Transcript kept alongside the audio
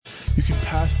You can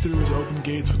pass through his open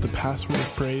gates with the password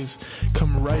of praise.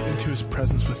 Come right into his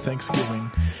presence with thanksgiving.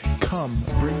 Come,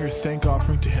 bring your thank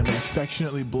offering to him and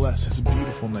affectionately bless his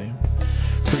beautiful name.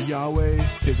 For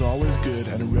Yahweh is always good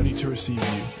and ready to receive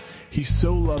you. He's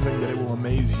so loving that it will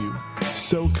amaze you,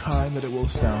 so kind that it will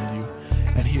astound you,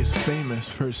 and he is famous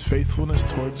for his faithfulness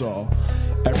towards all.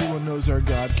 Everyone knows our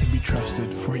God can be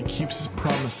trusted, for he keeps his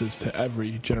promises to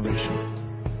every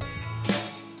generation.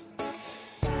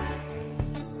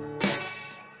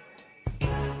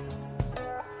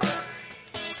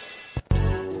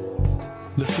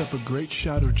 Lift up a great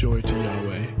shout of joy to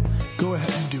Yahweh. Go ahead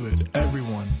and do it,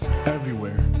 everyone,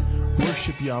 everywhere.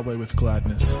 Worship Yahweh with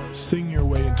gladness. Sing your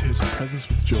way into his presence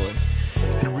with joy.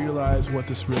 And realize what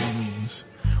this really means.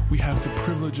 We have the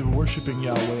privilege of worshiping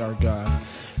Yahweh our God,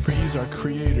 for he is our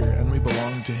creator and we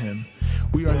belong to him.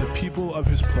 We are the people of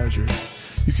his pleasure.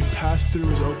 You can pass through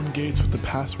his open gates with the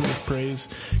password of praise.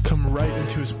 Come right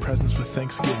into his presence with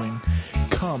thanksgiving.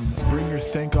 Come, bring your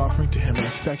thank offering to him and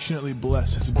affectionately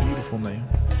bless his beautiful name.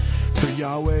 For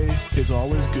Yahweh is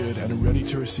always good and ready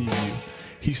to receive you.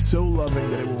 He's so loving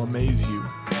that it will amaze you,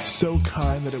 so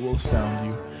kind that it will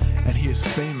astound you, and he is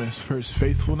famous for his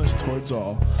faithfulness towards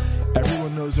all.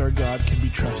 Everyone knows our God can be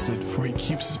trusted, for he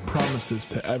keeps his promises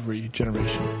to every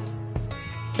generation.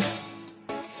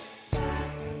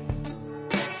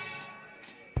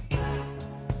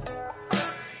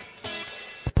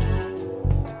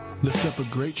 Lift up a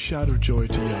great shout of joy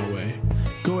to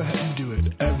Yahweh. Go ahead and do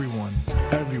it, everyone,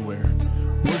 everywhere.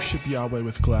 Worship Yahweh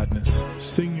with gladness.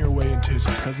 Sing your way into his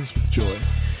presence with joy.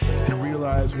 And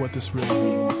realize what this really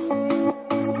means.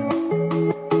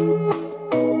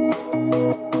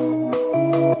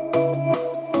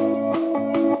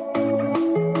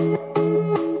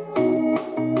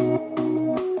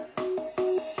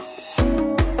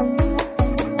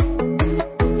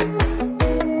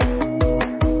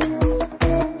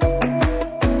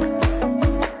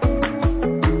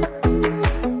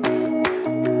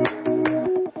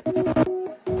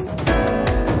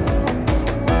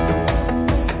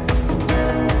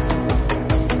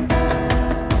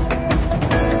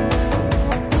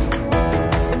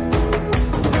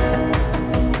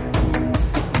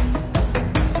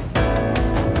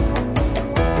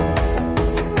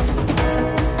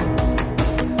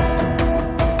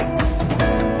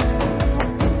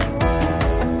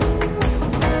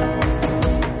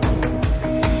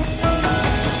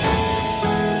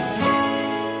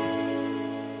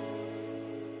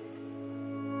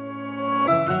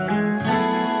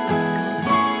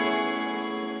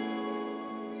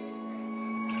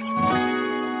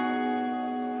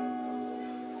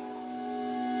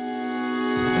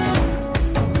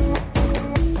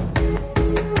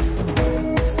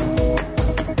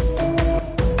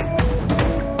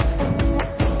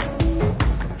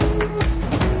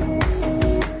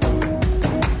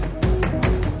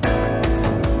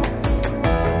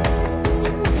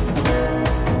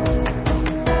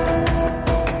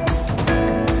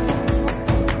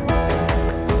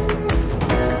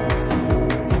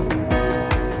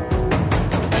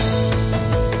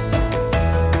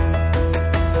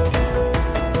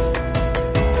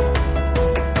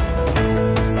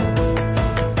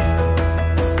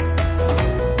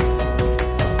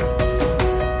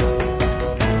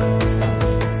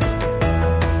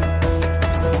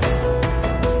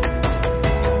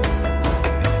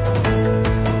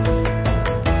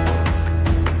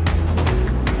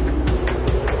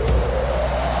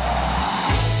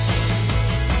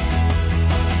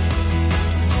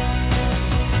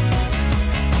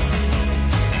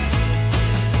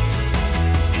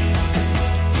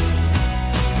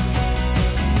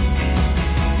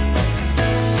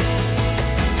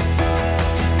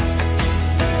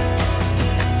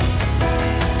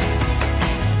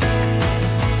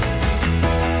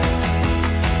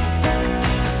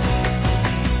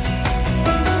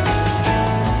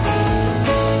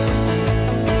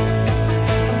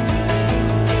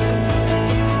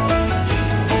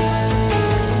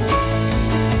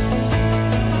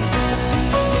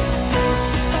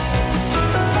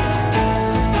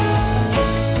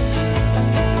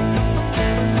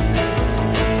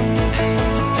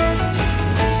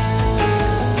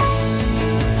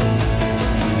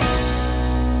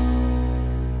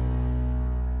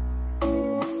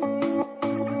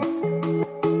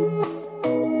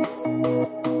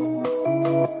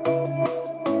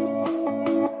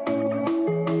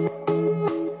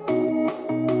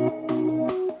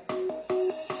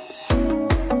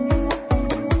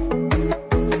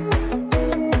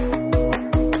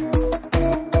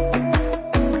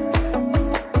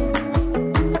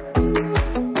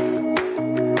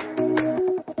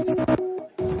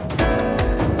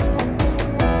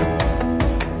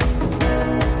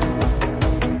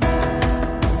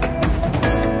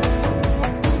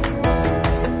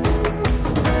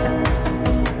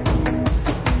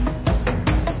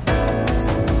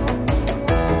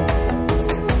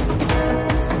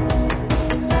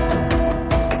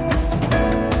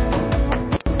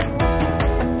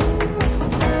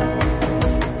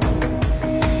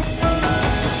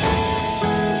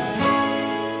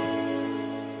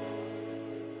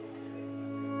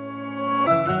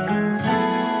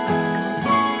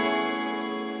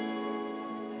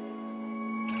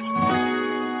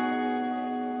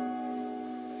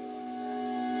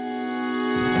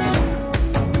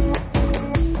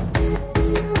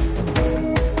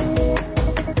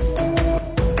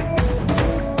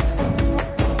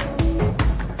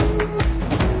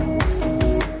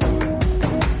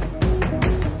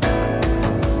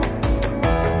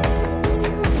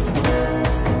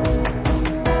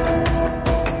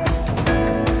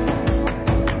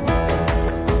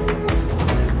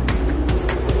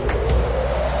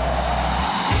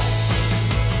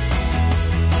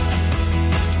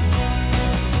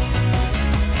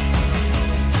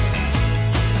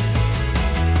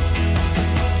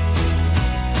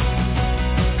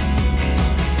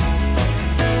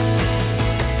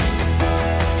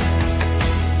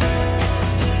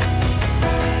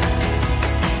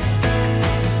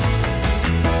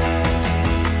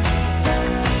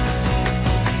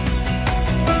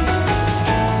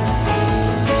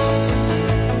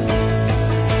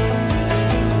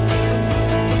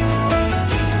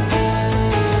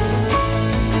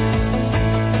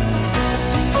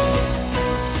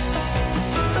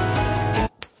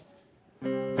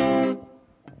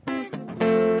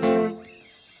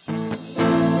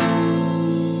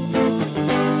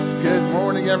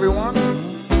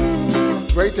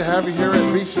 great to have you here at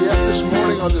VCF this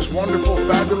morning on this wonderful,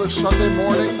 fabulous Sunday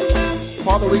morning.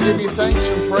 Father, we give you thanks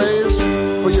and praise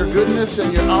for your goodness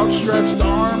and your outstretched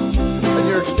arm and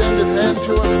your extended hand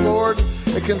to us, Lord.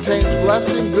 It contains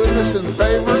blessing, goodness, and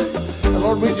favor. And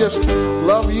Lord, we just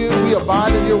love you. We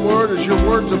abide in your word as your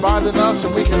words abide in us,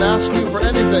 and we can ask you for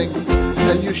anything,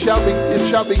 and it shall be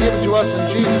given to us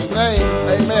in Jesus' name.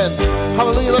 Amen.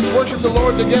 Hallelujah. Let's worship the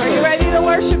Lord together. Are you ready to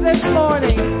worship this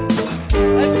morning?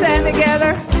 Let's stand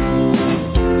together.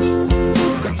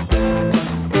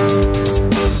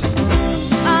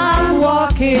 I'm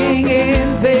walking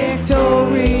in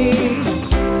victory.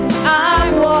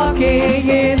 I'm walking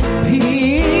in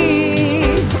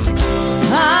peace.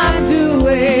 I'm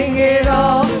doing it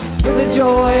all with the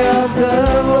joy of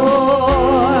the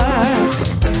Lord.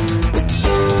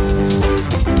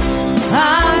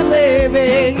 I'm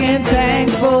living in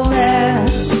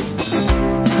thankfulness.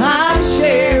 I'm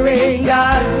sharing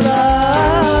God's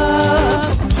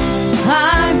love.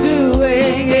 I'm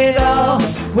doing it all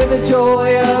with the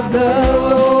joy of the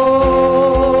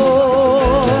Lord.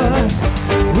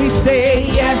 We say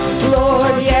yes,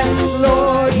 Lord, yes,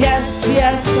 Lord, yes,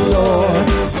 yes, Lord.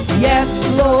 Yes,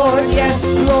 Lord, yes,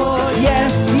 Lord,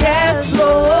 yes, yes,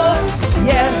 Lord.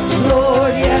 Yes,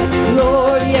 Lord, yes,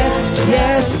 Lord, yes,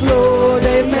 yes, Lord,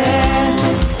 amen.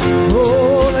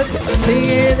 Oh, let's sing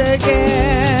it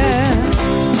again.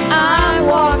 I'm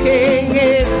walking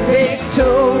in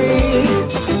victory.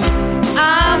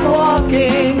 I'm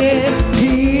walking in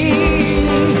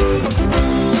peace.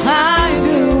 I'm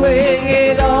doing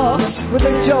it all with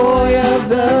the joy of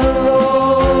the Lord.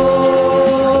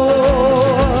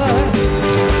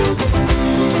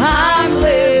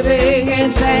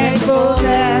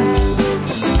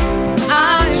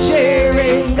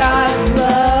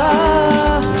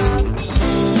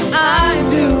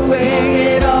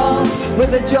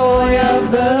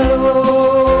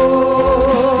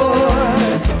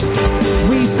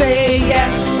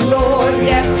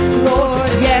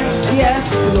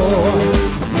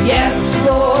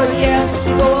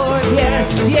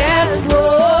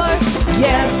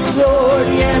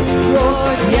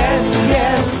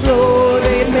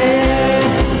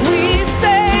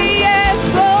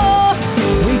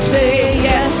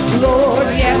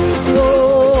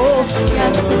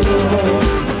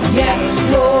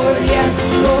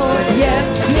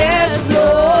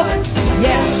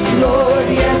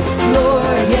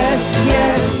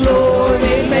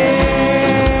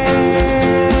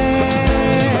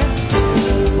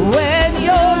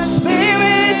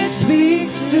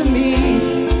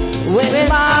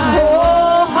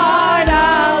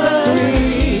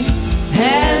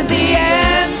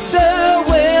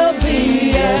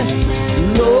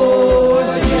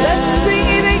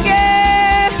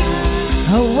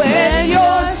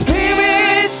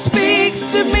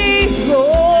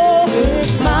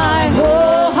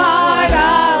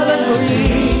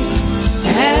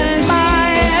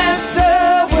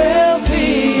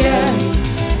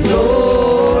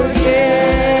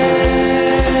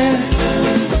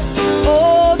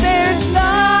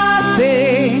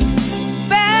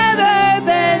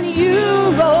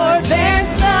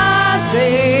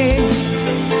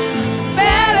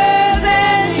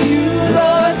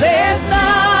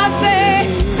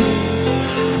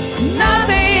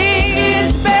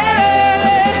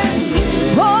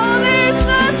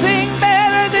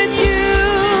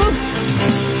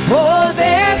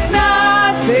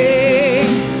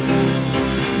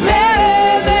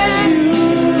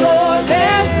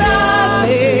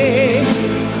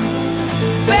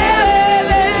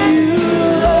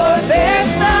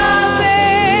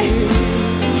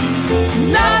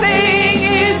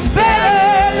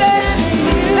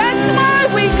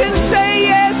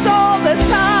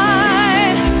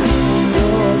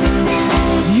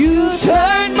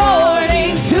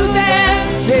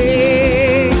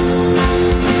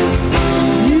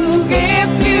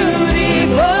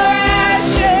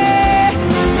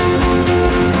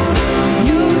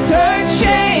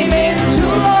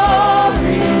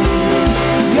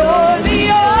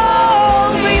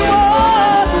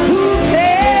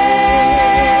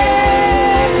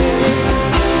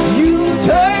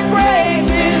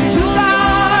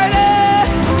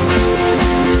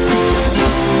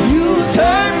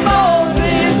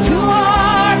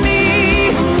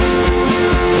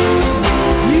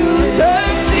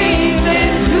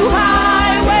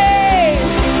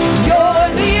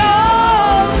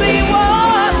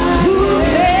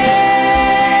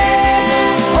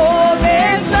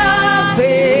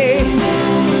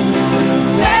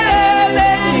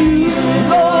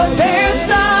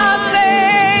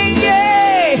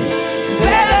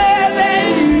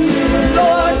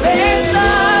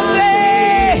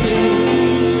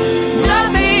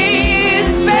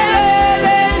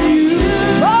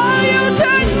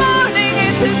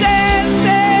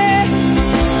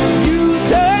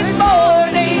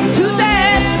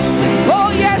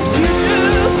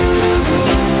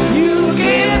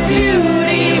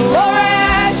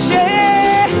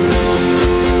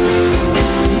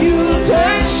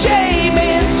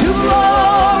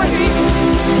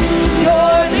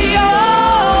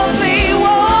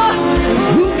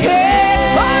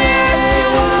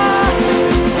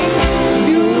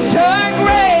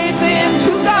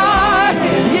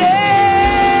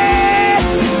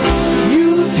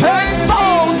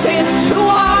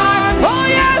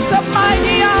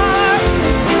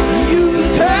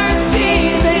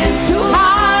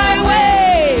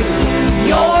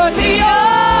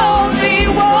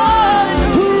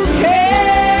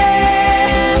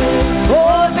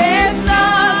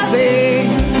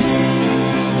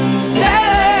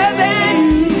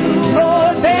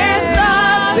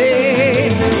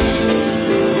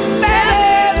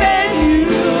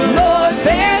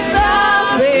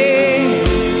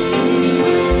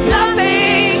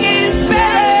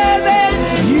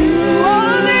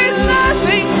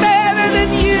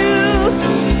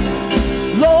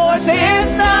 Lord, there's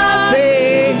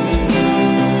nothing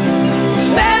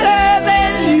better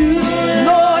than you.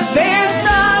 Lord, there's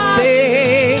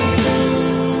nothing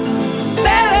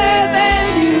better than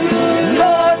you.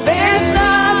 Lord, there's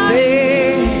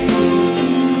nothing.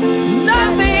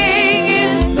 Nothing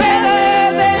is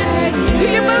better than you. Do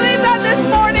you believe that this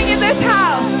morning in this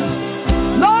house?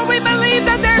 Lord, we believe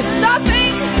that there's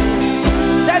nothing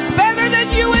that's better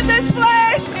than you in this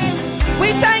place.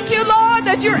 We thank you, Lord,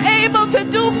 that you're able to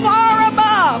do far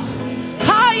above,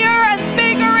 higher and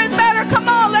bigger and better. Come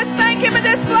on, let's thank him in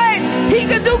this place. He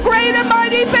can do great and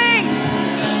mighty things.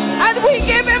 And we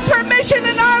give him permission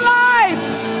in our lives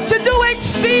to do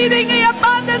exceedingly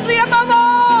abundantly above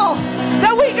all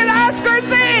that we can ask or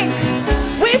think.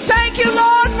 We thank you,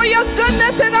 Lord, for your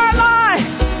goodness in our lives.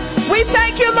 We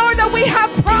thank you, Lord, that we have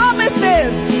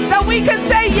promises that we can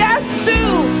say yes to,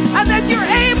 and that you're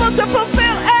able to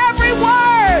fulfill every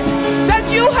word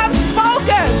that you have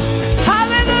spoken.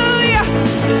 Hallelujah.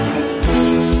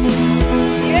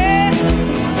 Yes.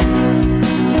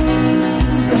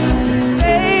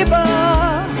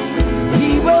 Able.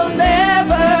 He will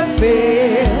never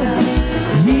fail.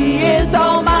 He is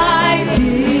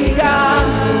Almighty God.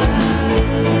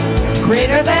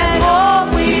 Greater than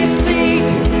all we seek.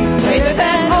 Greater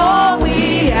than all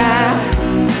we ask.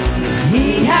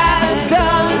 He has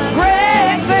done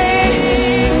great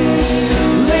things.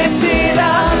 Lifted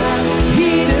up,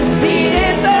 he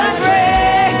defeated the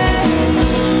grave.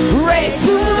 Raised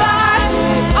to life,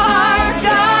 our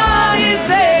God is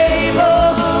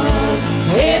able.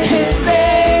 In his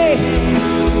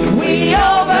name, we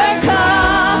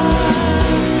overcome.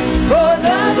 For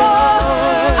the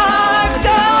Lord, our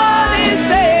God is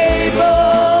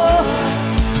able.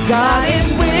 God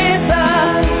is with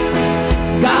us.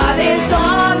 God is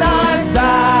on our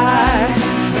side.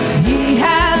 He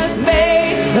has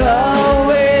made the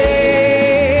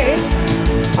way.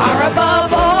 Far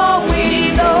above all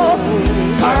we know,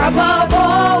 far above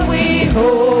all we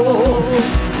hope.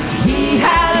 He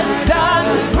has done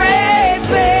great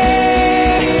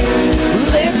things.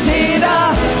 Lifted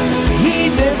up, he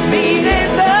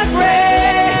defeated the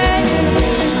grave.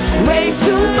 Raised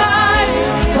to life,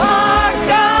 our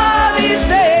God is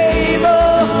able.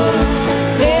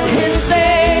 In his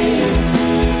name,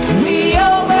 we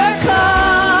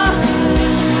overcome.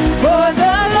 For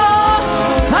the Lord,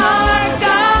 our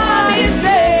God is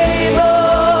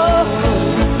able.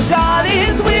 God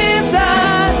is with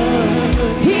us.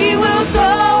 He will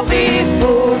go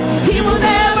before. He will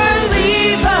never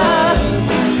leave us.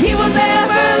 He will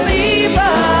never leave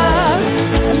us.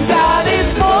 God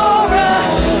is for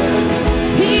us.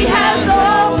 He has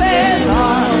open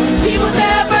arms. He will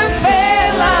never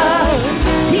fail us.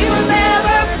 He will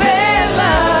never fail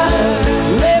us.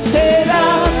 Lifted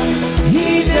up,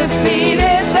 he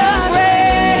defeated the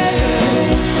grave.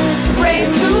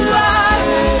 Raised to life,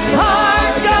 our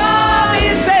God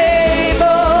is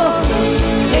able.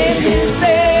 In his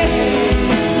name,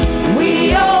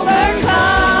 we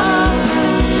overcome.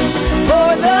 For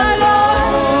the Lord,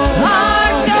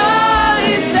 our God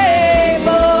is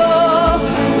able.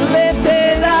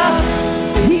 Lifted up,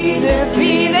 he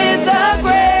defeated the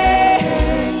grave.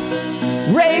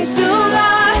 Raised to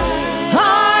life,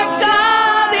 our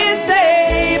God is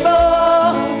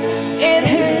able. In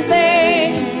his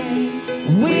name,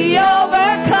 we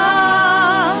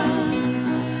overcome.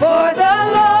 For the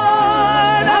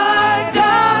Lord, our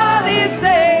God is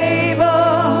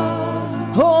able.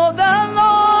 Oh, the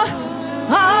Lord,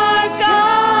 our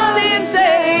God is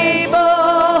able.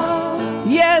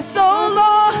 Yes, oh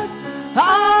Lord,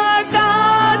 our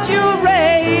God, you're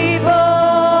able.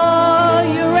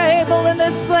 You're able in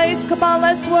this place. Come on,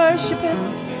 let's worship him.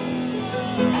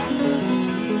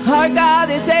 Our God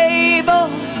is able.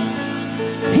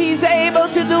 He's able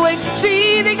to do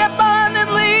exceeding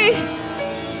abundantly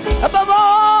above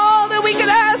all that we can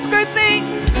ask or think.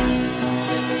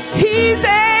 He's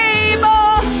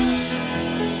able.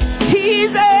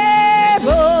 He's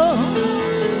able.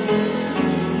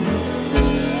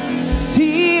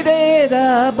 Seated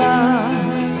above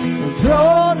the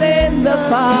throne in the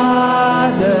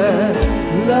Father's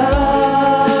love.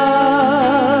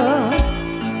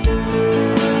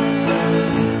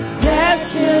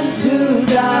 Destined to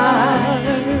die,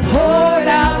 poured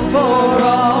out for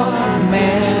all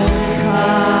mankind.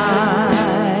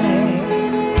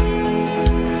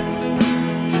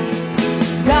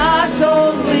 God's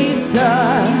only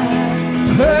Son,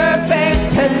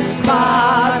 perfect and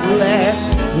spotless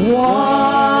one.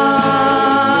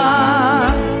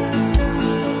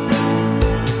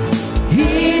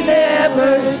 He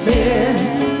never sinned.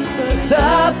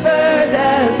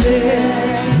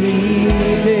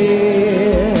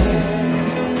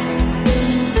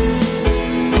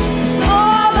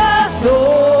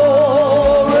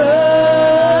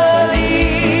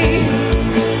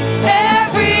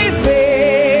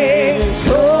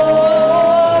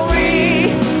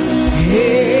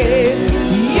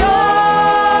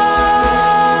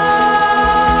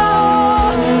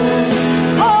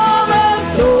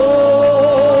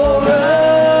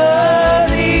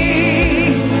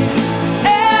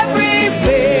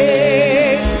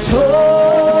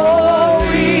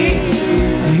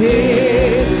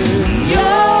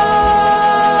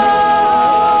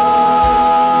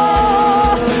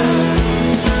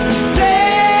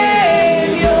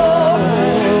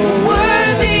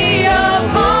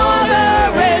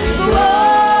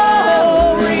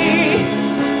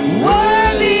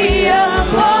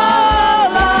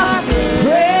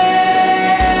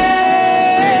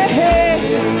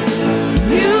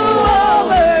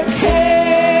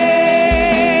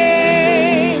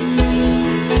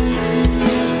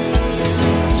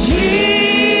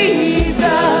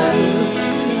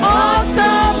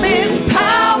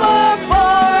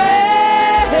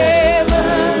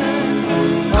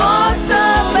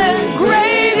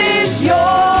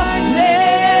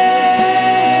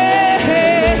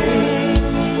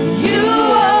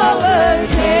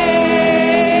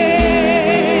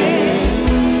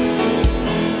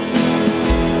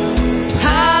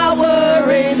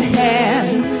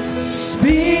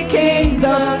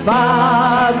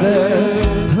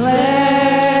 Father's plan.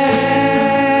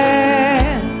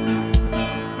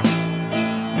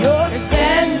 You're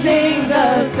sending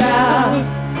us out,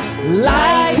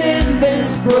 light in this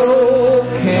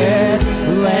broken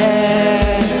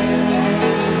land.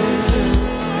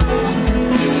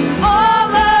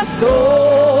 All authority,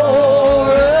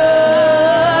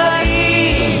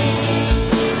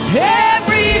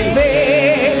 every victory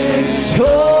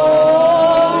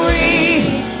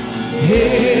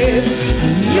is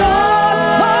yours.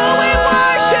 Oh, we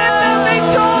worship the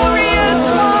victorious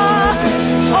one.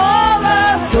 All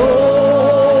authority,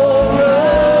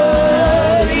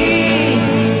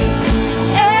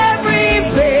 every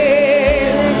victory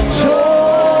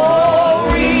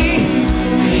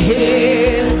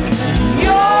is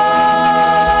yours.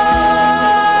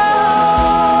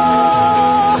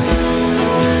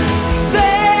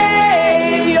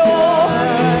 Savior,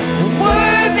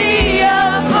 worthy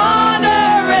of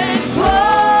honor and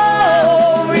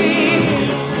glory,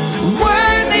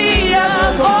 worthy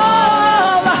of all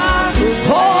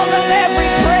and every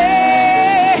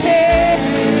praise.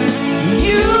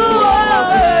 You are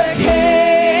the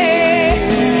King.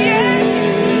 Yes,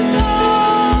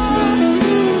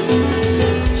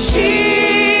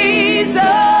 Jesus,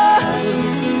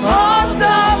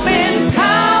 awesome in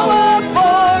power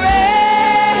forever.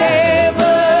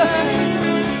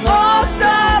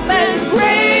 Awesome and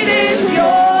great is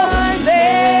your name.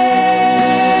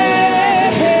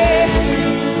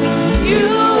 You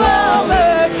are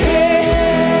the King.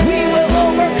 We will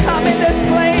overcome in this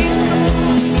place.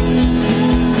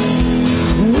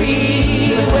 We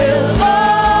will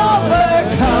overcome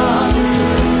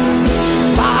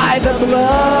by the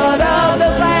blood of the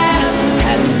Lamb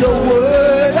and the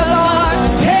word of our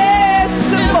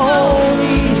testimony.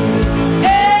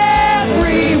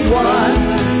 Everyone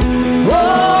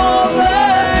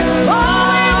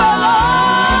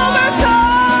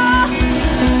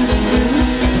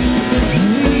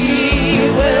we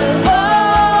will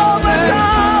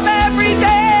overcome every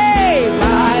day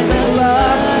by the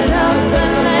blood of the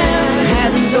Lamb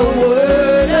and the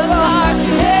word of our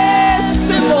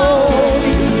testimony.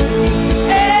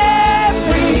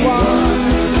 Everyone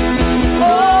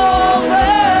overcome.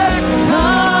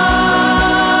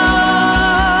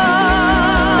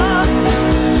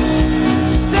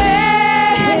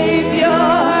 Savior,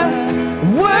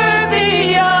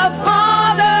 worthy of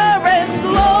honor and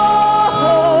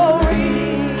glory,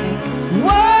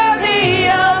 worthy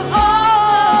of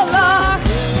all our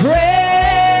praise.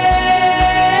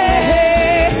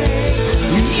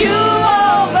 You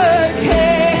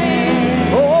overcame.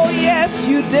 Oh, yes,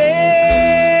 you did.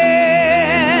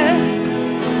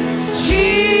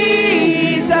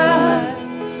 Jesus,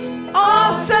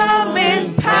 awesome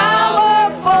in power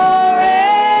forever.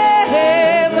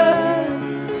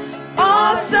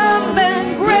 Awesome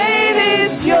and great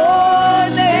is your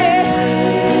name.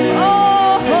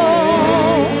 Oh,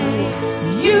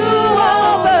 you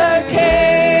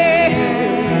overcame.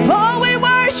 Oh, we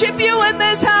worship you in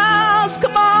this house.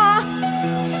 Come on.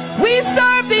 We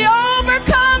serve the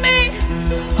overcoming,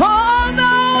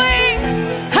 all-knowing,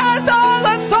 has all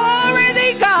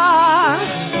authority, God.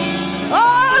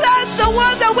 Oh, that's the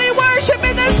one that we worship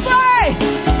in this place.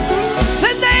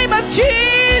 The name of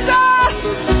Jesus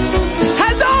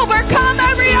has overcome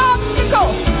every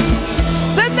obstacle.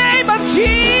 The name of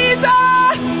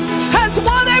Jesus has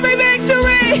won every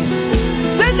victory.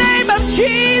 The name of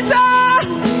Jesus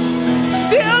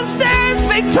still stands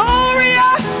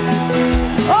victorious.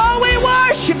 Oh, we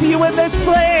worship you in this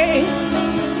place.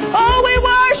 Oh, we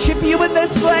worship you in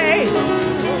this place.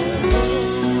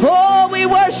 Oh, we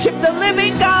worship the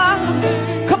living God.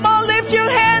 Come on, lift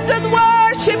your hands and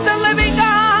worship the living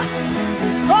God.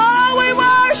 Oh, we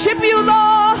worship you,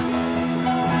 Lord.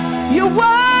 You're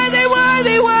worthy,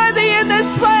 worthy, worthy in this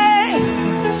place.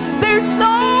 There's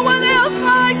no one else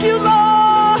like you,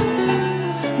 Lord.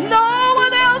 No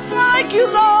one else like you,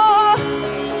 Lord.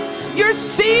 You're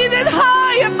seated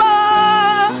high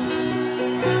above.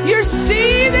 You're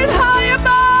seated high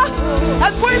above.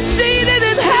 And we're seated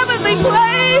in heavenly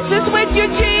places with you,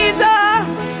 Jesus.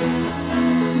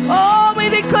 Oh, we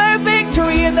declare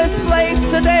victory in this place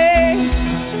today.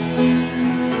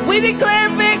 We declare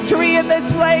victory in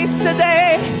this place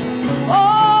today.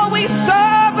 Oh, we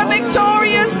serve a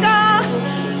victorious God.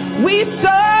 We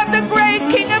serve the great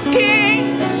King of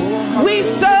Kings. We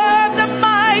serve the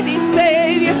mighty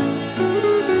Savior,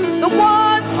 the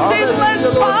one sinless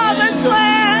Father's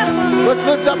Lamb. Let's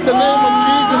lift up the name of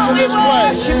Jesus in this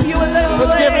place.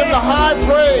 Let's give him the high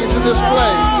praise in this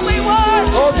place.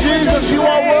 Oh, Jesus, you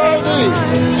are worthy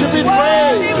to be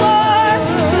praised.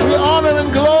 We honor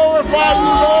and glorify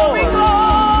you, Lord.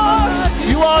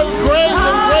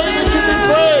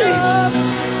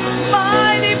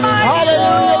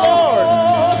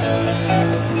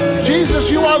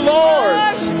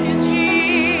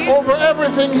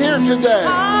 today.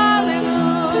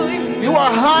 Hallelujah. You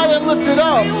are high and lifted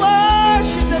up. We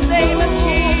worship the name of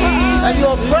Jesus. And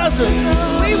your presence,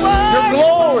 We worship your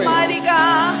glory, Almighty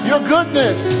God. your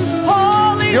goodness,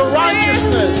 Holy your Spirit.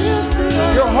 righteousness,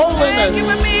 your holiness, Thank you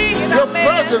for being in your our midst.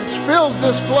 presence fills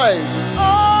this place.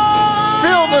 Oh,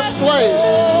 Fill this place.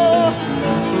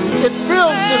 It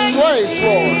fills this place,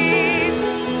 Lord.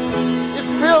 It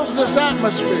fills this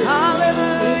atmosphere.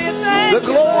 Hallelujah. Thank The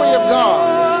glory of God.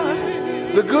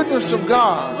 Lord. The goodness of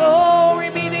God. Glory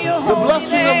be to your The holy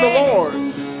blessing of the name. Lord.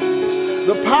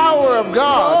 The power of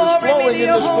God is Glory flowing be to in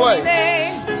your this holy place.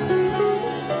 name.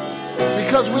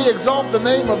 Because we exalt the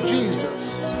name of Jesus.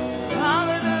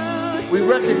 Hallelujah. We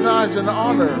recognize and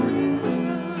honor,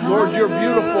 Lord, your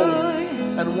beautiful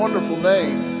Hallelujah. and wonderful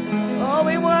name. Oh,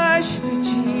 we worship you,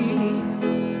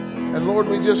 Jesus. And Lord,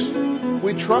 we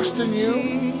trust in you.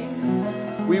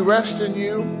 Jesus. We rest in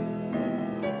you.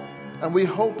 And we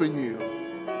hope in you.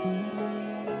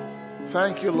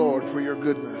 Thank you, Lord, for your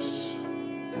goodness.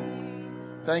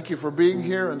 Thank you for being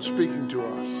here and speaking to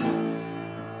us.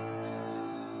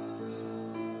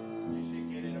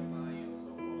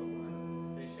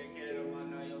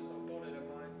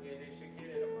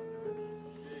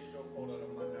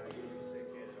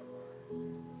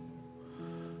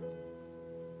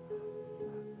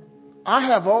 I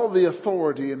have all the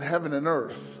authority in heaven and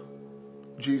earth,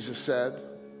 Jesus said.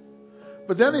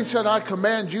 But then he said, I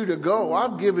command you to go.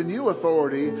 I've given you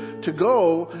authority to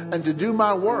go and to do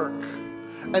my work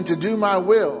and to do my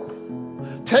will.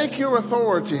 Take your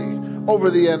authority over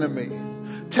the enemy.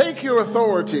 Take your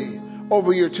authority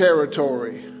over your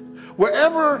territory.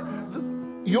 Wherever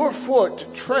your foot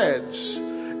treads,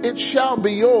 it shall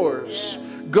be yours.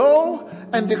 Go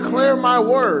and declare my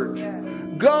word.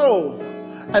 Go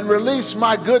and release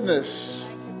my goodness.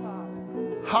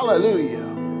 Hallelujah.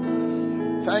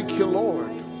 Thank you, Lord.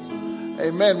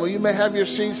 Amen. Well, you may have your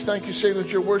seats. Thank you,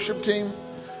 Signature Worship Team.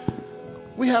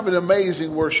 We have an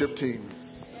amazing worship team.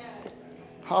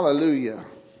 Hallelujah.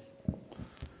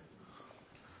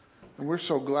 And we're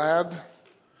so glad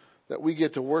that we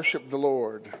get to worship the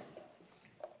Lord.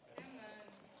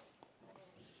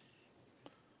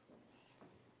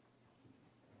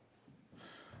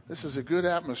 This is a good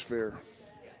atmosphere.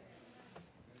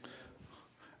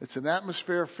 It's an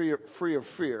atmosphere free of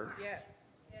fear.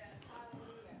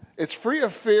 It's free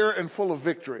of fear and full of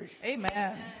victory.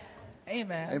 Amen.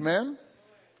 Amen. Amen?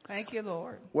 Thank you,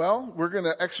 Lord. Well, we're going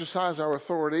to exercise our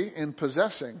authority in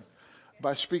possessing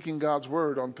by speaking God's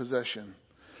word on possession.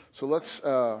 So let's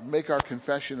make our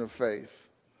confession of faith.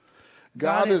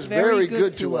 God is very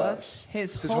good to us.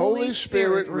 His Holy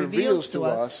Spirit reveals to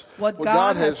us what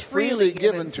God has freely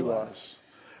given to us.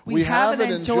 We have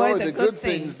and enjoy the good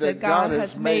things that God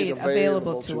has made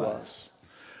available to us.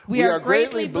 We are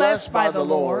greatly blessed by the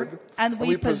Lord, and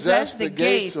we possess the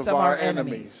gates of our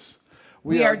enemies.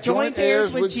 We are joint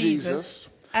heirs with Jesus,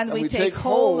 and we take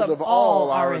hold of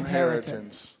all our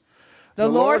inheritance. The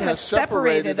Lord has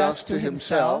separated us to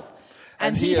himself,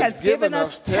 and he has given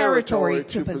us territory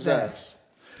to possess.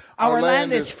 Our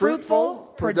land is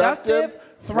fruitful, productive,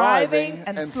 thriving,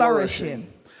 and flourishing.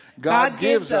 God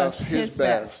gives us his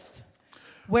best.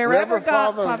 Wherever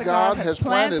Father God has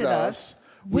planted us,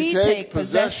 we take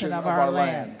possession of our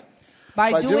land.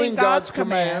 By doing God's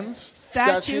commands,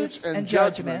 statutes, and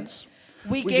judgments,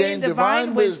 we gain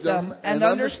divine wisdom and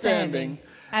understanding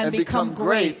and become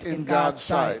great in God's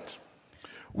sight.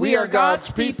 We are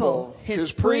God's people,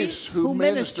 his priests who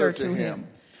minister to him.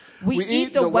 We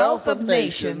eat the wealth of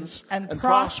nations and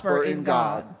prosper in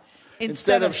God.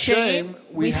 Instead of shame,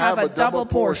 we have a double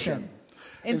portion.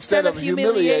 Instead of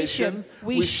humiliation,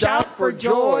 we shout for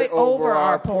joy over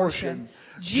our portion.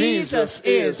 Jesus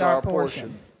is our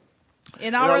portion.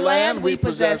 In our land we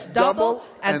possess double,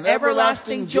 and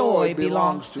everlasting joy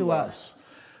belongs to us.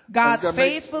 God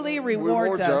faithfully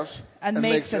rewards us and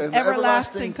makes an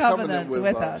everlasting covenant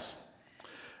with us.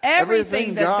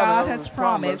 Everything that God has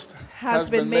promised has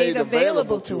been made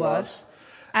available to us,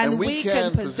 and we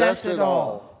can possess it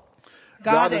all.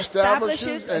 God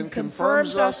establishes and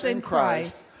confirms us in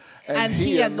Christ, and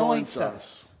he anoints us.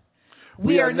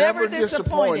 We are never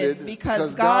disappointed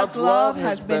because God's love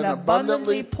has been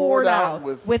abundantly poured out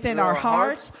within our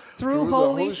hearts through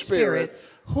Holy Spirit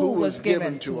who was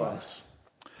given to us.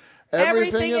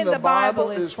 Everything in the Bible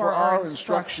is for our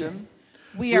instruction.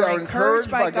 We are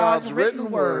encouraged by God's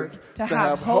written word to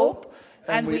have hope,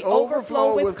 and we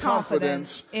overflow with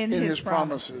confidence in his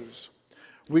promises.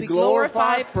 We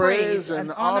glorify, praise,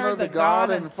 and honor the God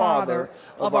and Father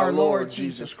of our Lord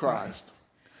Jesus Christ.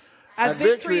 At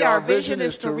Victory, our vision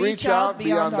is to reach out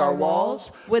beyond our walls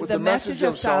with the message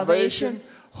of salvation,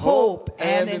 hope,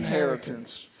 and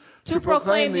inheritance. to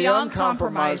proclaim the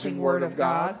uncompromising Word of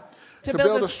God, to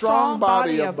build a strong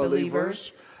body of believers,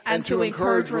 and to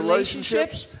encourage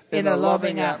relationships in a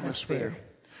loving atmosphere.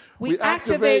 We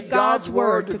activate God's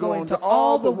Word to go into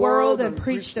all the world and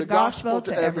preach the gospel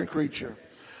to every creature.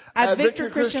 At Victory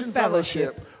Christian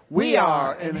Fellowship, we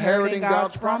are inheriting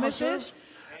God's promises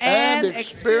and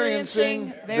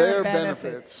experiencing their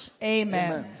benefits.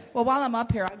 Amen. Well, while I'm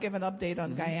up here, I'll give an update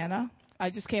on Guyana.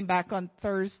 I just came back on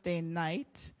Thursday night.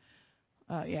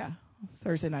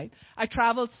 Thursday night.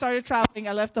 Started traveling.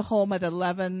 I left the home at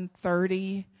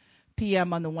 11:30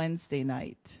 p.m. on the Wednesday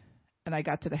night. And I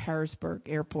got to the Harrisburg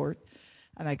airport,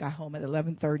 and I got home at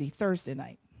 11:30 Thursday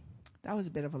night. That was a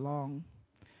bit of a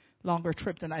longer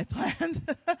trip than I planned.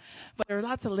 But there were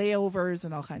lots of layovers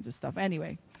and all kinds of stuff.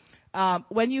 Anyway,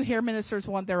 when you hear ministers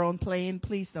want their own plane,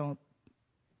 please don't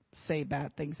say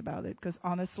bad things about it. Because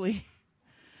honestly,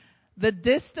 the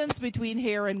distance between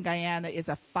here and Guyana is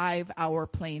a 5-hour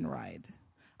plane ride.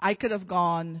 I could have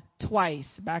gone twice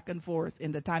back and forth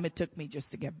in the time it took me just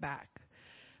to get back,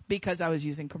 because I was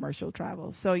using commercial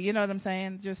travel. So you know what I'm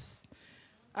saying? Just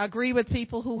agree with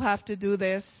people who have to do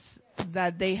this,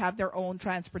 that they have their own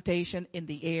transportation in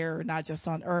the air, not just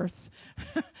on earth,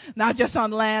 not just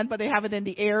on land, but they have it in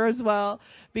the air as well,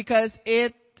 because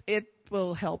it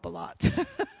will help a lot.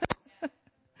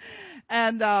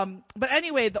 And but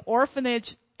anyway, the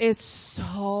orphanage is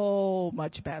so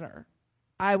much better.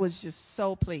 I was just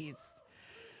so pleased.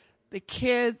 The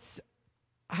kids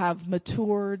have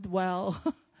matured well.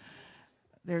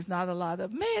 There's not a lot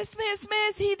of, miss,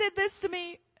 he did this to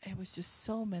me. It was just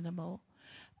so minimal.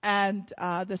 And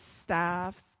the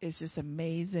staff is just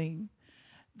amazing.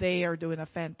 They are doing a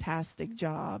fantastic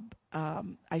job.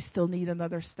 I still need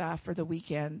another staff for the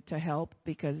weekend to help,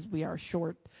 because we are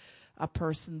short a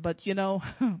person. But, you know,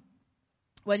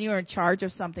 when you're in charge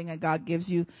of something and God gives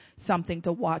you something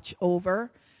to watch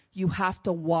over, you have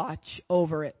to watch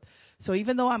over it. So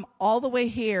even though I'm all the way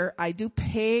here, I do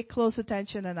pay close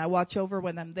attention, and I watch over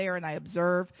when I'm there, and I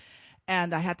observe.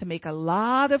 And I had to make a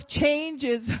lot of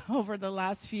changes over the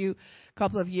last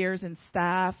couple of years in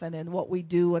staff and in what we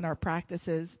do in our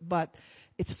practices. But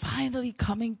it's finally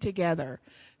coming together.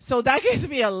 So that gives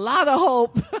me a lot of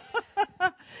hope.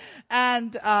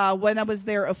 And when I was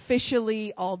there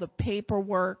officially, all the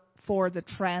paperwork for the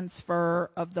transfer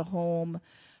of the home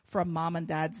from mom and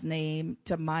dad's name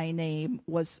to my name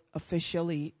was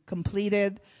officially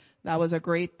completed. That was a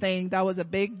great thing. That was a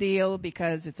big deal,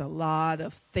 because it's a lot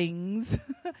of things.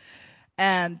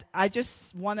 And I just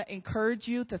want to encourage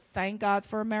you to thank God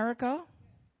for America.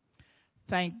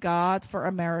 Thank God for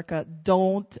America.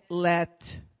 Don't let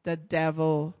the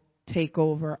devil take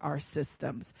over our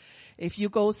systems. If you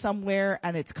go somewhere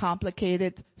and it's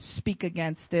complicated, speak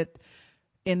against it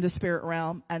in the spirit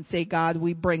realm and say, God,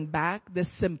 we bring back the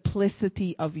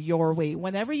simplicity of your way.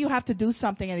 Whenever you have to do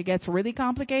something and it gets really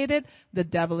complicated, the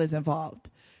devil is involved.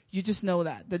 You just know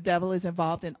that. The devil is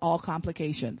involved in all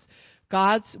complications.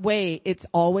 God's way, it's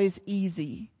always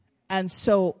easy. And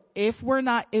so if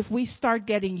we start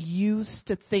getting used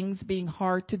to things being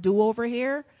hard to do over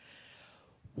here,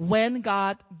 when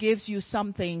God gives you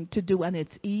something to do and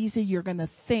it's easy, you're going to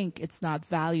think it's not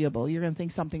valuable. You're going to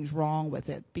think something's wrong with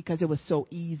it because it was so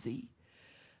easy.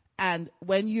 And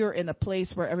when you're in a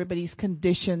place where everybody's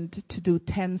conditioned to do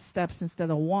 10 steps instead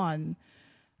of one,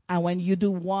 and when you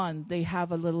do one, they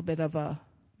have a little bit of a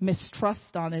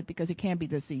mistrust on it because it can't be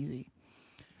this easy.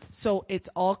 So it's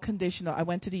all conditional. I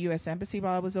went to the U.S. Embassy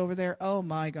while I was over there. Oh,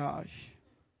 my gosh.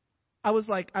 I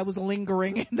was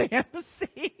lingering in the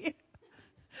embassy.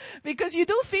 Because you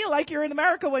do feel like you're in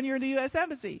America when you're in the U.S.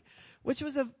 Embassy, which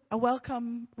was a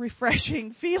welcome,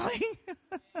 refreshing feeling.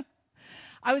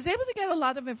 I was able to get a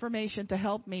lot of information to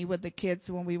help me with the kids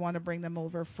when we want to bring them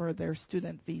over for their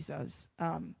student visas.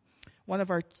 One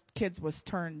of our kids was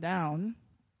turned down,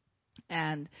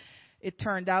 and it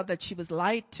turned out that she was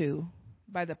lied to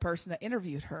by the person that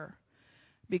interviewed her,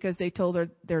 because they told her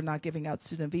they're not giving out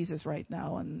student visas right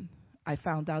now, and I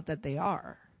found out that they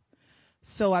are.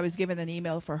 So I was given an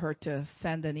email for her to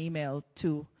send an email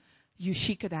to you.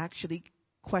 She could actually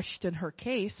question her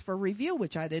case for review,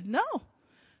 which I didn't know.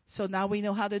 So now we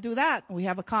know how to do that. We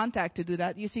have a contact to do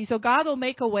that. You see, so God will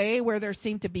make a way where there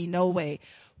seemed to be no way.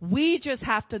 We just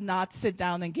have to not sit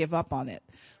down and give up on it.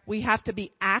 We have to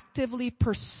be actively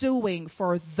pursuing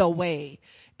for the way.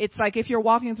 It's like if you're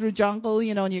walking through jungle,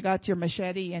 and you got your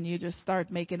machete and you just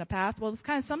start making a path. Well, it's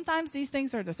kind of, sometimes these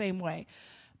things are the same way.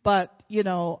 But,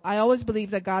 I always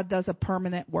believe that God does a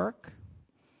permanent work.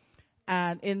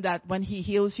 And in that when he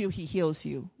heals you, he heals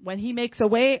you. When he makes a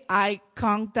way, I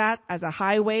count that as a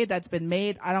highway that's been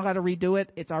made. I don't got to redo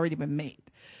it. It's already been made.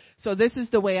 So this is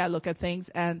the way I look at things,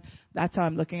 and that's how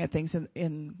I'm looking at things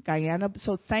in Guyana.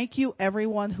 So thank you,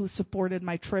 everyone who supported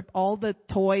my trip. All the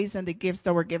toys and the gifts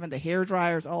that were given, the hair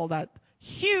dryers, all that,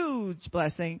 huge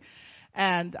blessing.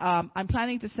 And I'm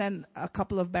planning to send a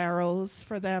couple of barrels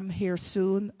for them here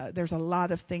soon. There's a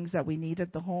lot of things that we need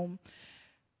at the home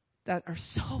that are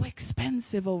so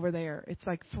expensive over there. It's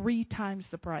like 3 times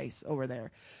the price over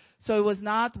there. So it was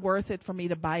not worth it for me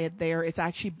to buy it there. It's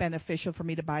actually beneficial for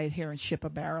me to buy it here and ship a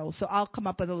barrel. So I'll come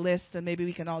up with a list, and maybe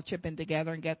we can all chip in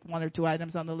together and get 1 or 2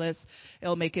 items on the list.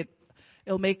 It'll make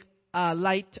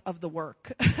light of the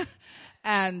work,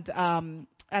 and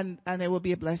it will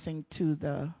be a blessing to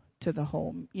the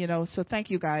home. So thank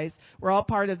you guys. We're all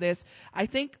part of this. I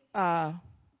think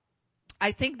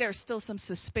there's still some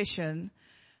suspicion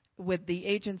with the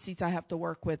agencies I have to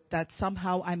work with that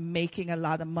somehow I'm making a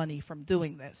lot of money from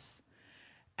doing this.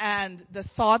 And the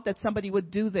thought that somebody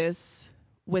would do this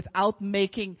without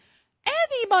making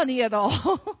any money at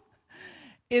all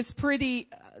is pretty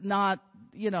it's not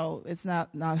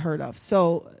heard of.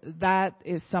 So that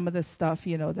is some of the stuff,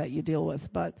 that you deal with.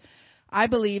 But I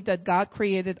believe that God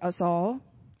created us all,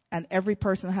 and every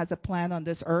person has a plan on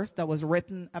this earth that was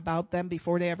written about them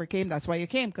before they ever came. That's why you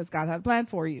came, because God had a plan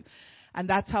for you. And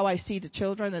that's how I see the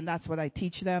children, and that's what I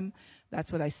teach them.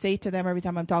 That's what I say to them every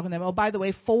time I'm talking to them. Oh, by the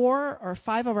way, 4 or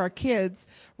 5 of our kids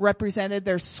represented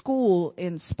their school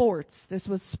in sports. This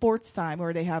was sports time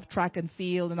where they have track and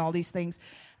field and all these things.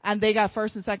 And they got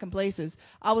 1st and 2nd places.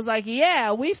 I was like,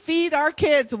 yeah, we feed our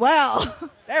kids well.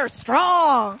 They're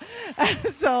strong.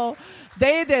 So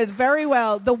they did very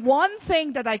well. The one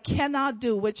thing that I cannot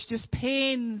do, which just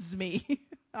pains me,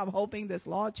 I'm hoping this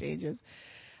law changes,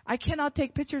 I cannot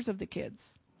take pictures of the kids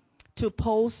to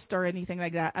post or anything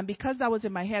like that. And because that was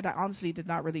in my head, I honestly did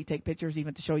not really take pictures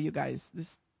even to show you guys. This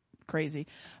is crazy.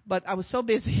 But I was so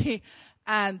busy.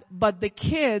 But the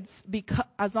kids, because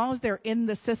as long as they're in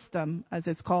the system, as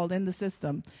it's called, in the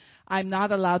system, I'm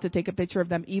not allowed to take a picture of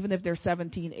them. Even if they're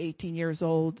 17, 18 years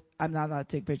old, I'm not allowed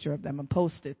to take a picture of them and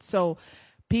post it. So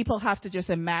people have to just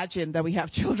imagine that we have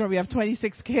children. We have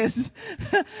 26 kids.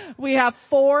 We have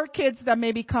 4 kids that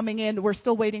may be coming in. We're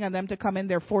still waiting on them to come in.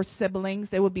 They're 4 siblings.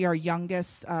 They would be our youngest,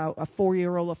 a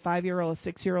 4-year-old, a 5-year-old, a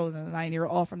 6-year-old, and a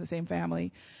 9-year-old, all from the same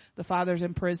family. The father's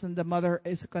in prison. The mother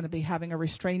is going to be having a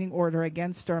restraining order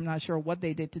against her. I'm not sure what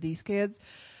they did to these kids,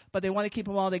 but they want to keep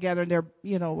them all together, and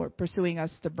they're, pursuing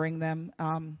us to bring them.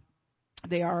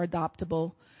 They are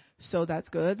adoptable, so that's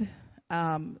good.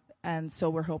 And so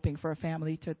we're hoping for a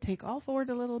family to take all 4 of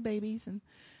the little babies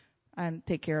and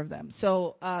take care of them.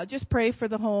 So just pray for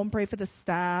the home, pray for the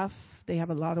staff. They have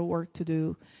a lot of work to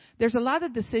do. There's a lot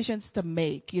of decisions to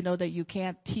make, that you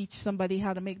can't teach somebody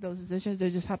how to make those decisions. They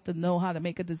just have to know how to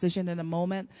make a decision in a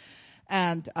moment.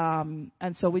 And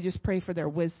so we just pray for their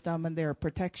wisdom and their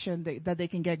protection, that they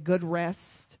can get good rest.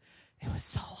 It was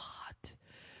so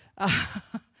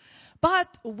hot. But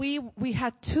we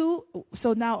had 2,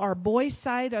 so now our boys'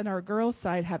 side and our girls'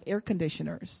 side have air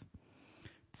conditioners.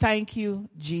 Thank you,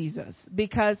 Jesus,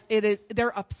 because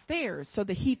they're upstairs, so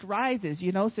the heat rises,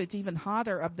 so it's even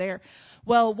hotter up there.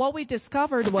 Well, what we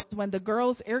discovered was when the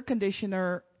girls' air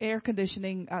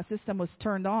conditioning system was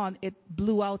turned on, it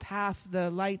blew out half the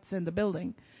lights in the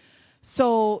building.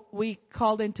 So we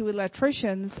called into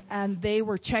electricians, and they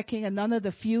were checking, and none of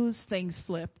the fuse things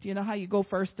flipped. You know how you go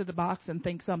first to the box and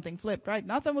think something flipped, right?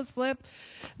 Nothing was flipped.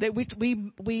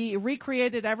 We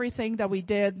recreated everything that we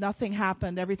did. Nothing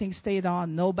happened. Everything stayed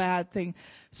on. No bad thing.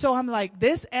 So I'm like,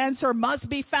 this answer must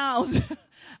be found.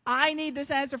 I need this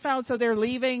answer found. So they're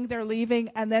leaving.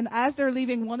 And then as they're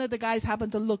leaving, one of the guys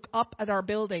happened to look up at our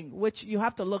building, which you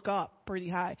have to look up pretty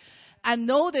high, and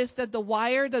notice that the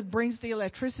wire that brings the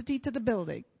electricity to the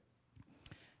building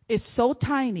is so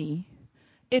tiny,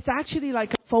 it's actually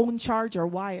like a phone charger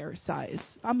wire size.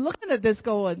 I'm looking at this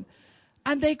going,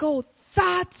 and they go,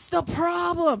 that's the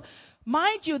problem.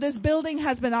 Mind you, this building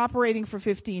has been operating for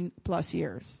 15 plus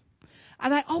years.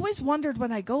 And I always wondered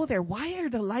when I go there, why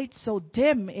are the lights so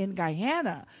dim in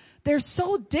Guyana? They're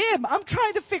so dim. I'm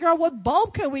trying to figure out what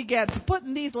bulb can we get to put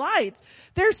in these lights.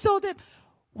 They're so dim.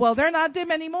 Well, they're not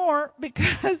dim anymore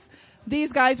because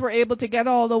these guys were able to get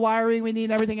all the wiring we need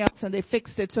and everything else, and they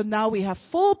fixed it. So now we have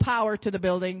full power to the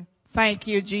building. Thank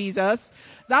you, Jesus.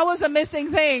 That was a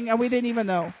missing thing, and we didn't even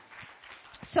know.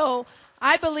 So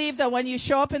I believe that when you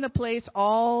show up in a place,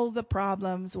 all the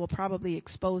problems will probably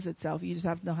expose itself. You just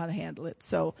have to know how to handle it.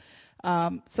 So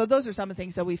those are some of the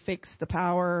things that we fixed. The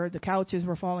power, the couches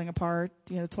were falling apart,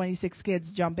 26 kids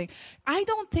jumping. I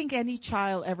don't think any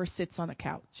child ever sits on a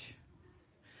couch.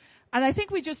 And I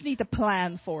think we just need to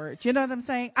plan for it. You know what I'm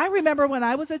saying? I remember when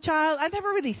I was a child, I never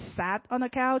really sat on a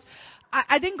couch.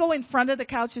 I didn't go in front of the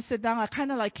couch to sit down. I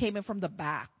kind of like came in from the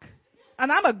back.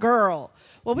 And I'm a girl.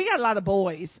 Well, we got a lot of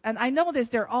boys. And I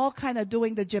noticed they're all kind of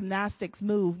doing the gymnastics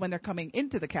move when they're coming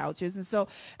into the couches. And so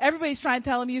everybody's trying to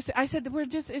tell them, I said, we're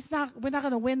not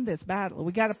going to win this battle.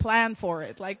 We got to plan for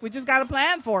it. Like, we just got to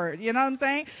plan for it. You know what I'm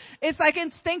saying? It's like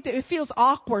instinctive. It feels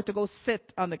awkward to go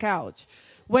sit on the couch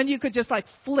when you could just like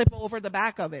flip over the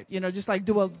back of it, just like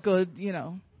do a good,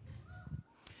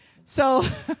 So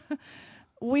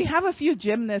we have a few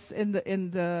gymnasts in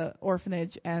the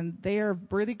orphanage, and they are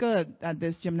really good at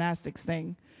this gymnastics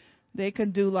thing. They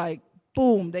can do like,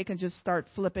 boom, they can just start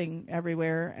flipping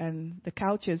everywhere, and the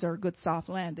couches are a good soft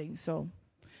landing. So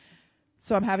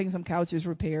I'm having some couches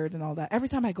repaired and all that. Every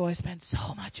time I go, I spend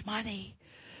so much money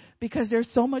because there's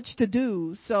so much to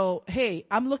do. So, hey,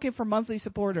 I'm looking for monthly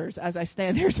supporters as I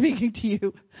stand here speaking to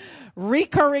you.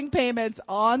 Recurring payments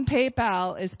on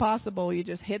PayPal is possible. You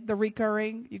just hit the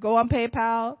recurring. You go on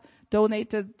PayPal, donate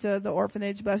to the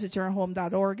orphanage.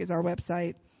 BlessedChildrenHome.org is our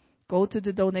website. Go to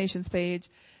the donations page,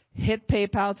 hit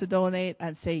PayPal to donate,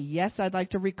 and say, yes, I'd like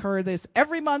to recur this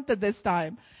every month at this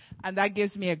time. And that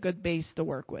gives me a good base to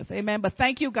work with. Amen. But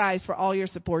thank you guys for all your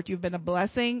support. You've been a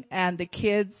blessing, and the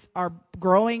kids are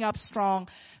growing up strong.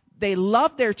 They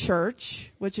love their church,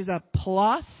 which is a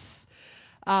plus.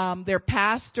 Their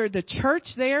pastor, the church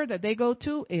there that they go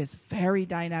to is very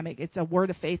dynamic. It's a Word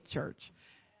of Faith church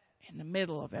in the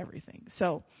middle of everything.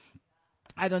 So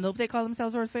I don't know if they call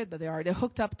themselves Word of Faith, but they are. They're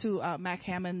hooked up to Mac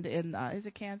Hammond in, is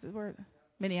it Kansas?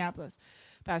 Minneapolis.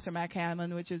 Pastor Mac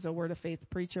Hammond, which is a Word of Faith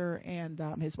preacher, and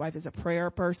his wife is a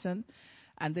prayer person.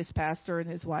 And this pastor and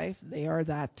his wife, they are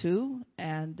that too.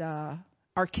 And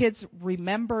our kids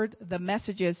remembered the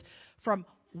messages from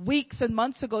weeks and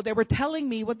months ago. They were telling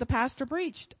me what the pastor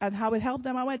preached and how it helped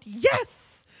them. I went, yes,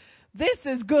 this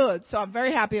is good. So I'm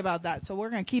very happy about that. So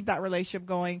we're going to keep that relationship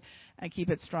going and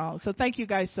keep it strong. So thank you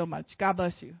guys so much. God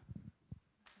bless you.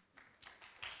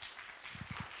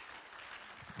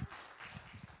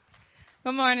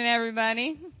 Good morning,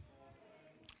 everybody.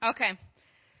 Okay.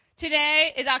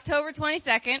 Today is October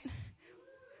 22nd.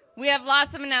 We have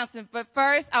lots of announcements, but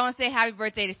first I want to say happy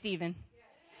birthday to Stephen.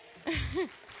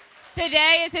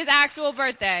 Today is his actual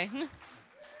birthday.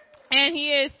 And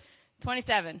he is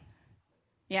 27.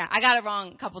 Yeah, I got it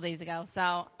wrong a couple days ago,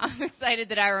 so I'm excited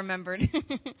that I remembered.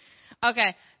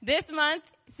 Okay. This month,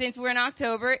 since we're in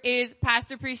October, is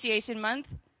Pastor Appreciation Month.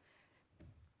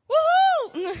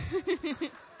 Woohoo!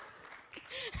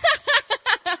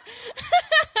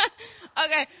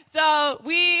 Okay, so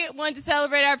we want to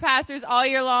celebrate our pastors all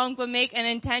year long, but make an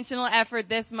intentional effort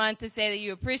this month to say that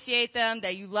you appreciate them,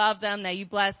 that you love them, that you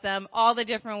bless them, all the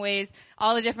different ways,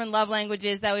 all the different love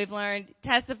languages that we've learned.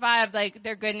 Testify of like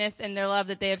their goodness and their love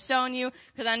that they have shown you,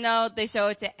 because I know they show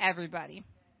it to everybody.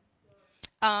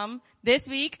 This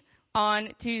week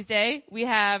on Tuesday, we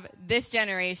have This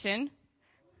Generation.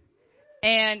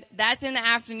 And that's in the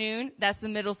afternoon. That's the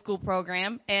middle school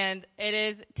program. And it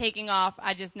is taking off.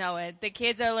 I just know it. The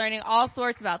kids are learning all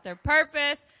sorts about their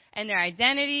purpose and their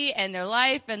identity and their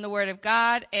life and the Word of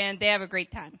God. And they have a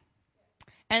great time.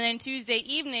 And then Tuesday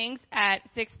evenings at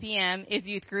 6 p.m. is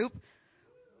youth group.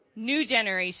 New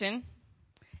Generation.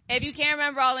 If you can't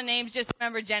remember all the names, just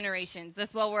remember generations.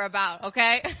 That's what we're about,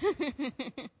 okay?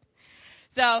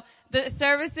 So the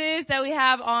services that we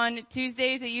have on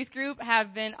Tuesdays at youth group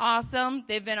have been awesome.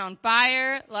 They've been on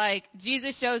fire. Like,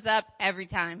 Jesus shows up every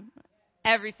time,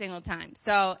 every single time.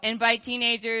 So invite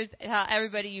teenagers, tell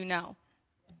everybody you know.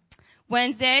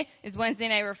 Wednesday is Wednesday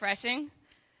Night Refreshing.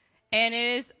 And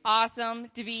it is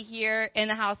awesome to be here in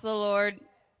the house of the Lord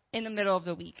in the middle of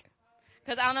the week.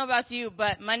 Because I don't know about you,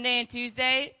 but Monday and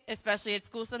Tuesday, especially at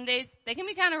school some days, they can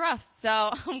be kind of rough. So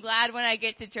I'm glad when I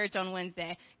get to church on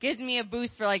Wednesday. Gives me a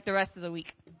boost for like the rest of the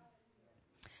week.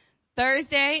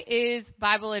 Thursday is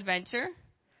Bible Adventure.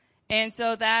 And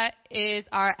so that is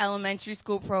our elementary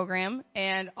school program.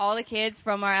 And all the kids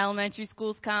from our elementary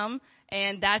schools come.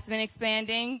 And that's been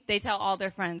expanding. They tell all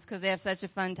their friends because they have such a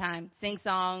fun time. Sing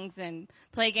songs and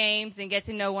play games and get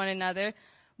to know one another.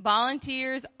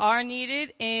 Volunteers are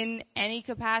needed in any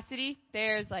capacity.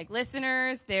 There's like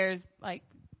listeners, there's like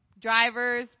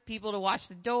drivers, people to watch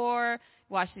the door,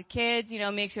 watch the kids,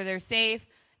 make sure they're safe.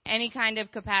 Any kind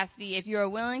of capacity. If you're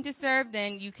willing to serve,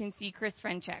 then you can see Chris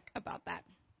Frenchek about that.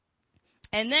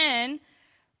 And then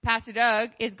Pastor Doug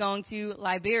is going to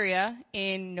Liberia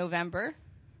in November.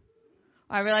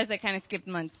 I realize I kind of skipped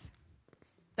months.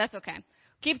 That's okay.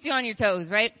 Keeps you on your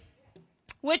toes, right?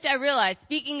 Which I realized,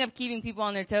 speaking of keeping people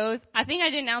on their toes, I think I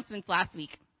did announcements last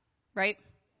week, right?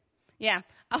 Yeah.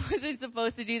 I wasn't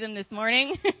supposed to do them this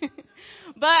morning.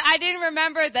 But I didn't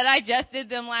remember that I just did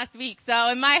them last week. So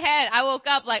in my head, I woke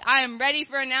up like, I am ready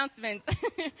for announcements.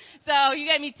 So you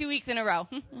get me 2 weeks in a row.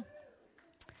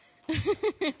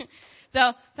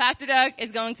 So Pastor Doug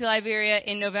is going to Liberia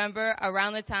in November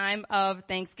around the time of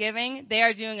Thanksgiving. They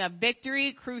are doing a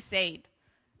victory crusade.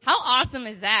 How awesome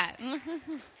is that?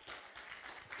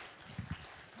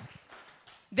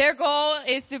 Their goal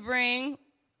is to bring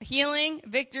healing,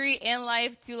 victory, and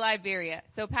life to Liberia.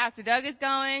 So Pastor Doug is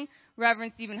going,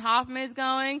 Reverend Stephen Hoffman is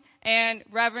going, and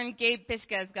Reverend Gabe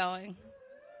Pishka is going.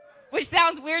 Which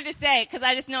sounds weird to say because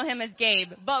I just know him as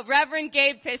Gabe. But Reverend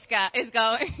Gabe Pishka is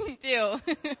going too.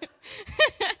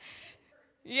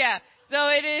 Yeah. So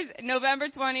it is November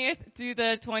 20th through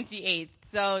the 28th.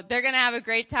 So they're going to have a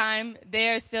great time.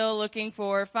 They're still looking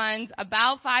for funds.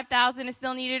 About $5,000 is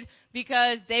still needed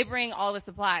because they bring all the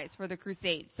supplies for the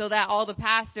crusade so that all the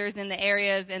pastors in the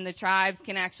areas and the tribes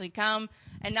can actually come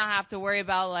and not have to worry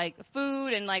about like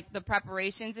food and like the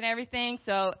preparations and everything.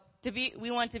 So we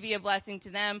want to be a blessing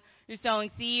to them through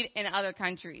sowing seed in other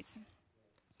countries.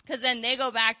 Because then they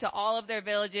go back to all of their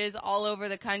villages all over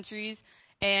the countries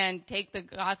and take the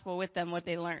gospel with them, what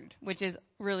they learned, which is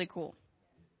really cool.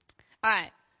 All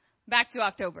right, back to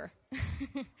October.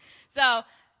 So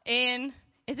is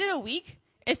it a week?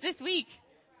 It's this week.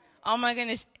 Oh my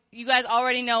goodness. You guys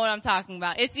already know what I'm talking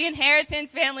about. It's the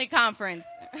Inheritance Family Conference.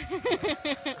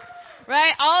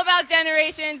 Right? All about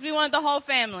generations. We want the whole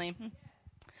family.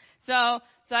 So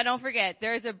I don't forget,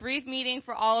 there is a brief meeting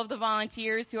for all of the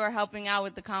volunteers who are helping out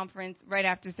with the conference right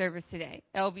after service today.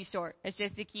 It'll be short. It's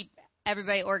just to keep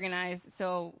everybody organized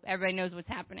so everybody knows what's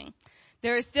happening.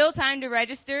 There is still time to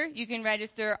register. You can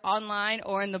register online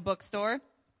or in the bookstore.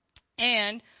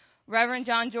 And Reverend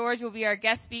John George will be our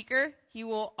guest speaker. He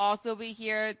will also be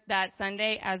here that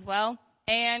Sunday as well.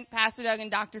 And Pastor Doug and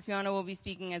Dr. Fiona will be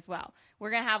speaking as well. We're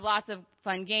going to have lots of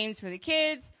fun games for the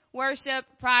kids, worship,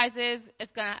 prizes.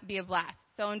 It's going to be a blast.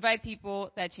 So invite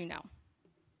people that you know.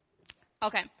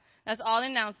 Okay, that's all the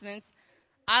announcements.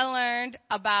 I learned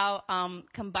about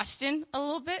combustion a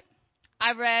little bit.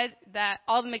 I read that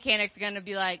all the mechanics are going to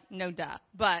be like, no duh,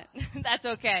 but that's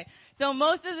okay. So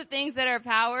most of the things that are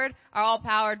all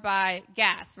powered by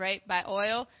gas, right, by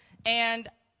oil, and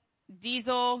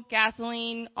diesel,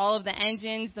 gasoline, all of the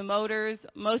engines, the motors,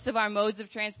 most of our modes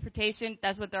of transportation,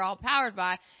 that's what they're all powered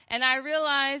by. And I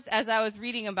realized as I was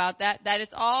reading about that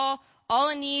it's all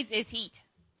it needs is heat.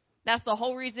 That's the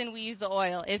whole reason we use the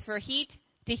oil, is for heat,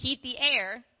 to heat the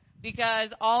air, because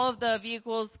all of the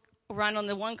vehicles run on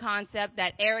the one concept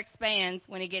that air expands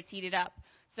when it gets heated up.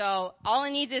 So all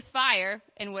it needs is fire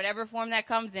in whatever form that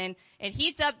comes in. It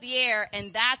heats up the air,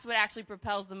 and that's what actually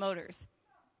propels the motors.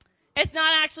 It's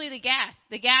not actually the gas.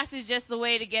 The gas is just the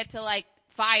way to get to like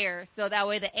fire, so that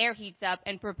way the air heats up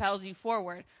and propels you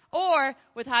forward. Or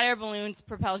with hot air balloons,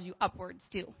 propels you upwards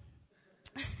too.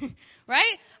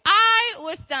 Right? I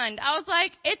was stunned. I was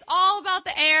like, it's all about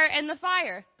the air and the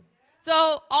fire.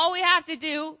 So all we have to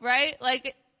do, right,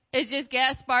 like, is just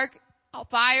get a spark,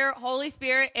 fire, Holy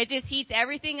Spirit. It just heats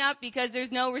everything up because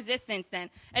there's no resistance then.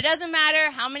 It doesn't matter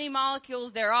how many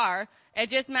molecules there are. It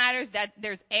just matters that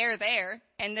there's air there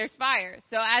and there's fire.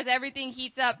 So as everything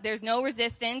heats up, there's no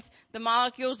resistance. The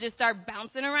molecules just start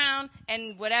bouncing around,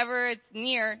 and whatever it's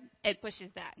near, it pushes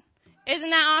that. Isn't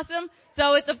that awesome?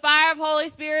 So with the fire of Holy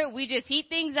Spirit, we just heat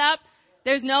things up.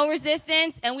 There's no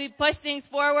resistance, and we push things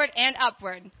forward and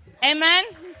upward. Amen?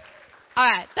 All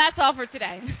right, that's all for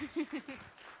today.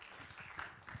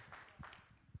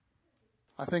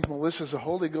 I think Melissa's a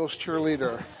Holy Ghost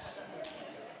cheerleader.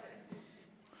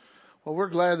 Well, we're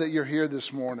glad that you're here this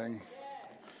morning.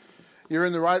 You're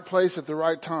in the right place at the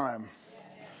right time.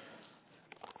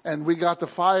 And we got the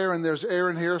fire and there's air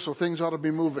in here, so things ought to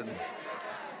be moving.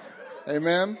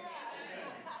 Amen?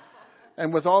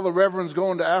 And with all the reverends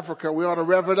going to Africa, we ought to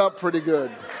rev it up pretty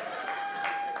good.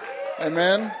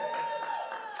 Amen?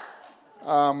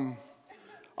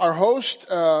 Our host,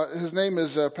 his name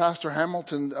is Pastor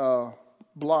Hamilton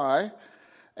Bly,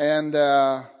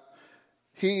 and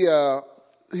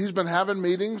he's been having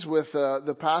meetings with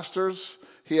the pastors.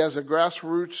 He has a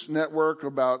grassroots network,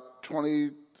 about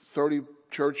 20, 30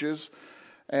 churches.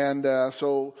 And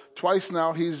so twice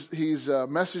now he's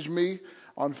messaged me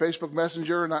on Facebook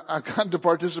Messenger, and I've gotten to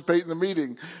participate in the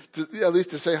meeting, at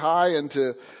least to say hi and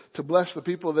to bless the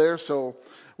people there. So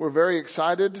we're very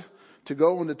excited to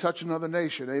go and to touch another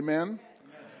nation. Amen?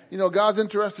 You know, God's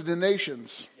interested in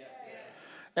nations.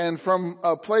 And from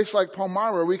a place like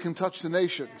Palmyra, we can touch the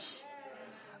nations.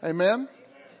 Amen?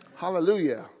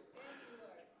 Hallelujah.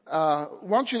 I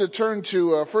want you to turn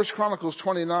to 1 Chronicles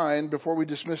 29 before we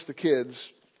dismiss the kids.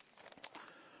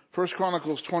 1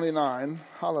 Chronicles 29.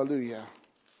 Hallelujah.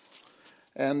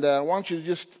 And I want you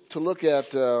just to look at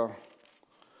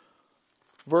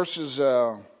verses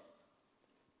 9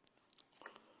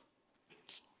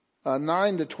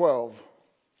 to 12.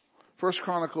 1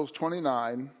 Chronicles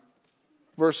 29,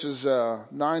 verses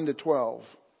 9 to 12.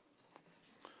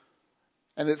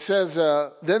 And it says,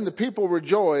 Then the people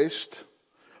rejoiced,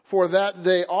 for that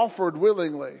they offered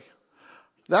willingly.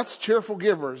 That's cheerful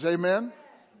givers. Amen?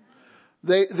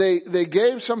 They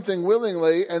gave something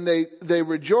willingly, and they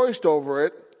rejoiced over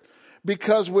it,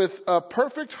 because with a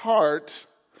perfect heart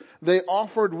they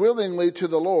offered willingly to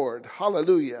the Lord.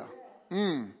 Hallelujah.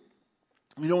 You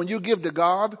know, when you give to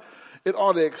God, it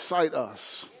ought to excite us.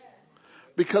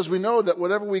 Because we know that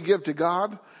whatever we give to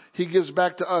God, He gives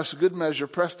back to us good measure,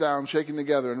 pressed down, shaken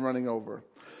together, and running over.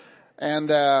 And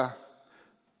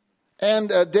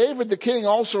David the king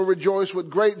also rejoiced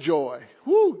with great joy.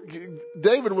 Woo!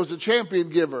 David was a champion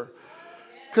giver.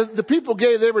 Because the people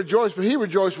gave, they rejoiced, but he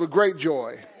rejoiced with great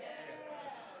joy.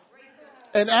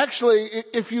 And actually,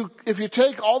 if you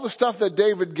take all the stuff that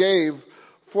David gave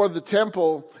for the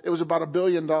temple, it was about $1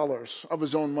 billion of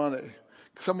his own money.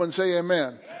 Someone say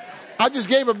amen. I just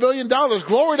gave $1 billion.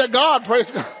 Glory to God. Praise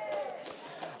God.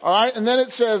 All right. And then it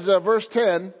says, verse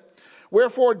 10,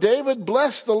 Wherefore David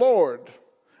blessed the Lord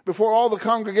before all the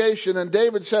congregation. And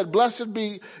David said, Blessed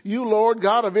be you, Lord,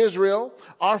 God of Israel,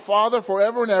 our Father,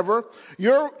 forever and ever.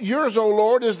 Yours, O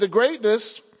Lord, is the greatness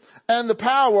and the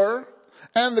power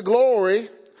and the glory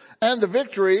and the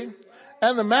victory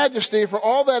and the majesty, for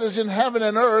all that is in heaven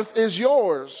and earth is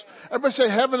yours. Everybody say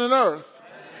heaven and earth.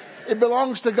 It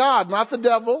belongs to God, not the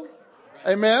devil.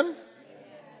 Amen.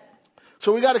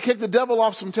 So we got to kick the devil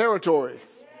off some territory.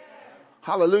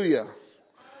 Hallelujah.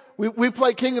 We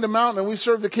play king of the mountain and we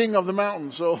serve the king of the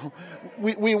mountain. So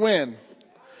we win.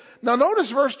 Now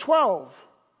notice verse 12.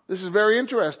 This is very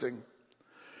interesting.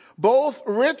 Both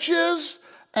riches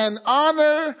and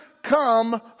honor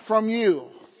come from you.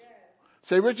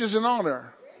 Say riches and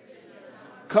honor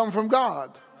come from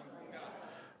God.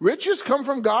 Riches come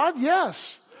from God? Yes.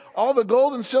 All the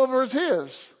gold and silver is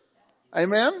His.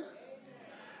 Amen?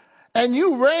 And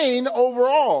you reign over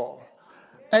all.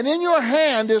 And in your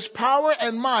hand is power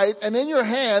and might, and in your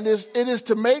hand it is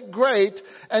to make great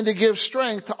and to give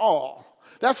strength to all.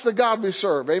 That's the God we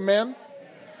serve. Amen?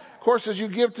 Of course, as you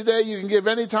give today, you can give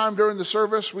any time during the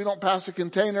service. We don't pass a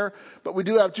container, but we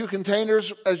do have 2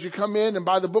 containers as you come in and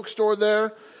by the bookstore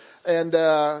there. And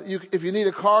if you need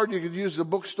a card, you could use the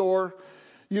bookstore.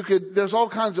 There's all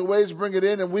kinds of ways to bring it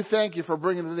in, and we thank you for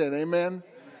bringing it in. Amen?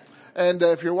 And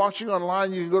if you're watching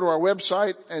online, you can go to our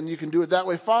website, and you can do it that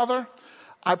way. Father,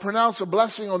 I pronounce a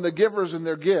blessing on the givers and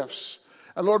their gifts.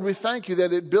 And Lord, we thank you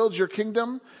that it builds your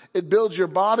kingdom, it builds your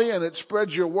body, and it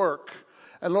spreads your work.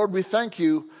 And Lord, we thank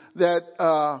you that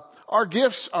our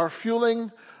gifts are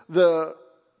fueling the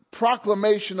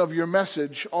proclamation of your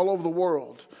message all over the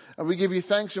world. And we give you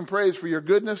thanks and praise for your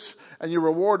goodness and your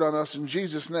reward on us in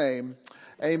Jesus' name.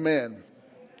 Amen.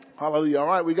 Hallelujah. All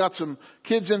right, we got some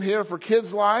kids in here for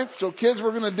Kids Life. So kids,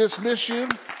 we're going to dismiss you.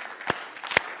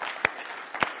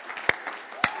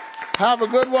 Have a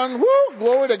good one. Woo!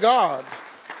 Glory to God.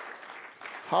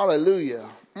 Hallelujah.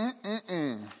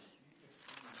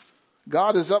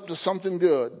 God is up to something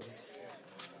good.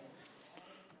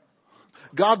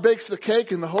 God bakes the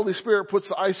cake and the Holy Spirit puts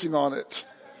the icing on it.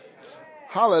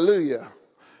 Hallelujah.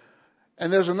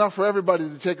 And there's enough for everybody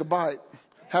to take a bite.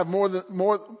 Have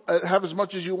have as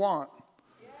much as you want.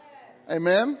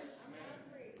 Amen.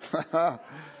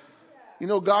 You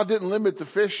know, God didn't limit the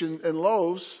fish and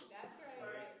loaves.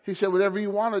 He said, whatever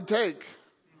you want to take.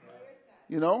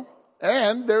 You know,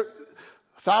 and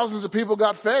thousands of people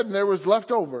got fed and there was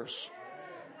leftovers.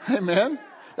 Amen.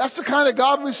 That's the kind of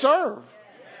God we serve.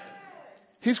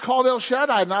 He's called El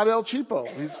Shaddai, not El Cheapo.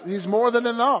 He's more than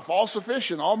enough, all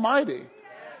sufficient, almighty.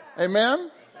 Amen.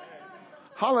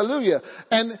 Hallelujah.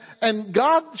 And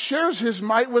God shares His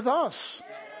might with us.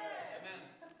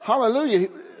 Hallelujah.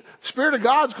 Spirit of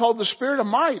God's called the Spirit of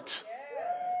might.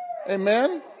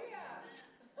 Amen.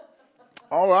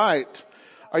 All right.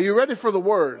 Are you ready for the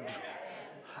Word?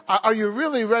 Are you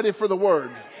really ready for the Word?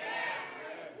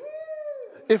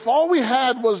 If all we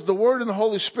had was the Word and the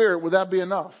Holy Spirit, would that be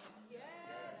enough?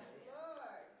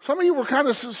 Some of you were kind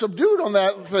of subdued on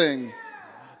that thing.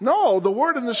 No, the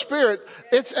Word and the Spirit,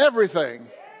 it's everything.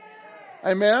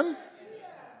 Amen?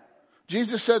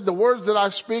 Jesus said, the words that I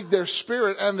speak, they're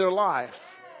spirit and they're life.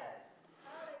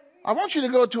 I want you to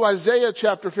go to Isaiah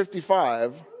chapter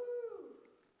 55.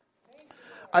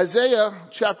 Isaiah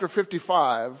chapter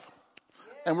 55.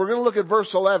 And we're going to look at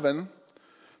verse 11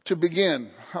 to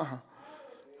begin.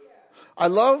 I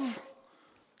love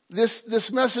This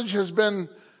message has been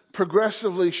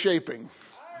progressively shaping.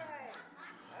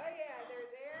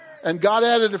 And God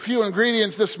added a few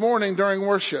ingredients this morning during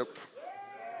worship.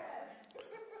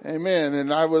 Amen.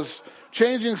 And I was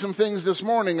changing some things this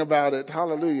morning about it.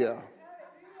 Hallelujah.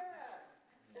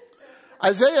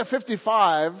 Isaiah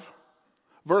 55,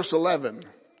 verse 11.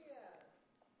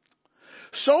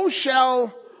 So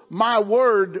shall my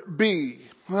word be.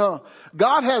 Well,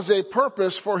 God has a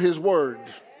purpose for his word.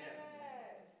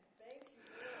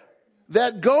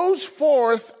 That goes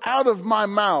forth out of my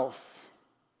mouth.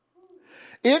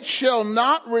 It shall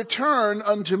not return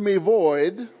unto me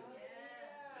void,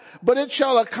 but it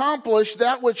shall accomplish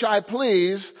that which I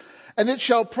please, and it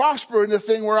shall prosper in the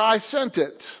thing where I sent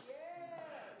it.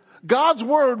 God's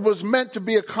word was meant to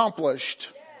be accomplished,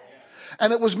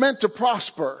 and it was meant to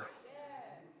prosper.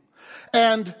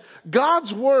 And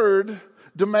God's word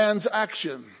demands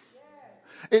action.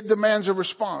 It demands a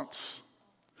response.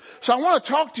 So I want to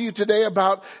talk to you today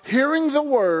about hearing the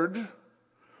word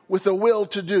with a will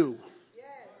to do.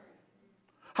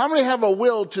 How many have a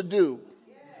will to do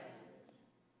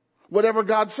whatever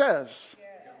God says?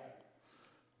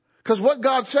 Because what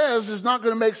God says is not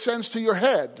going to make sense to your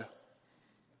head,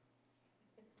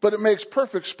 but it makes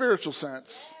perfect spiritual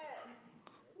sense.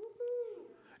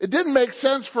 It didn't make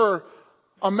sense for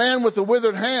a man with a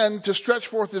withered hand to stretch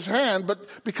forth his hand, but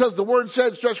because the word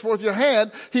said, stretch forth your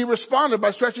hand, he responded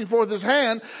by stretching forth his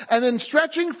hand, and in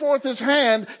stretching forth his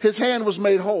hand was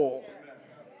made whole.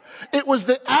 It was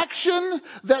the action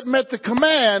that met the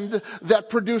command that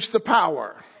produced the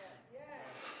power.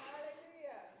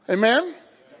 Amen?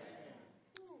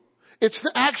 It's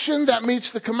the action that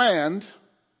meets the command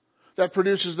that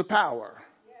produces the power.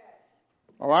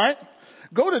 All right?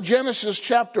 Go to Genesis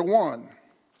chapter 1.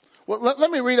 Well, let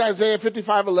me read Isaiah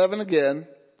 55:11 again.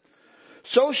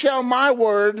 So shall my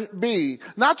word be.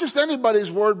 Not just anybody's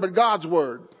word, but God's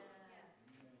word.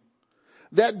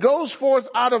 That goes forth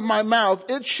out of my mouth,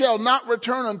 it shall not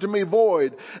return unto me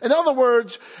void. In other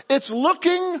words, it's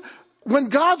looking, when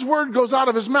God's word goes out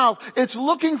of his mouth, it's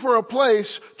looking for a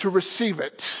place to receive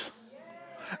it.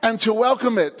 And to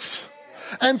welcome it.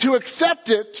 And to accept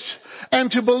it.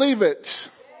 And to believe it.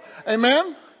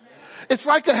 Amen? It's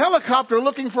like a helicopter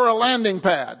looking for a landing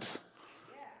pad.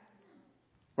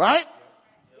 Right?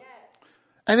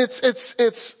 And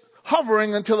it's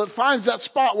hovering until it finds that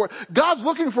spot where God's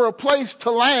looking for a place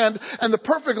to land, and the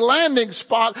perfect landing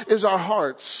spot is our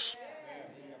hearts.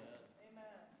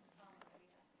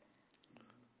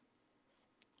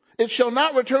 It shall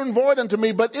not return void unto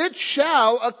me, but it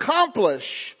shall accomplish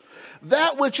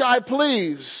that which I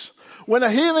please. When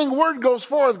a healing word goes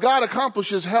forth, God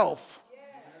accomplishes health.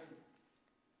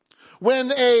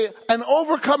 When an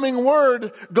overcoming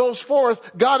word goes forth,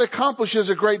 God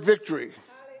accomplishes a great victory.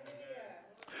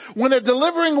 When a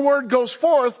delivering word goes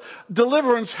forth,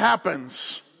 deliverance happens.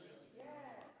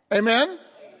 Amen?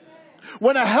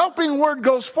 When a helping word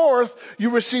goes forth, you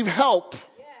receive help.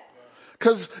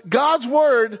 Because God's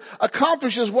word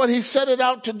accomplishes what he set it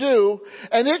out to do,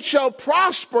 and it shall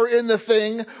prosper in the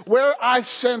thing where I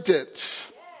sent it.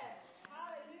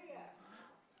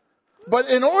 But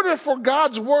in order for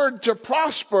God's word to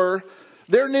prosper,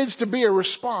 there needs to be a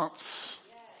response.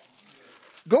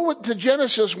 Go to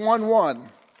Genesis 1:1.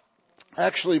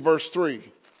 Actually, verse 3.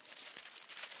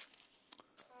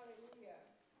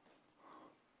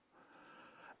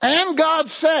 And God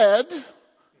said,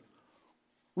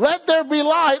 let there be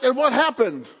light. And what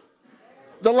happened?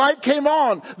 The light came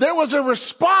on. There was a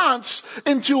response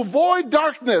into void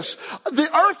darkness. The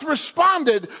earth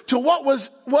responded to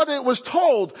what it was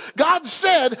told. God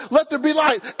said, let there be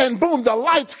light. And boom, the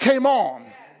lights came on.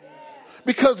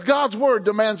 Because God's word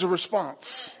demands a response.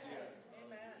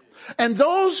 And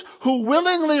those who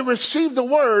willingly receive the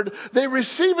word, they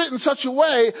receive it in such a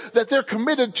way that they're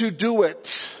committed to do it.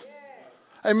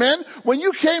 Amen? When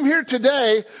you came here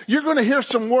today, you're going to hear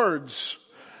some words.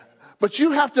 But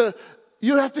you have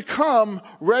to come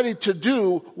ready to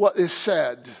do what is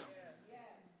said.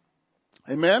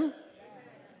 Amen?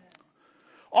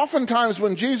 Oftentimes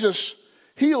when Jesus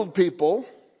healed people,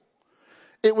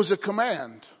 it was a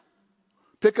command.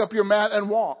 Pick up your mat and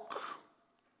walk.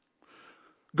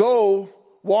 Go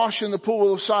wash in the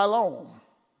pool of Siloam.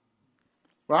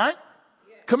 Right?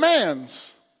 Commands.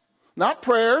 Not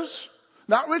prayers,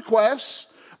 not requests,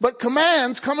 but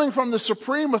commands coming from the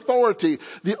supreme authority,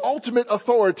 the ultimate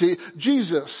authority,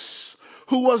 Jesus,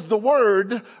 who was the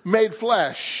Word made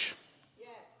flesh.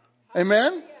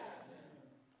 Amen?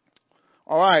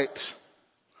 All right.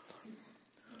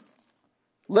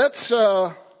 Let's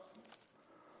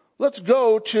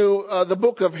go to the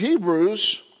book of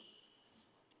Hebrews.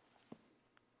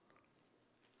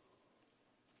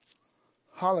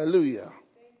 Hallelujah.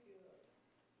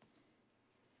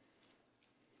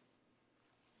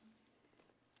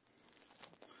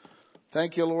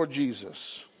 Thank you, Lord Jesus.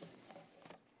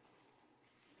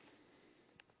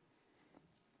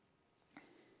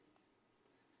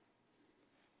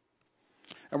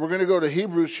 And we're going to go to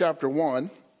Hebrews chapter 1.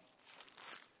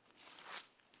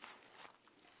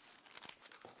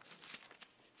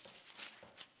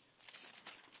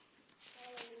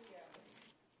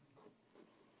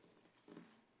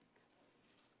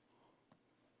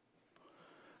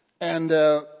 And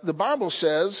the Bible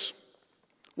says,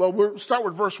 well, we'll start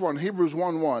with verse 1, Hebrews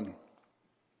 1:1.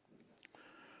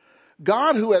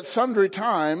 God, who at sundry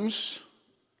times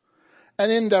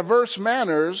and in diverse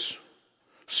manners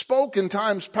spoke in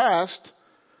times past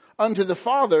unto the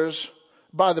fathers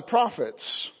by the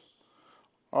prophets.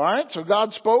 All right, so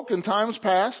God spoke in times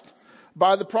past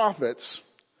by the prophets.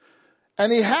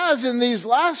 And he has in these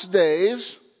last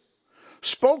days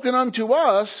spoken unto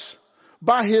us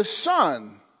by his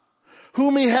Son,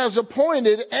 whom he has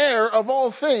appointed heir of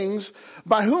all things,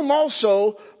 by whom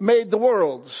also made the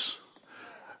worlds.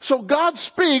 So God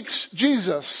speaks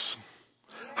Jesus.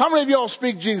 How many of y'all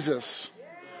speak Jesus?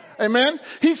 Amen.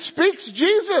 He speaks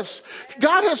Jesus.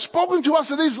 God has spoken to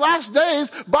us in these last days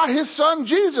by his Son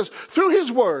Jesus through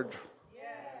his word.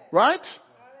 Right?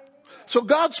 So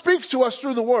God speaks to us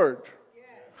through the word.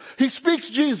 He speaks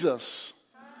Jesus.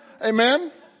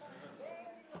 Amen.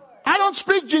 I don't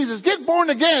speak Jesus. Get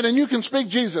born again and you can speak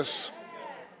Jesus.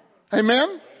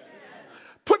 Amen.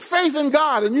 Put faith in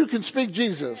God and you can speak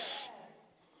Jesus.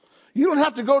 You don't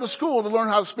have to go to school to learn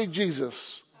how to speak Jesus.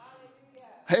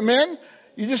 Amen.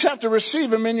 You just have to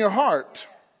receive him in your heart.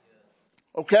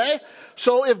 Okay?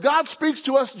 So if God speaks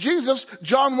to us Jesus,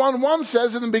 John 1:1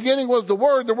 says, in the beginning was the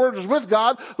Word was with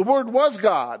God, the Word was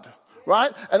God.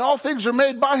 Right? And all things are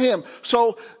made by him.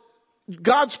 So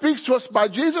God speaks to us by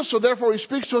Jesus, so therefore he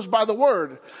speaks to us by the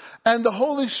Word. And the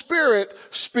Holy Spirit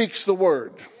speaks the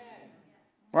Word.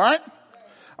 Right?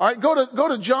 All right, go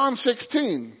to John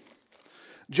 16.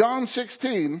 John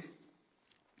 16,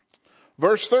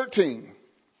 verse 13.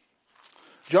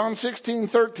 John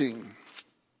 16:13.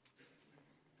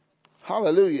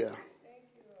 Hallelujah.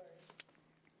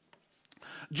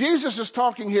 Jesus is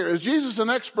talking here. Is Jesus an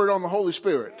expert on the Holy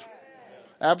Spirit?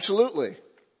 Absolutely.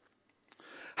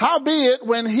 Howbeit,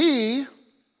 when he,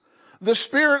 the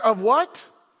Spirit of what?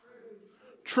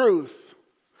 Truth.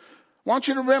 I want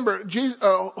you to remember,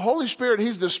 Holy Spirit,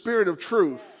 he's the Spirit of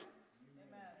truth.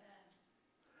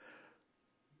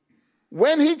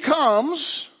 When he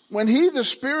comes, when he, the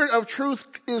Spirit of truth,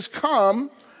 is come,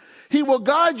 he will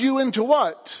guide you into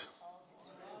what?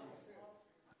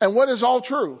 And what is all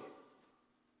true?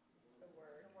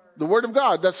 The Word of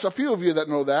God. That's a few of you that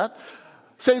know that.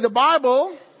 Say, the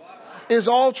Bible is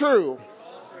all true.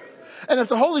 And if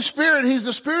the Holy Spirit, he's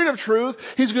the Spirit of truth,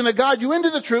 he's going to guide you into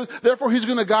the truth. Therefore, he's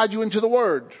going to guide you into the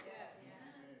Word.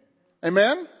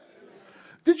 Amen?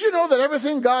 Did you know that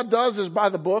everything God does is by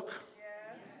the book?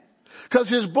 Because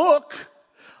his book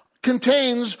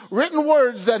contains written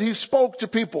words that he spoke to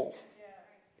people.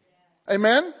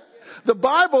 Amen? The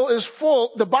Bible is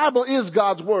full. The Bible is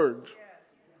God's Word.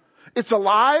 It's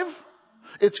alive.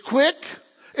 It's quick.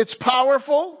 It's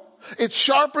powerful. It's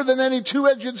sharper than any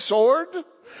two-edged sword.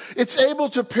 It's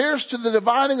able to pierce to the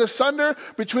dividing asunder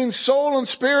between soul and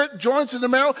spirit, joints and the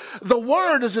marrow. The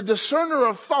Word is a discerner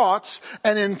of thoughts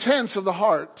and intents of the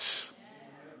heart.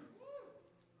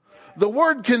 The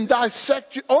Word can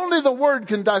dissect you. Only the Word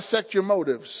can dissect your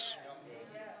motives.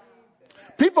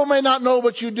 People may not know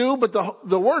what you do, but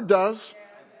the Word does.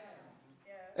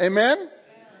 Amen?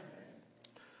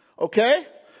 Okay?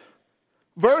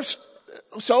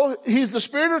 So he's the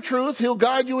Spirit of truth. He'll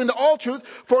guide you into all truth.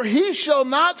 For he shall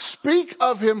not speak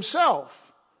of himself.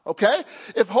 Okay?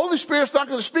 If Holy Spirit's not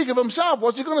going to speak of himself,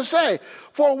 what's he going to say?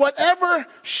 For whatever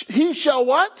he shall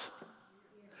what?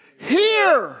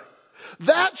 Hear.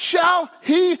 That shall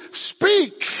he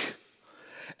speak.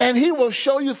 And he will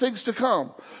show you things to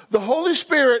come. The Holy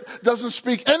Spirit doesn't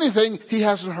speak anything he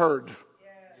hasn't heard.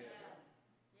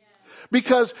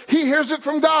 Because he hears it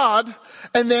from God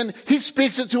and then he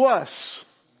speaks it to us.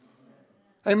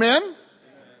 Amen?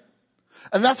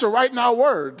 And that's a right now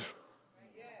word.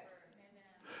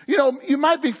 You know, you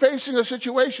might be facing a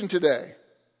situation today.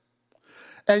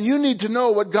 And you need to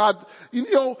know what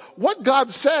God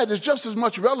said is just as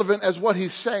much relevant as what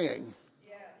he's saying.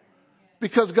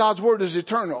 Because God's word is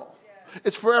eternal.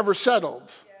 It's forever settled.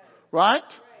 Right?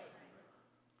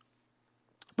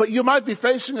 But you might be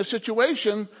facing a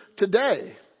situation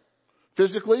today.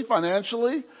 Physically,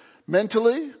 financially,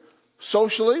 mentally,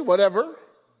 socially, whatever.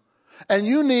 And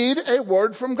you need a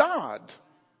word from God.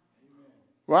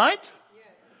 Right?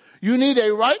 You need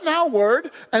a right now word,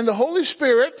 and the Holy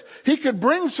Spirit, He could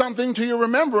bring something to your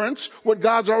remembrance, what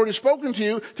God's already spoken to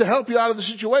you, to help you out of the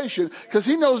situation, because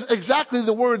He knows exactly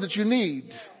the word that you need.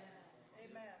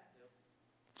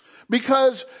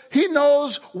 Because He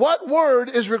knows what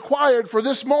word is required for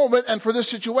this moment and for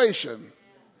this situation.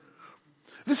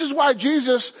 This is why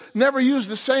Jesus never used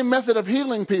the same method of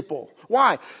healing people.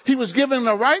 Why? He was given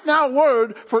a right now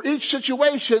word for each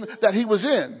situation that He was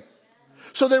in.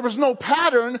 So there was no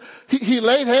pattern.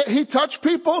 He touched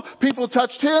people. People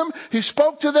touched Him. He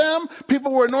spoke to them.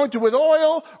 People were anointed with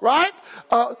oil, right?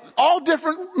 All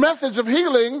different methods of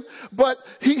healing. But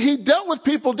he dealt with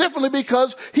people differently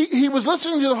because he was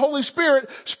listening to the Holy Spirit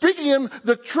speaking Him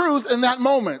the truth in that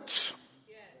moment.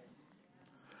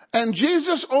 And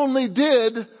Jesus only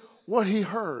did what He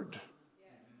heard.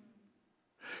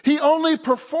 He only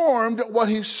performed what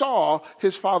He saw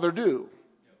His Father do.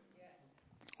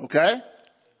 Okay?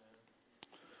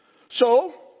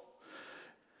 So,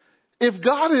 if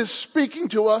God is speaking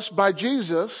to us by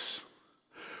Jesus,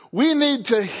 we need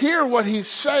to hear what He's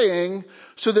saying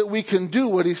so that we can do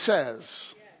what He says.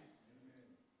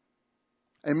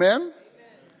 Amen?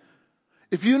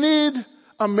 If you need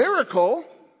a miracle,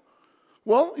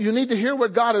 well, you need to hear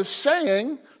what God is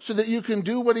saying so that you can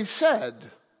do what He said.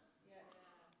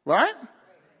 Right?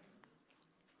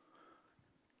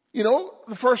 You know,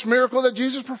 the first miracle that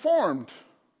Jesus performed.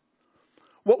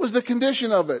 What was the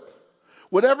condition of it?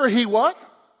 Whatever He what?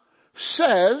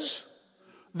 Says,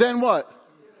 then what?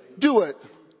 Do it.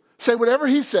 Say whatever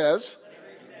He says,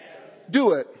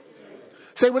 do it.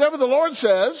 Say whatever the Lord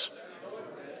says,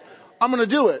 I'm going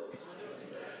to do it.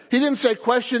 He didn't say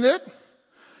question it.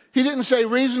 He didn't say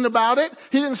reason about it.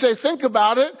 He didn't say think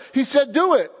about it. He said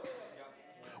do it.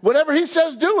 Whatever He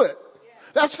says, do it.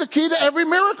 That's the key to every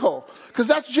miracle. Because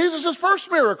that's Jesus' first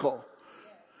miracle.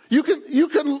 You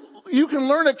can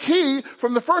learn a key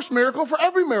from the first miracle for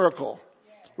every miracle.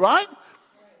 Right?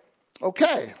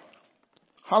 Okay.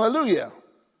 Hallelujah.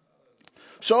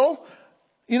 So,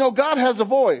 you know, God has a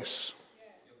voice.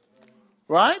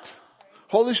 Right?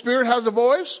 Holy Spirit has a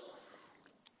voice.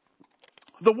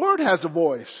 The Word has a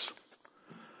voice.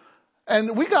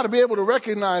 And we got to be able to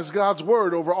recognize God's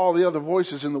Word over all the other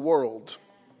voices in the world.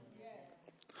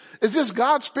 Is this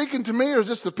God speaking to me or is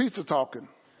this the pizza talking?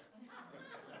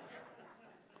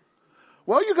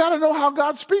 Well, you got to know how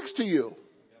God speaks to you.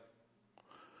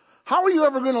 How are you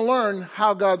ever going to learn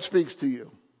how God speaks to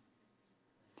you?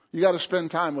 You got to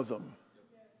spend time with Him.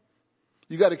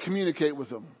 You got to communicate with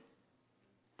Him.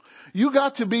 You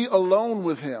got to be alone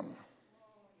with Him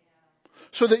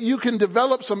so that you can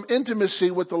develop some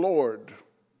intimacy with the Lord.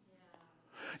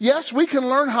 Yes, we can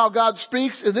learn how God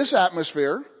speaks in this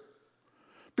atmosphere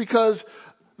because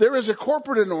there is a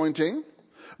corporate anointing.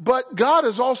 But God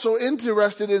is also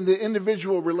interested in the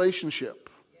individual relationship.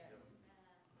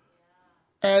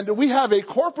 And we have a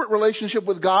corporate relationship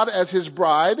with God as His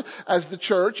bride, as the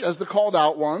church, as the called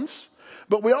out ones.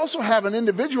 But we also have an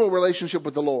individual relationship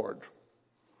with the Lord.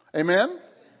 Amen?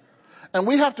 And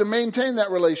we have to maintain that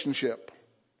relationship.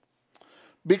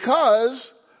 Because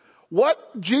what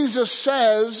Jesus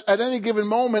says at any given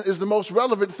moment is the most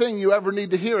relevant thing you ever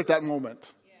need to hear at that moment.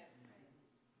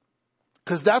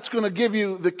 Because that's going to give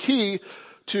you the key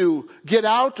to get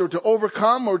out or to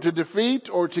overcome or to defeat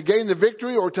or to gain the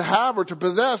victory or to have or to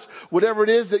possess whatever it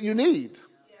is that you need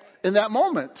in that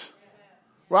moment.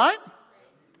 Right?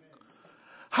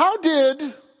 How did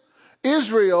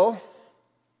Israel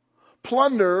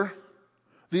plunder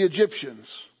the Egyptians?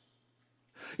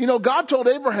 You know, God told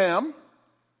Abraham,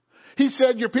 He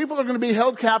said, your people are going to be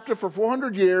held captive for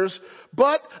 400 years,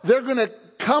 but they're going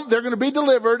to be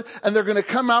delivered and they're going to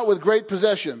come out with great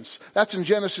possessions. That's in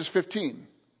Genesis 15.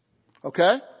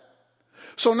 Okay?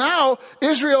 So now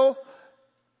Israel,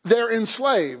 they're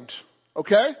enslaved.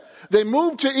 Okay? They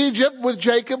moved to Egypt with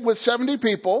Jacob with 70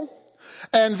 people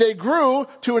and they grew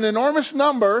to an enormous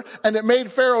number and it made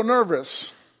Pharaoh nervous.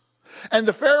 And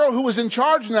the Pharaoh who was in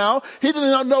charge now, he did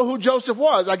not know who Joseph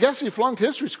was. I guess he flunked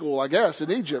history school,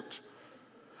 in Egypt.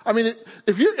 I mean,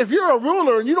 if you're a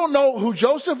ruler and you don't know who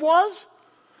Joseph was,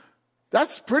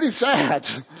 that's pretty sad.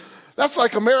 That's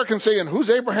like Americans saying, who's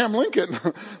Abraham Lincoln?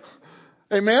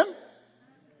 Amen?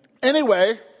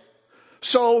 Anyway,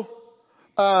 so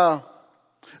the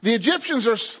Egyptians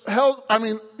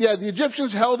the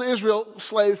Egyptians held Israel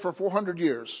slaves for 400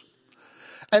 years.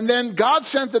 And then God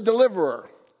sent the deliverer.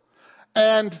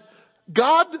 And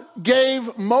God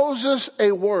gave Moses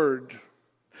a word.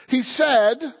 He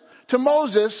said to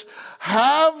Moses,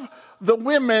 have the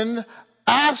women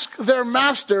ask their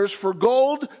masters for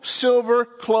gold, silver,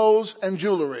 clothes, and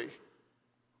jewelry.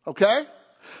 Okay?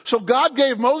 So God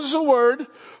gave Moses a word,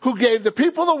 who gave the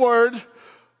people the word,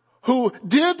 who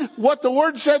did what the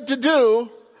word said to do.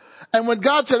 And when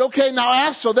God said, okay, now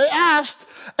ask, so they asked,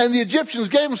 and the Egyptians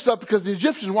gave them stuff because the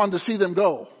Egyptians wanted to see them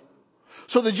go.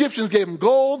 So the Egyptians gave them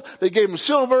gold, they gave them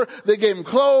silver, they gave them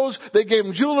clothes, they gave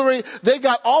them jewelry. They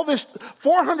got all this,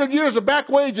 400 years of back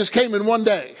wages came in one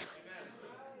day.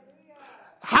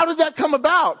 How did that come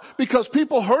about? Because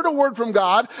people heard a word from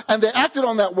God and they acted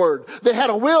on that word. They had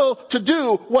a will to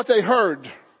do what they heard.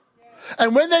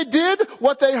 And when they did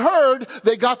what they heard,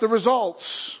 they got the results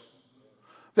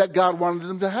that God wanted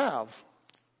them to have.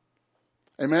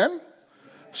 Amen?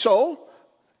 So,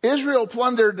 Israel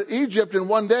plundered Egypt in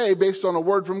one day based on a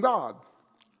word from God.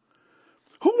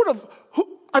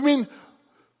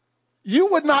 You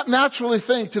would not naturally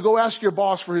think to go ask your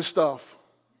boss for his stuff.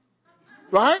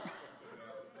 Right?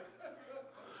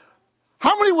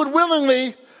 How many would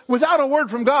willingly, without a word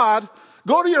from God,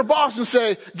 go to your boss and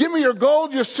say, give me your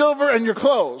gold, your silver, and your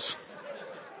clothes?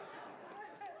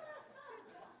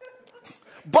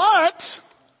 But,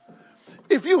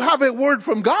 if you have a word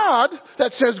from God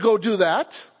that says go do that,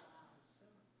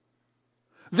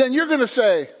 then you're going to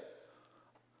say,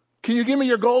 can you give me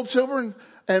your gold, silver,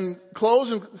 and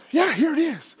clothes? And yeah, here it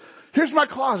is. Here's my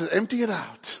closet. Empty it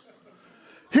out.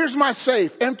 Here's my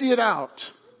safe. Empty it out.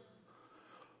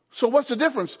 So what's the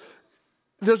difference?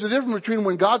 There's a difference between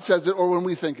when God says it or when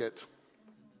we think it.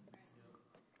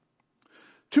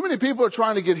 Too many people are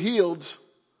trying to get healed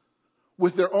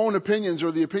with their own opinions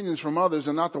or the opinions from others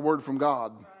and not the word from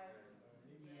God.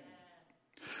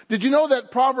 Did you know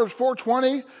that Proverbs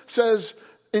 4:20 says,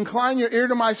 incline your ear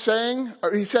to my saying,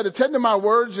 or he said, attend to my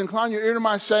words, incline your ear to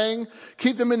my saying,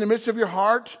 keep them in the midst of your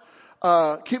heart,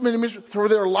 keep them in the midst for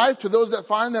their life to those that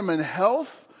find them, in health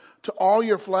to all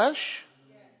your flesh.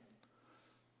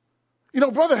 You know,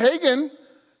 Brother Hagin,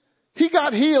 he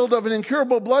got healed of an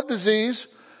incurable blood disease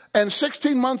and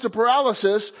 16 months of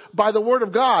paralysis by the word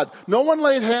of God. No one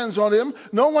laid hands on him.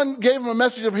 No one gave him a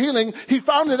message of healing. He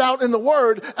found it out in the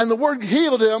word, and the word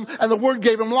healed him, and the word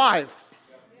gave him life.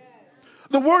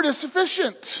 The word is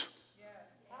sufficient.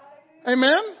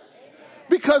 Amen?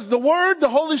 Because the word, the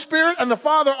Holy Spirit, and the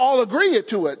Father all agree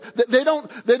to it.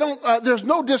 There's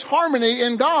no disharmony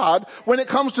in God when it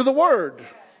comes to the word.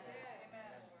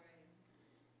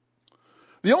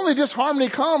 The only disharmony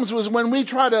comes was when we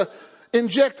try to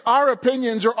inject our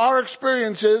opinions or our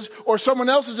experiences or someone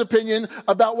else's opinion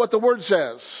about what the word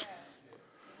says.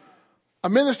 A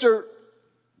minister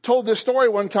told this story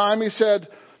one time. He said,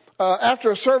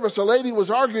 after a service, a lady was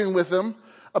arguing with him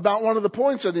about one of the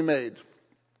points that he made.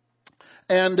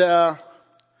 And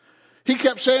he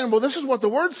kept saying, well, this is what the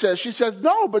word says. She said,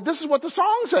 no, but this is what the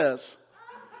song says.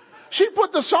 She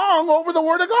put the song over the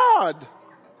word of God.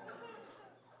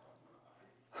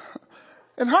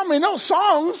 And how many know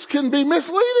songs can be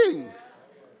misleading?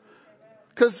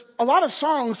 Because a lot of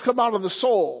songs come out of the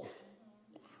soul.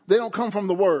 They don't come from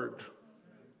the word.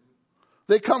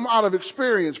 They come out of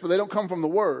experience, but they don't come from the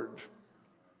word.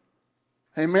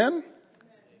 Amen?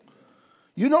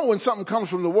 You know when something comes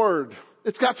from the word,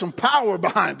 it's got some power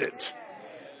behind it.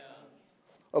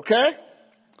 Okay?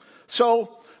 So,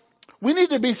 we need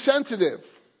to be sensitive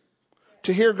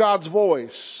to hear God's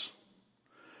voice.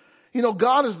 You know,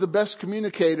 God is the best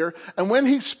communicator, and when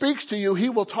He speaks to you, He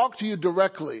will talk to you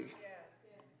directly.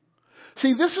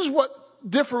 See, this is what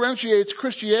differentiates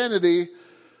Christianity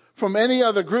from any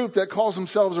other group that calls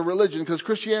themselves a religion, because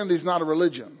Christianity is not a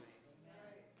religion.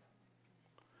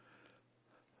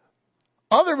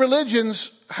 Other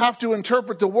religions have to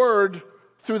interpret the word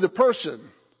through the person,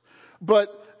 but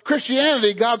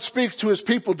Christianity, God speaks to His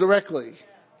people directly.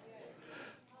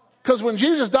 Because when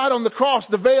Jesus died on the cross,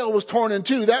 the veil was torn in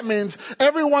two. That means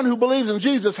everyone who believes in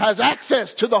Jesus has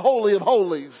access to the Holy of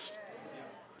Holies.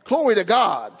 Glory to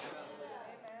God.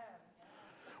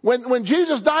 When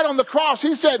Jesus died on the cross,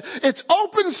 He said, it's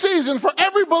open season for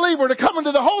every believer to come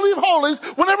into the Holy of Holies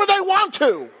whenever they want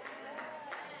to.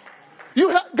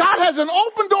 God has an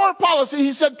open door policy.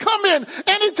 He said, come in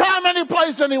anytime, any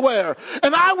place, anywhere,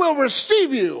 and I will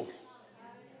receive you.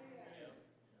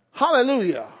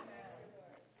 Hallelujah.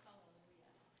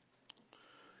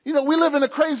 You know, we live in a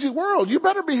crazy world. You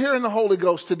better be hearing the Holy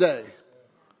Ghost today.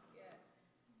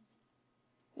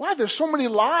 Why? There's so many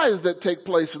lies that take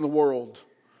place in the world.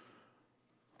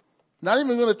 Not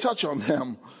even going to touch on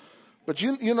them. But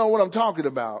you know what I'm talking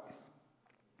about.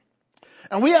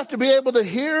 And we have to be able to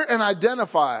hear and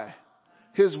identify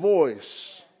His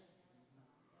voice.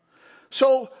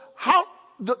 So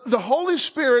the Holy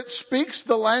Spirit speaks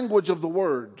the language of the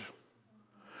Word.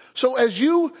 So as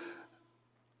you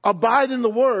abide in the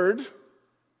Word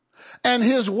and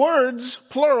his words,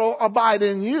 plural, abide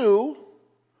in you,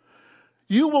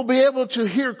 you will be able to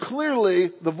hear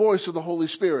clearly the voice of the Holy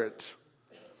Spirit.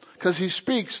 Because he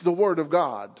speaks the word of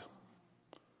God.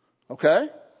 Okay?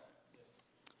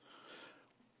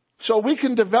 So we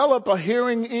can develop a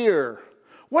hearing ear.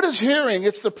 What is hearing?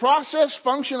 It's the process,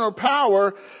 function, or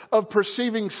power of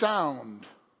perceiving sound.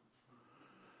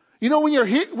 You know, when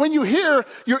you hear,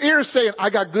 your ear is saying, I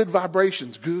got good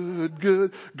vibrations.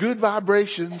 Good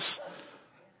vibrations.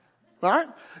 Right?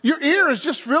 Your ear is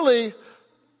just really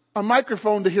a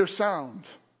microphone to hear sound.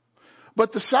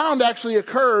 But the sound actually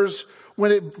occurs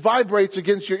when it vibrates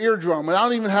against your eardrum. And I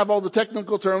don't even have all the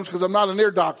technical terms because I'm not an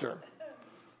ear doctor.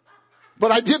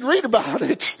 But I did read about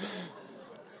it.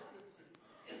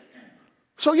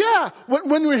 So yeah,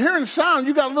 when we're hearing sound,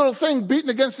 you got a little thing beating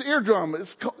against the eardrum.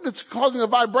 It's causing a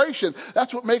vibration.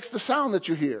 That's what makes the sound that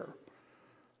you hear.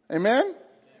 Amen?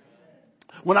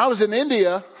 When I was in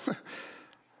India,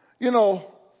 you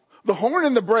know, the horn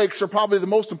and the brakes are probably the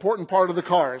most important part of the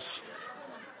cars.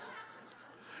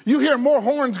 You hear more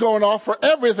horns going off for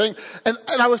everything. And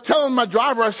I was telling my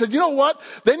driver, I said, you know what?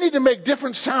 They need to make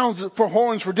different sounds for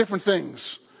horns for different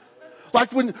things.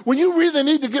 Like when you really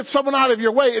need to get someone out of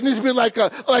your way, it needs to be like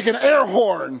an air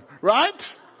horn, right?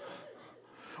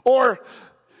 Or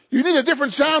you need a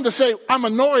different sound to say, I'm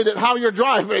annoyed at how you're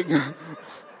driving.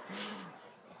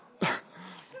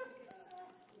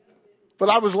 But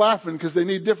I was laughing because they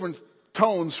need different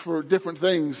tones for different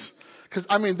things. Because,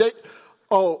 I mean,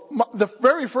 the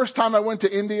very first time I went to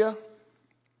India,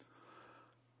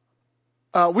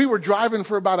 we were driving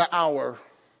for about an hour.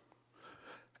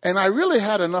 And I really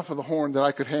had enough of the horn that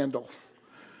I could handle.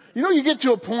 You know, you get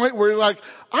to a point where you're like,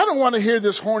 I don't want to hear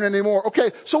this horn anymore.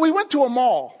 Okay, so we went to a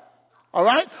mall. All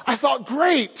right? I thought,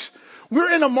 great.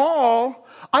 We're in a mall.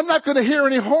 I'm not going to hear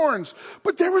any horns.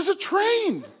 But there was a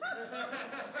train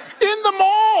in the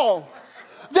mall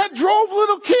that drove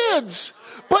little kids.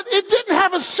 But it didn't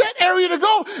have a set area to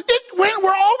go. It went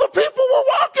where all the people were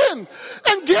walking.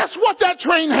 And guess what that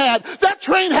train had? That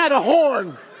train had a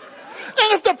horn.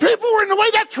 And if the people were in the way,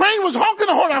 that train was honking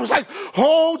the horn. I was like,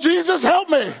 oh, Jesus, help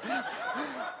me.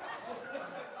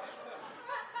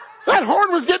 That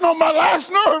horn was getting on my last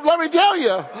nerve, let me tell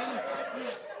you.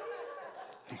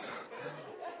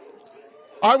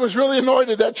 I was really annoyed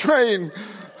at that train.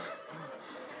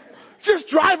 Just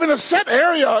drive in a set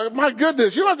area. My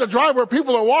goodness, you don't have to drive where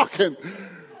people are walking.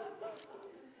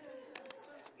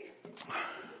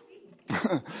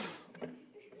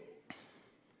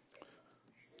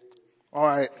 All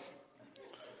right.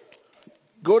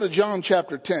 Go to John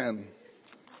chapter 10.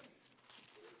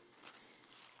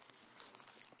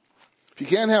 If you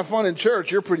can't have fun in church,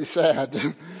 you're pretty sad.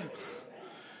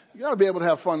 You got to be able to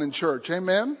have fun in church.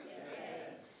 Amen?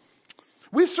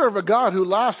 We serve a God who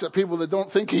laughs at people that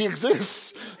don't think he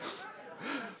exists.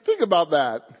 Think about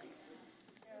that.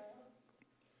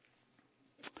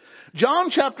 John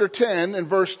chapter 10 and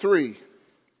verse 3.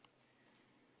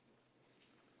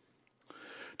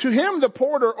 To him the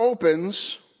porter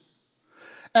opens,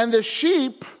 and the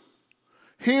sheep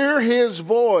hear his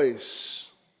voice.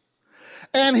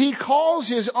 And he calls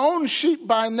his own sheep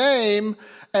by name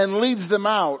and leads them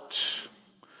out.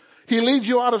 He leads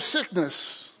you out of sickness.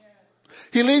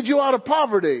 He leads you out of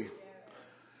poverty.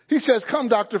 He says, come,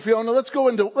 Dr. Fiona, let's go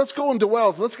into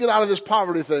wealth. Let's get out of this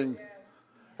poverty thing.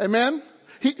 Amen?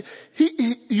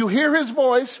 You hear his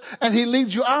voice and he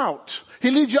leads you out. He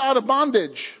leads you out of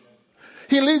bondage.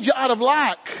 He leads you out of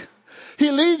lack.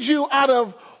 He leads you out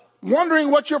of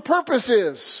wondering what your purpose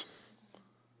is.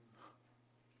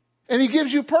 And he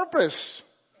gives you purpose.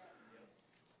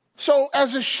 So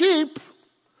as a sheep,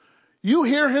 you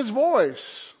hear his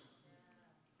voice.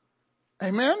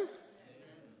 Amen?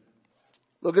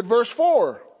 Look at verse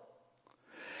 4.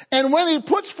 And when he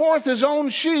puts forth his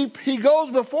own sheep, he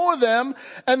goes before them,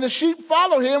 and the sheep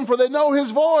follow him, for they know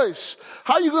his voice.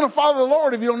 How are you going to follow the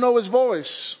Lord if you don't know his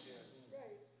voice?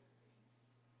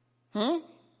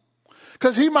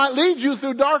 Because he might lead you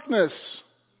through darkness.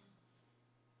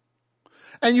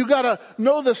 And you got to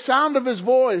know the sound of his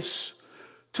voice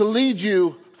to lead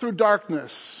you through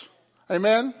darkness.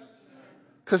 Amen?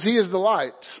 Because he is the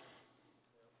light.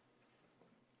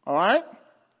 All right?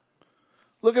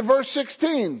 Look at verse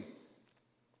 16.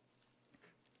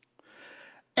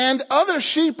 And other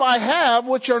sheep I have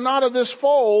which are not of this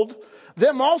fold,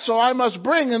 them also I must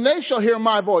bring, and they shall hear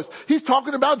my voice. He's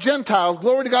talking about Gentiles.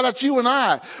 Glory to God, that's you and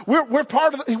I. We're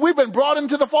part of we've been brought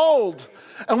into the fold.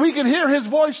 And we can hear his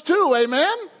voice too. Amen?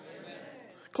 Amen?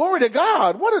 Glory to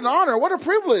God. What an honor. What a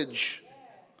privilege.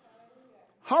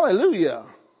 Hallelujah.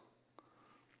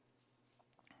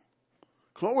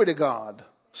 Glory to God.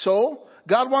 So,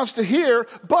 God wants to hear,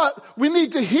 but we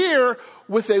need to hear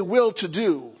with a will to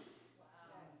do.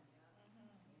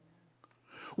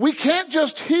 We can't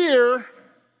just hear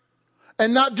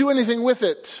and not do anything with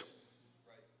it.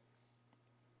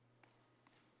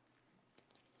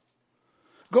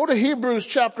 Go to Hebrews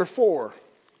chapter 4.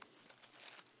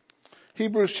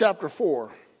 Hebrews chapter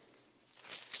 4.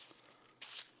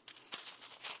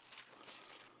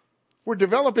 We're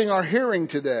developing our hearing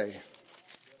today.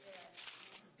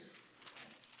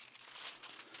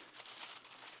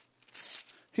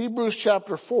 Hebrews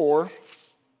chapter 4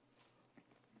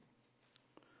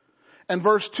 and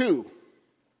verse 2.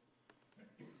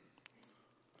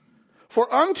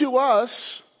 For unto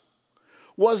us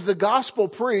was the gospel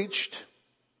preached,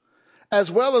 as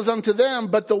well as unto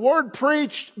them, but the word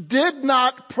preached did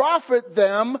not profit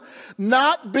them,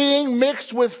 not being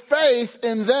mixed with faith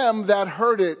in them that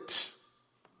heard it.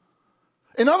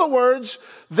 In other words,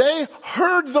 they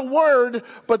heard the word,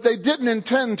 but they didn't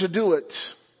intend to do it.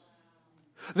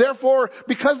 Therefore,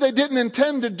 because they didn't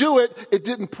intend to do it, it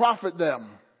didn't profit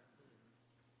them.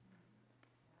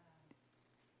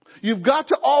 You've got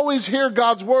to always hear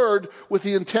God's word with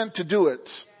the intent to do it,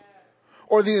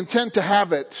 or the intent to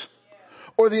have it,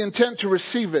 or the intent to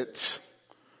receive it.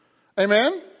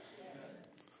 Amen?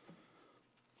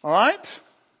 All right?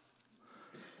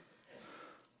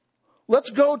 Let's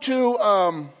go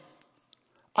to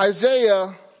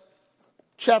Isaiah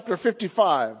chapter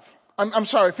 55. I'm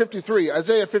sorry, 53.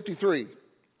 Isaiah 53.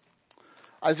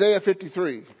 Isaiah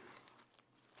 53.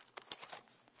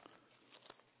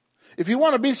 If you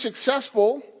want to be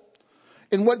successful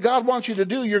in what God wants you to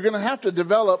do, you're going to have to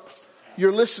develop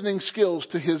your listening skills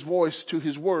to His voice, to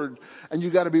His word, and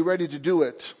you got to be ready to do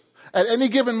it. At any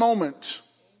given moment,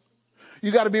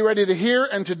 you got to be ready to hear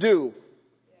and to do.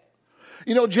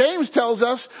 You know, James tells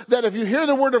us that if you hear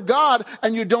the word of God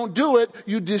and you don't do it,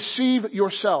 you deceive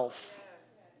yourself.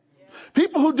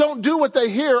 People who don't do what they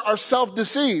hear are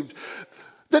self-deceived.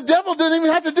 The devil didn't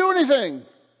even have to do anything.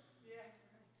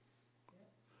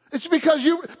 It's because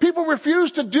people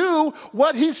refuse to do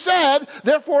what he said,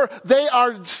 therefore they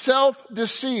are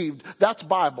self-deceived. That's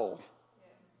Bible.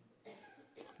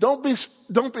 Don't be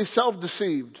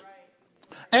self-deceived.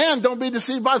 And don't be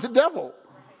deceived by the devil.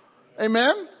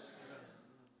 Amen?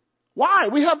 Why?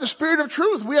 We have the Spirit of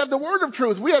truth. We have the Word of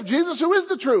truth. We have Jesus who is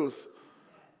the truth.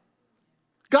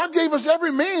 God gave us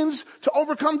every means to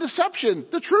overcome deception,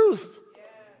 the truth.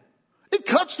 It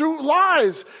cuts through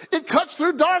lies. It cuts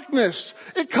through darkness.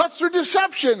 It cuts through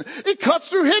deception. It cuts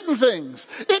through hidden things.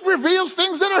 It reveals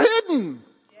things that are hidden.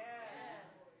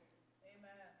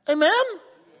 Amen?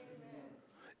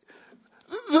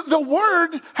 The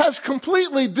Word has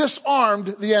completely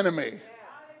disarmed the enemy.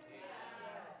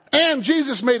 And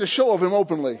Jesus made a show of him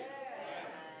openly,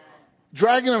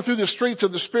 dragging him through the streets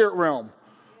of the spirit realm.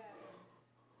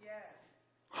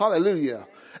 Hallelujah.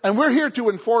 And we're here to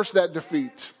enforce that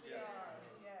defeat.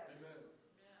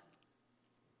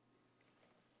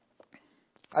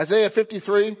 Isaiah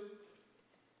 53.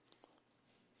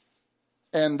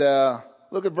 And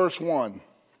look at verse 1.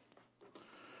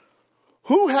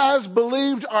 Who has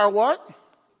believed our what?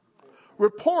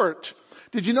 Report.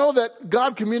 Did you know that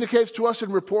God communicates to us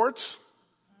in reports?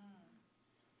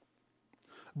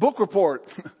 Book report,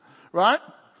 right?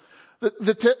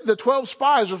 The 12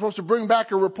 spies are supposed to bring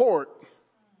back a report.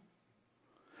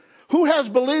 Who has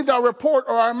believed our report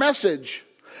or our message?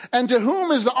 And to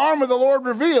whom is the arm of the Lord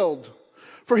revealed?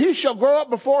 For he shall grow up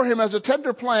before him as a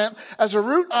tender plant, as a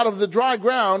root out of the dry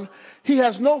ground. He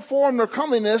has no form nor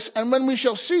comeliness, and when we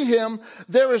shall see him,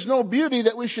 there is no beauty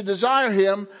that we should desire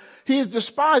him. He is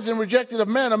despised and rejected of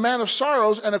men, a man of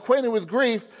sorrows and acquainted with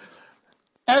grief.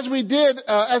 As we did,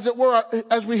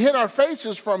 as we hid our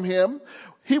faces from him,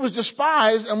 he was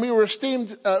despised, and we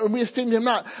esteemed him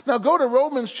not. Now go to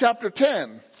Romans chapter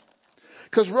 10,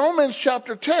 because Romans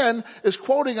chapter 10 is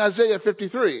quoting Isaiah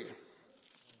 53.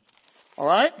 All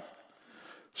right?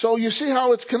 So you see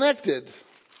how it's connected.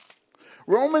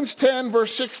 Romans 10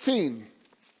 verse 16.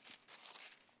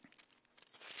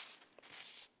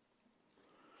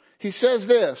 He says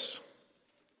this.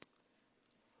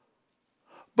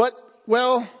 But,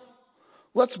 well,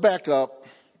 let's back up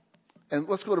and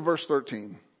let's go to verse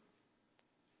 13.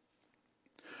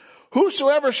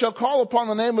 Whosoever shall call upon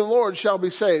the name of the Lord shall be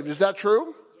saved. Is that true?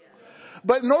 Yeah.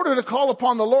 But in order to call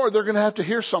upon the Lord, they're going to have to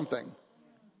hear something.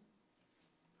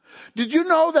 Did you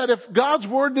know that if God's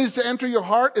word needs to enter your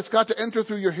heart, it's got to enter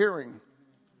through your hearing?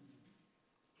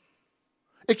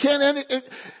 It can't.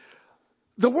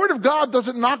 The word of God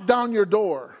doesn't knock down your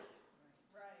door.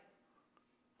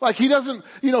 Like he doesn't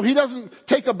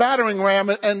take a battering ram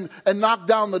and knock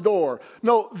down the door.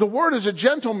 No, the word is a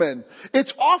gentleman.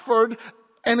 It's offered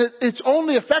and it's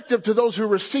only effective to those who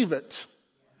receive it.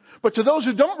 But to those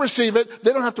who don't receive it,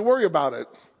 they don't have to worry about it.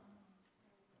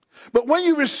 But when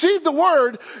you receive the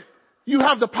word, you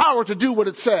have the power to do what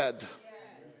it said.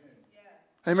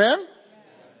 Amen?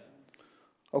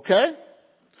 Okay?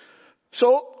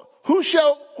 So,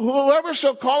 whoever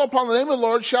shall call upon the name of the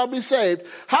Lord shall be saved.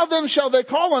 How then shall they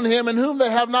call on him in whom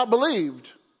they have not believed?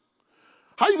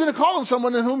 How are you going to call on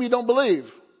someone in whom you don't believe?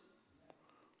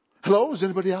 Hello? Is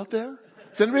anybody out there?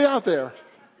 Is anybody out there?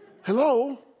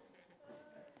 Hello?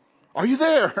 Are you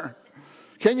there?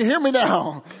 Can you hear me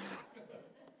now?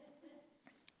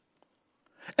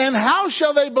 And how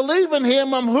shall they believe in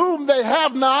him of whom they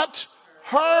have not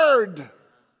heard?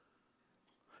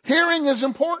 Hearing is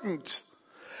important.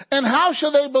 And how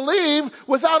shall they believe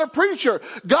without a preacher?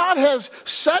 God has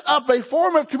set up a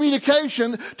form of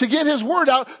communication to get his word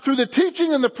out through the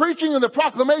teaching and the preaching and the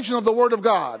proclamation of the word of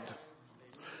God.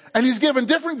 And he's given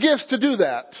different gifts to do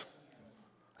that.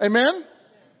 Amen?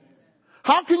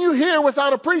 How can you hear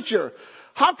without a preacher?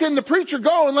 How can the preacher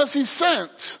go unless he's sent?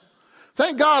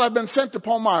 Thank God I've been sent to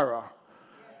Palmyra.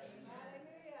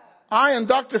 I and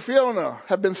Dr. Fiona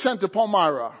have been sent to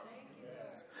Palmyra.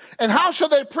 And how shall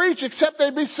they preach except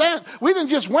they be sent? We didn't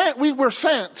just went, we were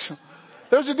sent.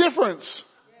 There's a difference.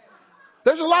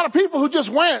 There's a lot of people who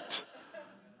just went.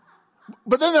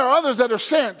 But then there are others that are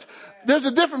sent. There's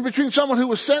a difference between someone who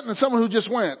was sent and someone who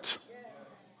just went.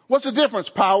 What's the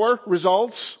difference? Power,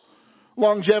 results,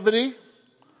 longevity.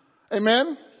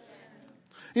 Amen?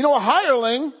 You know, a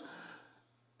hireling,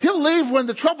 he'll leave when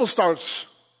the trouble starts.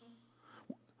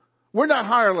 We're not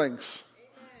hirelings.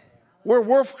 We're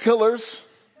wolf killers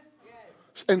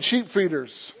and sheep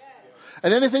feeders.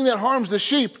 And anything that harms the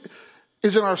sheep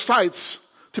is in our sights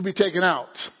to be taken out.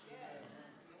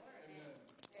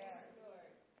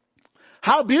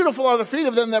 How beautiful are the feet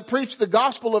of them that preach the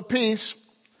gospel of peace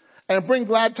and bring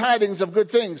glad tidings of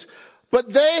good things. But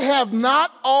they have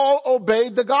not all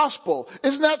obeyed the gospel.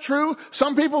 Isn't that true?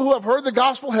 Some people who have heard the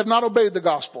gospel have not obeyed the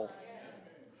gospel.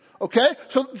 Okay?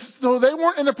 So they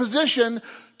weren't in a position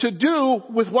to do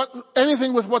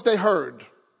anything with what they heard.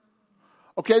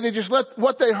 Okay? They just let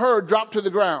what they heard drop to the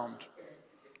ground.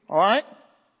 Alright?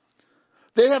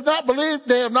 They have not believed,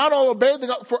 they have not all obeyed the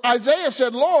gospel. For Isaiah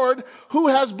said, Lord, who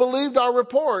has believed our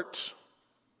report?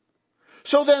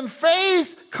 So then faith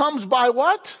comes by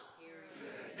what?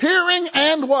 Hearing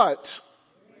and what?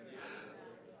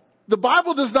 The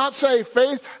Bible does not say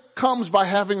faith comes by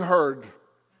having heard.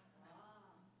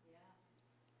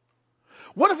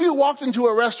 What if you walked into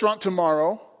a restaurant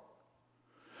tomorrow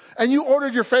and you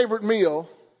ordered your favorite meal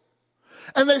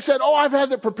and they said, oh, I've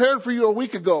had that prepared for you a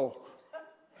week ago?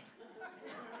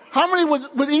 How many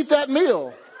would eat that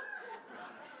meal?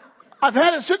 I've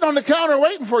had it sitting on the counter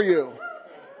waiting for you.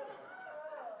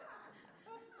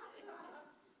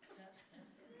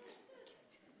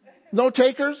 No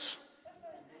takers?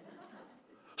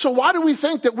 So why do we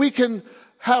think that we can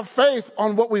have faith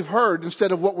on what we've heard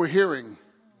instead of what we're hearing?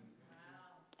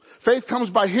 Faith comes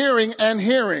by hearing and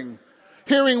hearing.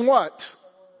 Hearing what?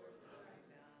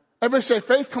 Everybody say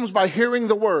faith comes by hearing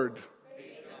the word.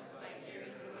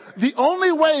 The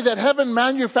only way that heaven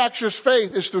manufactures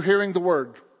faith is through hearing the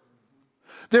word.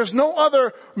 There's no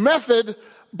other method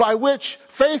by which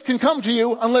faith can come to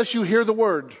you unless you hear the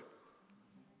word.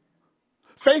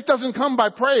 Faith doesn't come by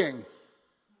praying.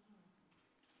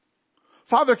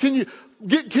 Father, can you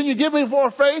give me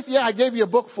more faith? Yeah, I gave you a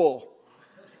book full.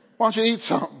 Why don't you eat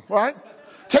something, right?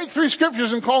 Take 3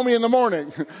 scriptures and call me in the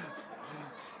morning.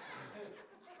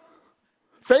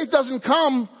 Faith doesn't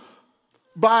come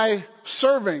by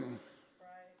serving.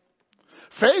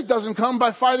 Faith doesn't come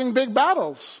by fighting big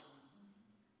battles.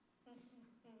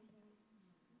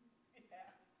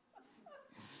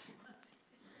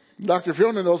 Dr.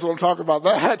 Fiona knows what I'm talking about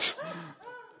that.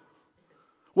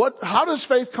 How does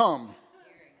faith come?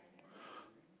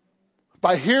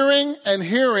 By hearing and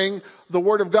hearing the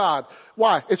word of God.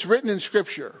 Why? It's written in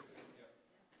Scripture.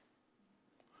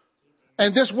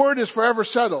 And this word is forever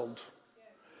settled.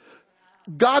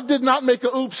 God did not make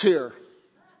a oops here.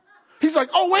 He's like,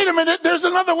 oh, wait a minute, there's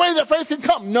another way that faith can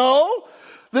come. No,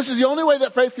 this is the only way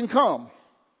that faith can come.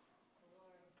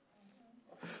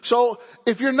 So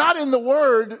if you're not in the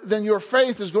word, then your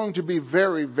faith is going to be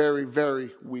very, very,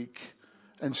 very weak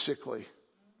and sickly.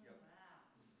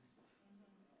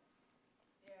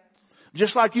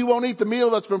 Just like you won't eat the meal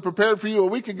that's been prepared for you a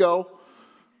week ago,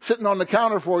 sitting on the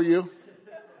counter for you.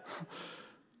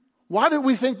 Why do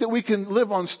we think that we can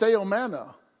live on stale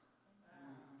manna?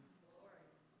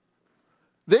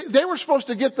 They were supposed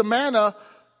to get the manna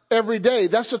every day.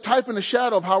 That's a type and a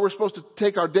shadow of how we're supposed to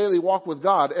take our daily walk with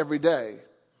God every day.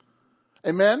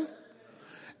 Amen?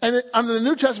 And under the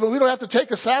New Testament, we don't have to take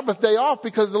a Sabbath day off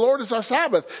because the Lord is our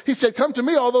Sabbath. He said, come to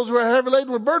me, all those who are heavy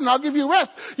laden with burden, I'll give you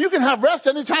rest. You can have rest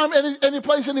anytime, any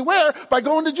place, anywhere by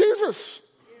going to Jesus.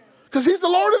 Because He's the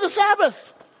Lord of the Sabbath.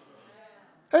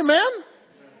 Amen?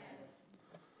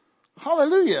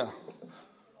 Hallelujah.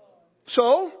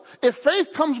 So, if faith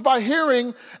comes by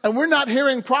hearing and we're not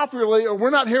hearing properly or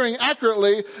we're not hearing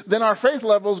accurately, then our faith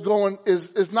level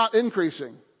is not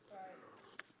increasing.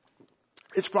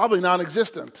 It's probably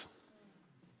non-existent.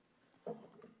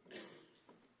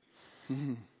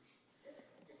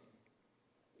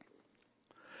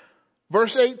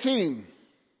 Verse 18.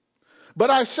 But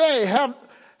I say,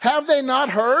 have they not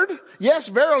heard? Yes,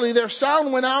 verily, their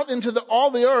sound went out into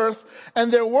all the earth,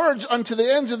 and their words unto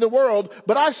the ends of the world.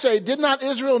 But I say, did not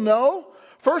Israel know?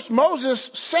 First Moses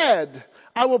said,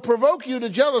 I will provoke you to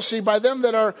jealousy by them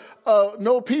that are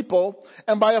no people,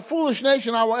 and by a foolish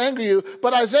nation I will anger you.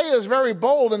 But Isaiah is very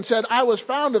bold and said, I was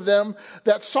found of them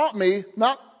that sought me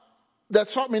not.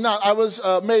 I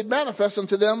was made manifest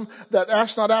unto them that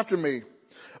asked not after me.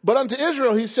 But unto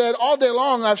Israel he said, all day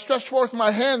long I've stretched forth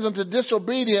my hands unto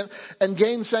disobedient and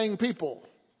gainsaying people.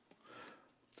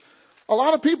 A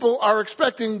lot of people are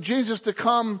expecting Jesus to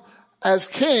come as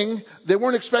king. They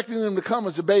weren't expecting him to come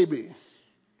as a baby.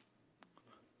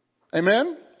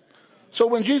 Amen? So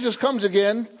when Jesus comes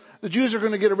again, the Jews are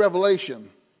going to get a revelation.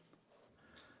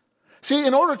 See,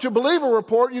 in order to believe a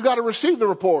report, you got to receive the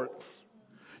report.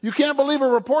 You can't believe a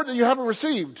report that you haven't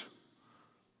received.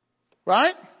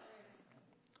 Right?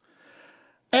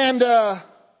 And,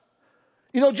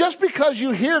 just because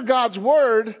you hear God's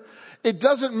word, it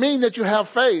doesn't mean that you have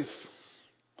faith.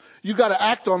 You got to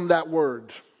act on that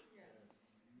word.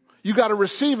 You got to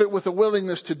receive it with a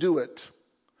willingness to do it.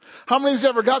 How many's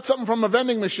ever got something from a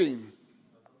vending machine?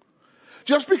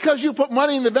 Just because you put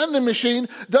money in the vending machine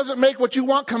doesn't make what you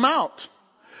want come out.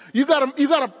 You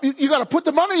gotta put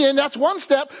the money in, that's one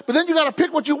step, but then you gotta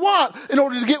pick what you want in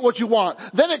order to get what you want.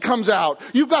 Then it comes out.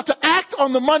 You've got to act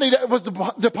on the money that was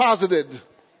deposited.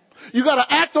 You gotta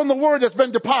act on the word that's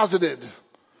been deposited.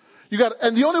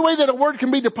 And the only way that a word can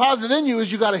be deposited in you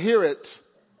is you gotta hear it.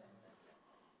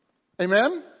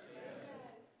 Amen?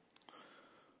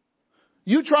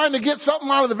 You trying to get something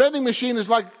out of the vending machine is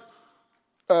like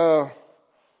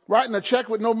writing a check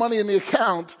with no money in the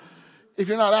account if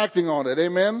you're not acting on it.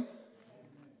 Amen?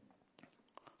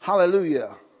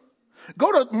 Hallelujah.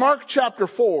 Go to Mark chapter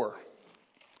 4.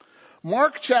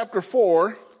 Mark chapter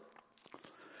 4,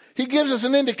 he gives us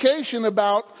an indication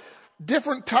about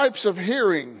different types of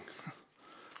hearing.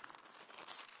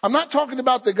 I'm not talking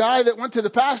about the guy that went to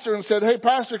the pastor and said, hey,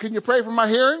 pastor, can you pray for my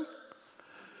hearing?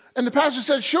 And the pastor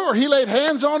said, sure. He laid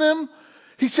hands on him.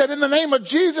 He said, in the name of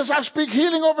Jesus, I speak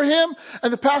healing over him.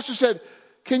 And the pastor said,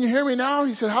 can you hear me now?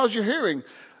 He said, how's your hearing?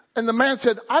 And the man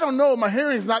said, I don't know. My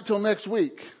hearing's not till next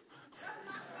week.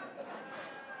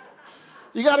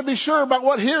 You got to be sure about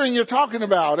what hearing you're talking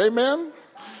about. Amen?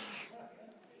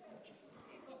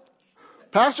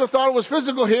 Pastor thought it was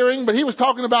physical hearing, but he was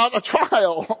talking about a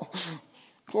trial.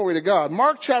 Glory to God.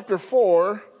 Mark chapter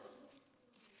 4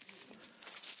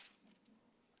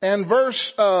 and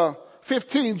verse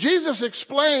 15. Jesus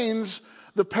explains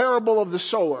the parable of the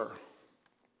sower.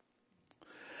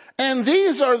 And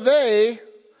these are they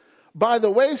by the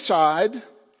wayside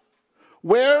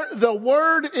where the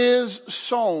word is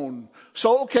sown.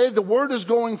 So, okay, the word is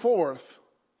going forth.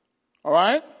 All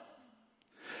right?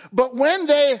 But when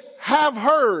they have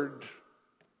heard,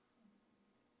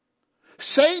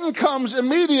 Satan comes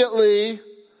immediately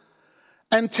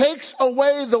and takes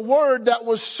away the word that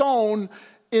was sown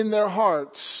in their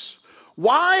hearts.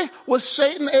 Why was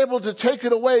Satan able to take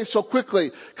it away so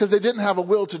quickly? Because they didn't have a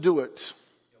will to do it.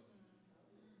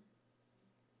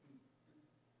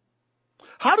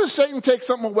 How does Satan take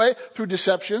something away? Through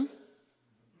deception.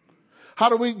 How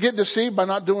do we get deceived? By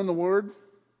not doing the word.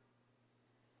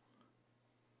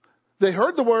 They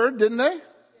heard the word, didn't they?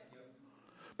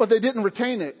 But they didn't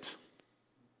retain it.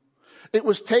 It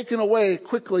was taken away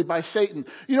quickly by Satan.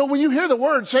 You know, when you hear the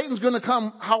word, Satan's going to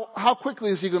come. How quickly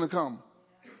is he going to come?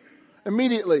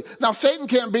 Immediately. Now, Satan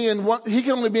can't be he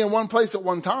can only be in one place at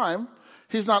one time.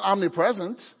 He's not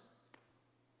omnipresent.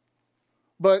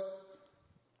 But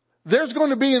there's going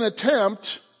to be an attempt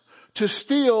to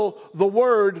steal the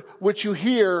word which you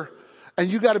hear,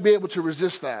 and you got to be able to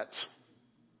resist that.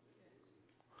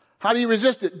 How do you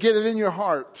resist it? Get it in your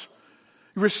heart.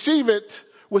 Receive it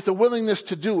with a willingness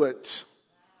to do it.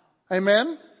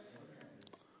 Amen?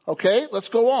 Okay, let's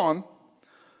go on.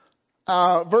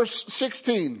 Verse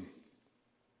 16.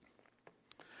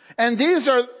 And these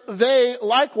are they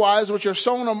likewise which are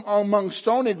sown among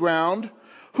stony ground,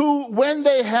 who when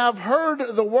they have heard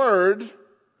the word,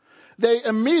 they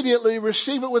immediately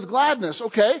receive it with gladness.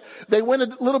 Okay, they went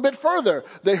a little bit further.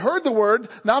 They heard the word,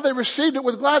 now they received it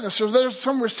with gladness. So there's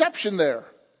some reception there.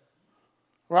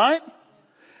 Right?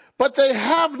 But they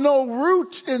have no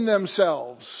root in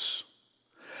themselves.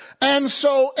 And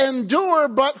so endure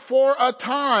but for a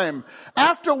time.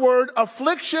 Afterward,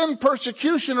 affliction,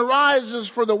 persecution arises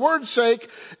for the word's sake.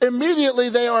 Immediately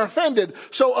they are offended.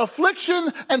 So affliction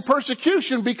and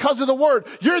persecution because of the word.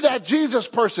 You're that Jesus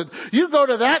person. You go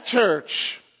to that church.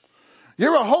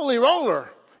 You're a holy roller.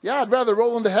 Yeah, I'd rather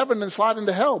roll into heaven than slide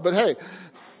into hell. But hey,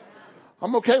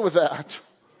 I'm okay with that.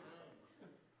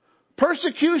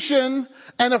 Persecution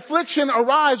and affliction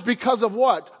arise because of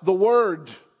what? The word.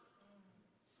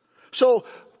 So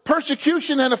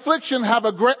persecution and affliction have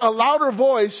a louder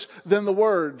voice than the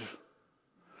word.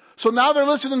 So now they're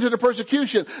listening to the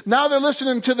persecution. Now they're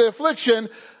listening to the affliction,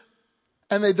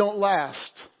 and they don't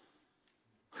last.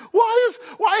 Why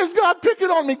is God picking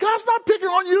on me? God's not picking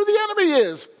on you. The enemy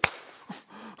is.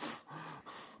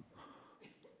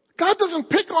 God doesn't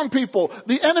pick on people.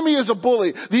 The enemy is a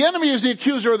bully. The enemy is the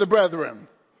accuser of the brethren.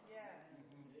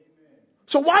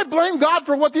 So why blame God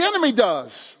for what the enemy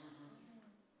does?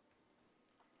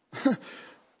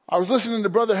 I was listening to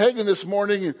Brother Hagin this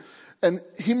morning, and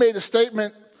he made a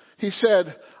statement. He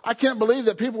said, I can't believe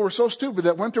that people were so stupid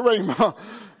that went to Rhema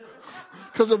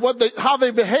because of how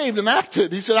they behaved and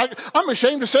acted. He said, I'm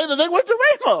ashamed to say that they went to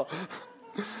Rhema.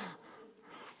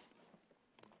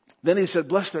 Then he said,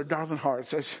 bless their darling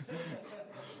hearts.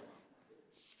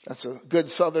 That's a good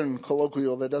southern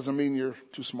colloquial. That doesn't mean you're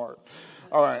too smart.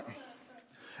 All right.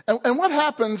 And what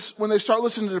happens when they start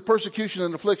listening to the persecution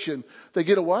and affliction? They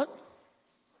get a what?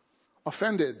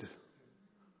 Offended.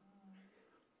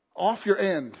 Off your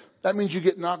end. That means you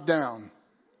get knocked down.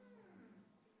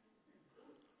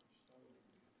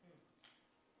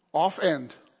 Off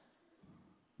end.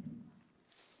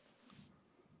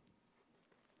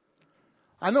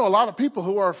 I know a lot of people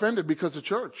who are offended because of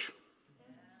church.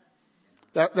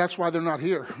 That's why they're not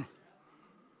here.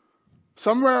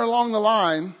 Somewhere along the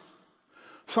line,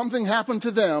 something happened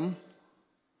to them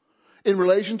in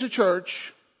relation to church,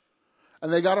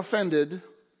 and they got offended.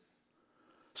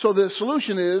 So the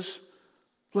solution is,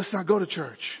 let's not go to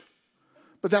church.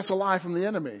 But that's a lie from the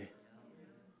enemy.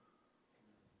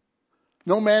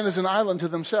 No man is an island to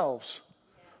themselves.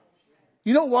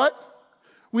 You know what?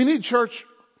 We need church.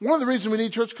 One of the reasons we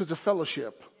need church is because of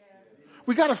fellowship.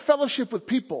 We got to fellowship with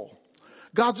people.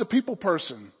 God's a people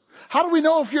person. How do we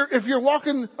know if you're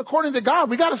walking according to God?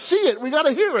 We got to see it. We got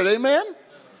to hear it. Amen?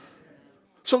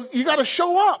 So you got to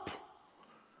show up.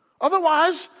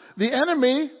 Otherwise, the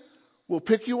enemy will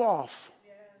pick you off.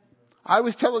 I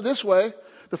always tell it this way.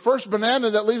 The first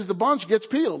banana that leaves the bunch gets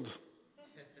peeled.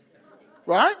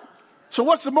 Right? So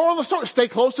what's the moral of the story? Stay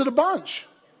close to the bunch.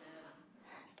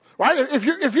 Right?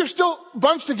 If you're still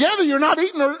bunched together, you're not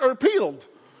eaten or peeled.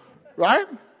 Right?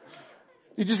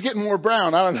 You're just getting more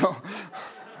brown. I don't know.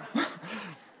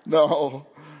 No.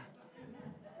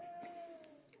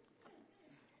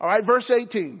 All right, verse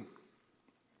 18.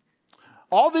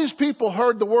 All these people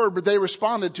heard the word, but they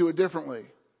responded to it differently.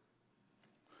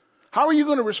 How are you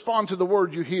going to respond to the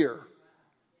word you hear?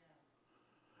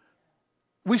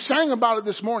 We sang about it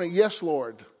this morning. Yes,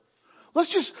 Lord.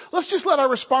 Let's just let our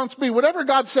response be whatever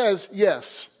God says, yes.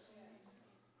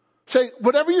 Say,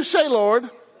 whatever you say, Lord,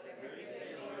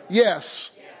 yes.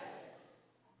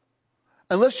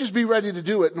 And let's just be ready to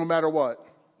do it no matter what.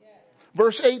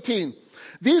 Verse 18.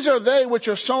 These are they which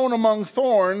are sown among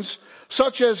thorns,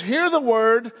 such as hear the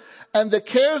word, and the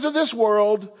cares of this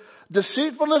world,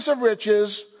 deceitfulness of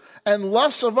riches, and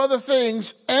lusts of other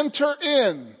things enter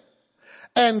in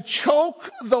and choke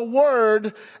the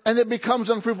word, and it becomes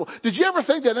unfruitful. Did you ever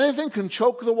think that anything can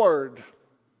choke the word?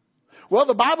 Well,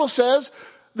 the Bible says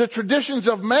the traditions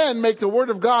of men make the word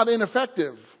of God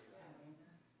ineffective.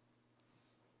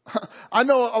 I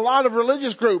know a lot of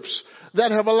religious groups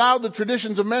that have allowed the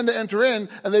traditions of men to enter in,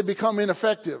 and they become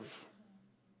ineffective.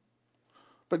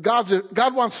 But God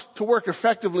wants to work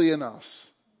effectively in us.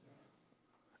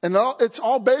 And it's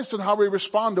all based on how we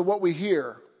respond to what we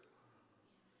hear.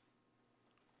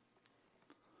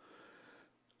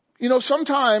 You know,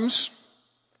 sometimes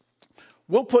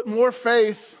we'll put more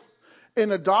faith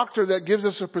in a doctor that gives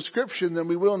us a prescription than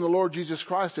we will in the Lord Jesus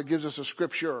Christ that gives us a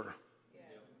scripture.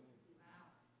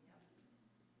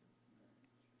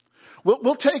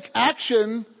 We'll take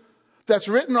action that's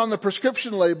written on the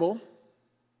prescription label,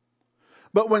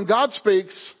 but when God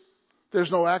speaks, there's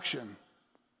no action.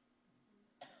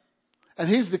 And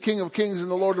He's the King of Kings and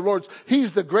the Lord of Lords.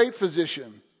 He's the great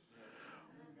physician.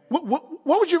 What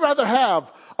would you rather have?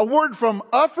 A word from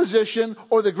a physician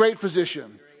or the great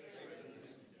physician?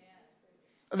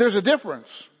 There's a difference.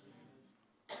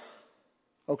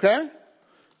 Okay?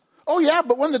 Oh yeah,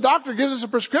 but when the doctor gives us a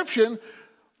prescription,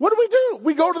 what do?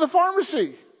 We go to the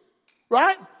pharmacy.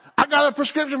 Right? I got a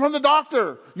prescription from the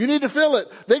doctor. You need to fill it.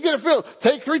 They get it filled.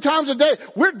 Take 3 times a day.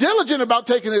 We're diligent about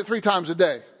taking it 3 times a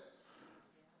day.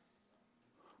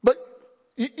 But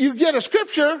you get a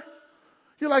scripture,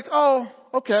 you're like, oh,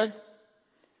 okay.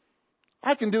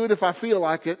 I can do it if I feel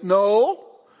like it. No.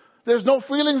 There's no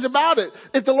feelings about it.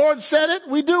 If the Lord said it,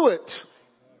 we do it.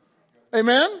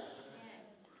 Amen?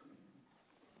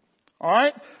 All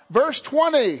right. Verse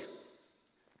 20.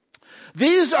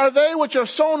 These are they which are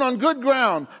sown on good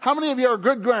ground. How many of you are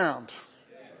good ground?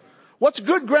 What's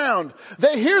good ground?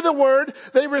 They hear the word,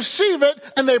 they receive it,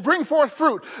 and they bring forth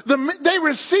fruit. They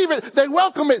receive it, they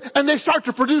welcome it, and they start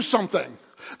to produce something.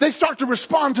 They start to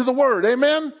respond to the word.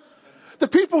 Amen? The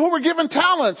people who were given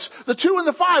talents, the 2 and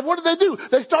the 5, what did they do?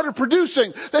 They started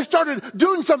producing. They started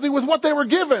doing something with what they were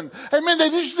given. Amen? They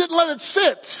just didn't let it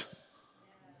sit.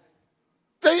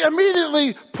 They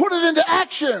immediately put it into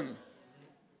action.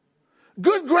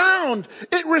 Good ground.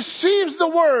 It receives the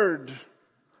word.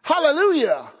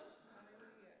 Hallelujah.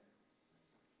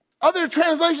 Other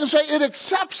translations say it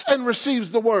accepts and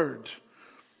receives the word.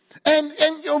 And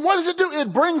what does it do?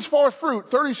 It brings forth fruit,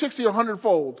 30, 60, or 100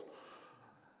 fold.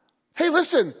 Hey,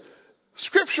 listen,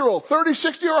 scriptural, 30,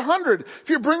 60, or 100. If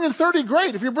you're bringing 30,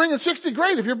 great. If you're bringing 60,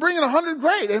 great. If you're bringing 100,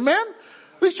 great. Amen?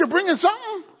 At least you're bringing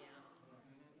something.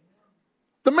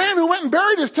 The man who went and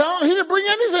buried his talent, he didn't bring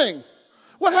anything.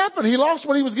 What happened? He lost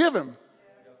what he was given.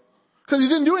 Because he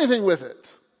didn't do anything with it.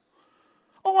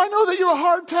 Oh, I know that you're a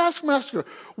hard taskmaster.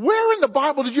 Where in the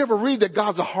Bible did you ever read that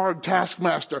God's a hard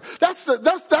taskmaster? That's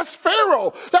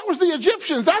Pharaoh. That was the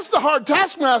Egyptians. That's the hard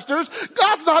taskmasters.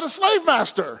 God's not a slave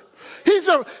master. He's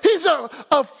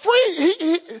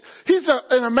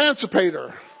an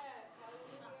emancipator.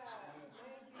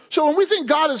 So when we think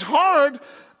God is hard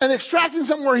and extracting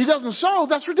something where He doesn't sow,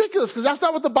 that's ridiculous because that's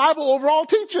not what the Bible overall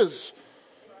teaches.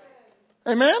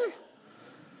 Amen?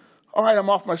 All right, I'm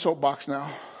off my soapbox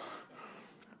now.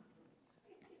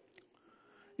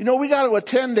 You know, we got to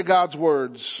attend to God's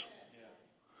words.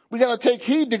 We got to take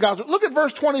heed to God's words. Look at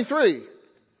verse 23.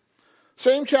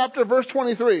 Same chapter, verse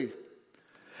 23.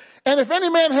 And if any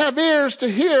man have ears to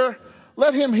hear,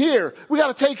 let him hear. We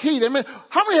got to take heed. Amen.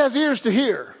 How many has ears to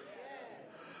hear?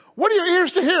 What are your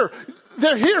ears to hear?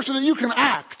 They're here so that you can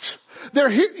act. You're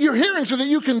hearing so that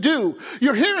you can do.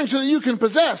 You're hearing so that you can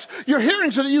possess. You're hearing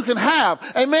so that you can have.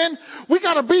 Amen. We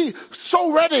got to be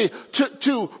so ready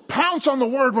to pounce on the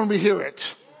word when we hear it.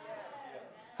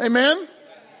 Amen.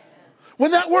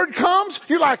 When that word comes,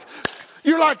 you're like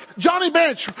Johnny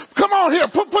Bench. Come on here.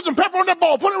 Put some pepper on that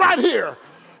bowl. Put it right here.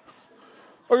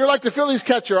 Or you're like the Phillies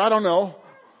catcher. I don't know.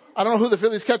 I don't know who the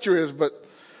Phillies catcher is, but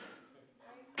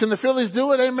can the Phillies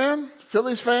do it? Amen.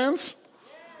 Phillies fans.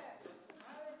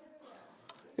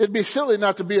 It'd be silly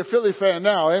not to be a Philly fan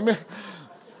now. Amen.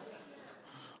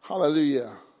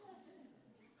 Hallelujah.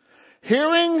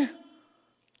 Hearing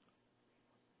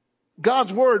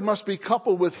God's word must be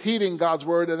coupled with heeding God's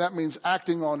word, and that means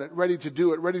acting on it, ready to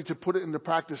do it, ready to put it into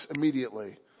practice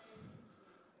immediately.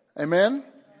 Amen?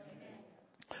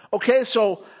 Okay,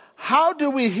 so how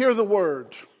do we hear the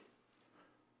word?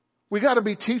 We got to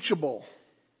be teachable.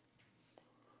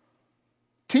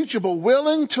 Teachable,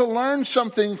 willing to learn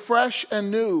something fresh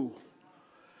and new.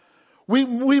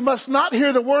 We must not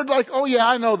hear the word like, oh yeah,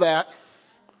 I know that.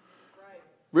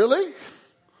 Really?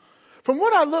 From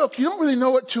what I look, you don't really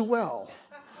know it too well.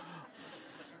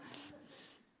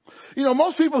 You know,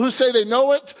 most people who say they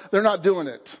know it, they're not doing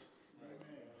it.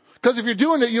 Because if you're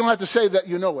doing it, you don't have to say that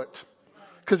you know it.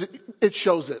 Because it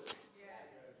shows it.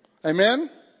 Amen?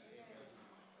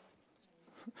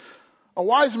 A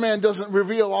wise man doesn't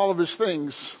reveal all of his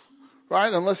things,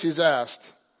 right? Unless he's asked.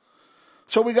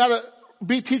 So we got to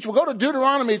be teachable. Go to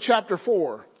Deuteronomy chapter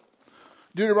 4.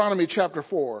 Deuteronomy chapter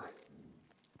 4.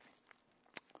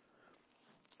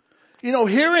 You know,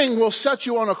 hearing will set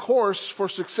you on a course for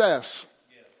success.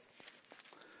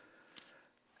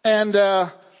 And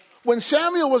when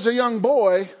Samuel was a young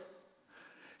boy,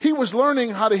 he was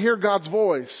learning how to hear God's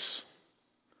voice.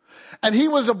 And he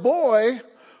was a boy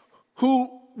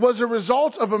who was a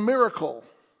result of a miracle.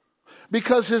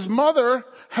 Because his mother,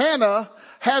 Hannah,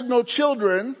 had no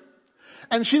children.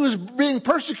 And she was being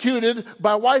persecuted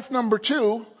by wife number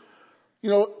 2. You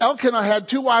know, Elkanah had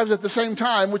 2 wives at the same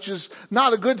time, which is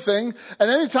not a good thing.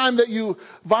 And any time that you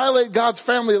violate God's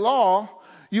family law,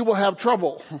 you will have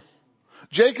trouble.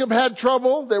 Jacob had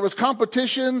trouble. There was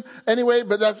competition. Anyway,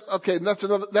 but that's okay.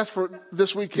 That's for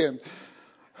this weekend.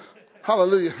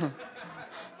 Hallelujah.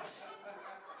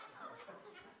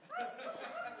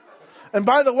 And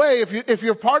by the way,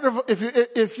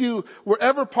 if you were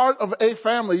ever part of a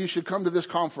family, you should come to this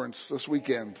conference this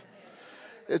weekend.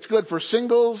 It's good for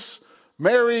singles,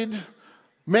 married,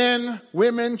 men,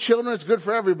 women, children. It's good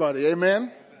for everybody.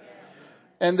 Amen.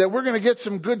 And that we're going to get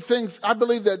some good things. I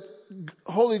believe that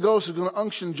Holy Ghost is going to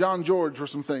unction John George for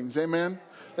some things. Amen.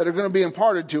 That are going to be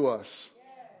imparted to us.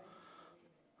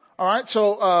 All right.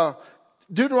 So,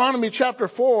 Deuteronomy chapter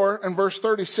 4 and verse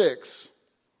 36.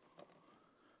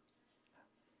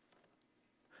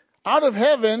 Out of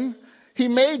heaven, He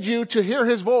made you to hear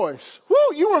His voice.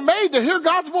 Woo! You were made to hear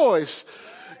God's voice.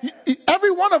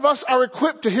 Every one of us are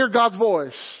equipped to hear God's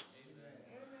voice.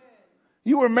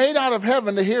 You were made out of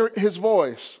heaven to hear His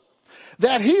voice.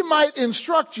 That He might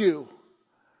instruct you.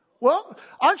 Well,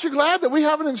 aren't you glad that we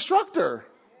have an instructor?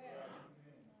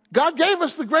 God gave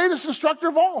us the greatest instructor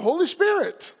of all, Holy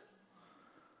Spirit.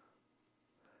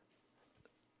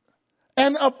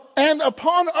 And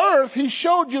upon earth He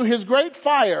showed you His great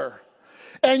fire.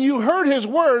 And you heard His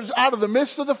words out of the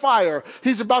midst of the fire.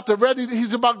 He's about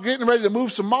getting ready to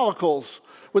move some molecules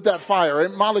with that fire.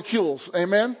 Molecules.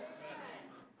 Amen?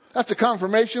 That's a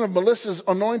confirmation of Melissa's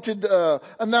anointed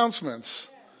announcements.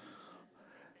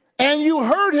 And you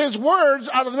heard His words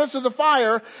out of the midst of the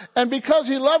fire. And because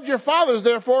He loved your fathers,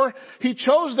 therefore, He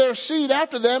chose their seed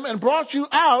after them and brought you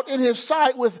out in His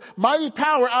sight with mighty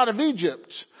power out of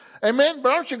Egypt. Amen.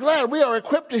 But aren't you glad we are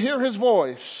equipped to hear His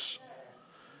voice?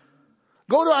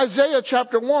 Go to Isaiah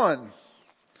chapter 1.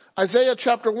 Isaiah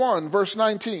chapter 1, verse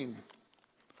 19.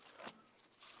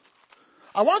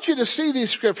 I want you to see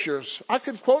these scriptures. I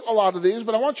could quote a lot of these,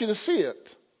 but I want you to see it.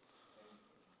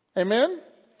 Amen.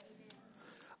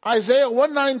 Isaiah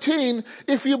 1:19,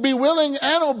 if you be willing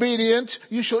and obedient,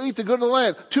 you shall eat the good of the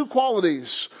land. Two qualities,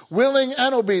 willing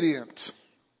and obedient.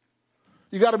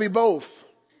 You got to be both.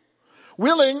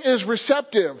 Willing is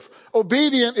receptive.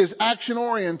 Obedient is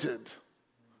action-oriented.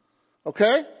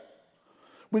 Okay?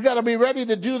 We got to be ready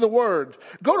to do the word.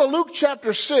 Go to Luke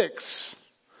chapter 6.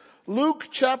 Luke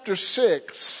chapter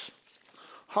 6.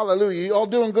 Hallelujah. You all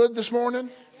doing good this morning?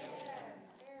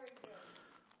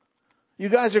 You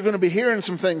guys are going to be hearing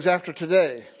some things after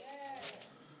today.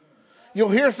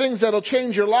 You'll hear things that'll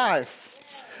change your life.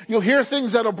 You'll hear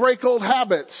things that'll break old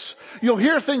habits. You'll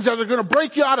hear things that are going to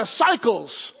break you out of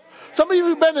cycles. Some of you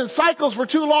have been in cycles for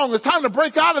too long. It's time to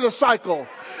break out of the cycle.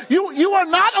 You are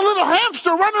not a little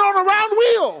hamster running on a round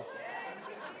wheel.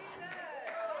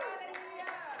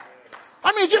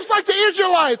 I mean, just like the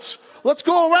Israelites. Let's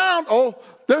go around. Oh,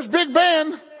 there's Big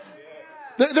Ben.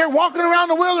 They're walking around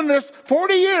the wilderness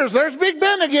 40 years. There's Big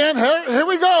Ben again. Here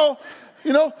we go.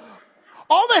 You know,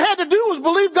 all they had to do was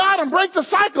believe God and break the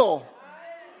cycle.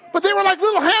 But they were like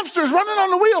little hamsters running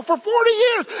on the wheel for 40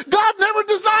 years. God never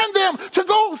designed them to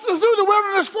go through the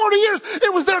wilderness 40 years.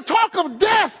 It was their talk of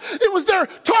death. It was their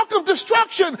talk of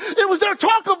destruction. It was their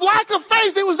talk of lack of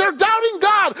faith. It was their doubting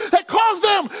God that caused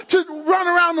them to run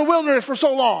around the wilderness for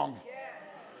so long.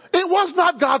 It was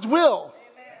not God's will.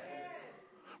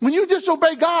 When you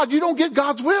disobey God, you don't get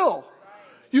God's will.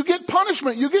 You get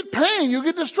punishment. You get pain. You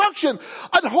get destruction.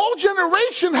 A whole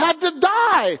generation had to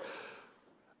die.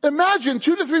 Imagine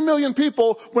 2 to 3 million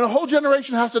people when a whole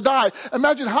generation has to die.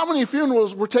 Imagine how many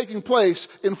funerals were taking place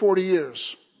in 40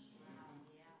 years.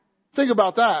 Think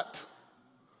about that.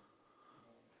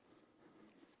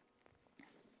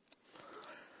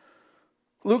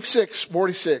 Luke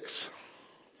 6:46.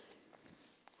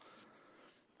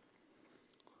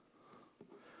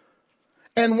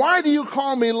 And why do you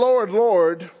call me Lord,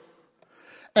 Lord,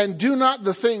 and do not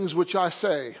the things which I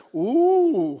say?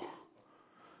 Ooh.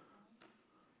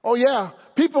 Oh yeah,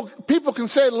 people can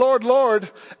say Lord, Lord,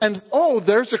 and oh,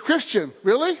 there's a Christian.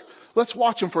 Really? Let's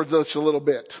watch him for just a little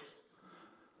bit.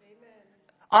 Amen.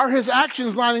 Are his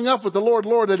actions lining up with the Lord,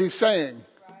 Lord that he's saying?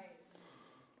 Right.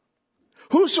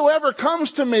 Whosoever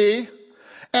comes to me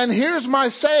and hears my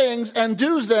sayings and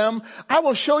does them, I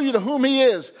will show you to whom he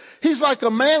is. He's like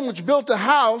a man which built a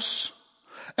house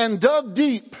and dug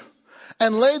deep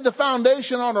and laid the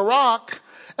foundation on a rock.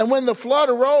 And when the flood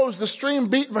arose, the stream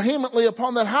beat vehemently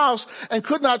upon that house and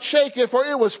could not shake it, for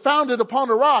it was founded upon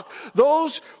a rock.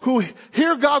 Those who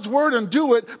hear God's word and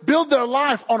do it build their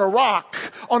life on a rock,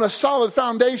 on a solid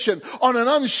foundation, on an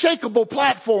unshakable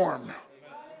platform.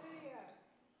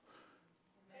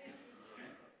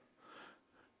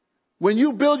 When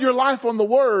you build your life on the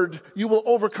word, you will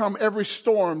overcome every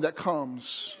storm that comes.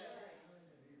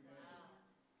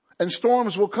 And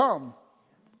storms will come.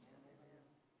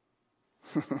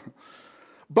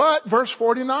 But, verse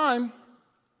 49,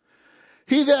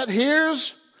 he that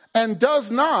hears and does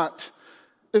not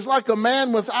is like a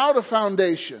man without a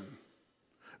foundation,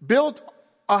 built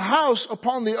a house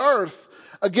upon the earth,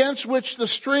 against which the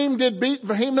stream did beat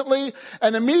vehemently,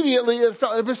 and immediately it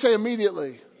fell. Let me say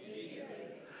immediately.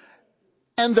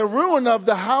 And the ruin of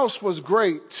the house was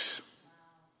great.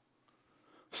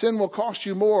 Sin will cost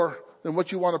you more than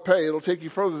what you want to pay. It'll take you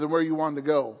further than where you want to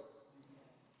go.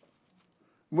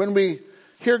 When we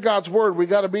hear God's word, we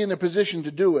got to be in a position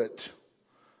to do it.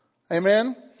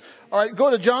 Amen? All right, go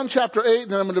to John chapter 8,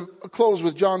 and then I'm going to close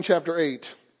with John chapter 8.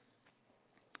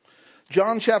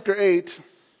 John chapter 8.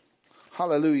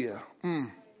 Hallelujah.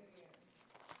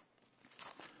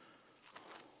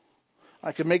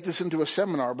 I could make this into a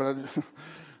seminar, but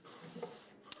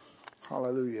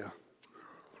hallelujah.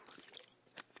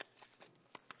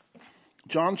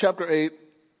 John chapter 8,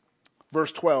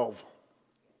 verse 12.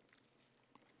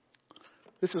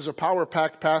 This is a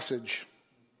power-packed passage.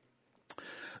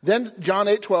 Then, John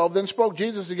 8:12, then spoke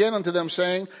Jesus again unto them,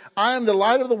 saying, I am the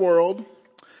light of the world.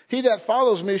 He that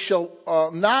follows me shall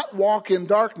not walk in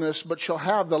darkness, but shall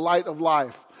have the light of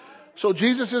life. So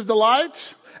Jesus is the light.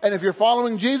 And if you're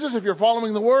following Jesus, if you're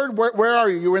following the word, where are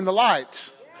you? You're in the light.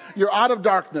 You're out of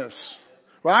darkness.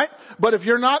 Right? But if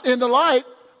you're not in the light,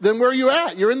 then where are you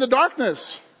at? You're in the darkness.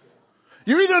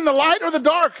 You're either in the light or the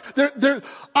dark.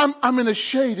 I'm in a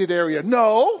shaded area.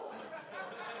 No.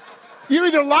 You're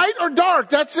either light or dark.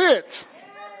 That's it.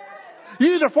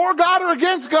 You're either for God or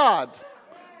against God.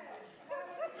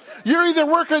 You're either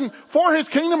working for His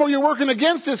kingdom or you're working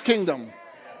against His kingdom.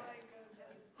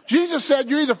 Jesus said,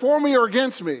 you're either for me or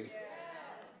against me.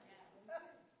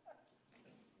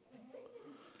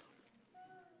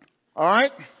 All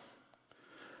right?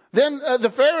 Then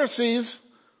the Pharisees,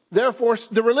 therefore,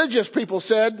 the religious people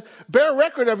said, bear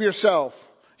record of yourself.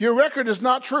 Your record is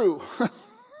not true.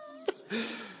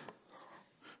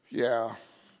 Yeah.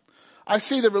 I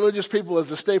see the religious people as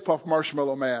the Stay Puft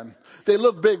Marshmallow Man. They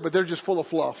look big, but they're just full of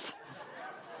fluff.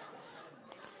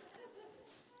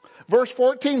 Verse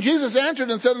 14, Jesus answered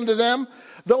and said unto them,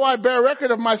 though I bear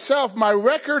record of myself, my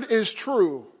record is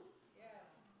true.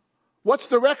 What's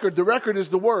the record? The record is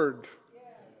the Word.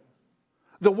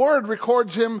 The Word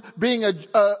records Him being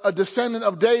a descendant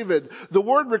of David. The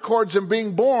Word records Him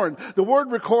being born. The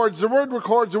Word records.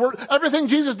 Everything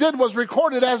Jesus did was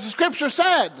recorded as the Scripture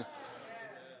said.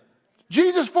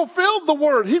 Jesus fulfilled the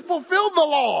Word. He fulfilled the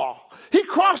law. He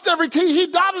crossed every T.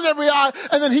 He dotted every I.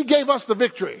 And then He gave us the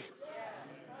victory.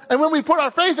 And when we put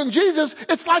our faith in Jesus,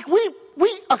 it's like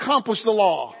we accomplished the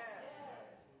law.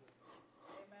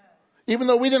 Even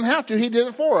though we didn't have to, He did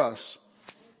it for us.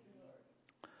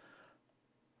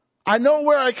 I know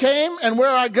where I came and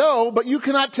where I go, but you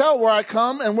cannot tell where I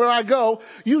come and where I go.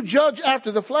 You judge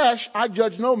after the flesh. I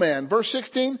judge no man. Verse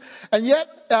 16. And yet,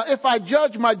 if I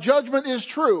judge, my judgment is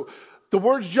true. The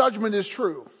word's judgment is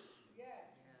true.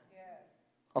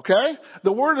 Okay?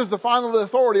 The word is the final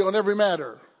authority on every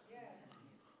matter.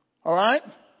 All right?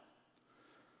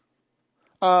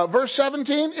 Verse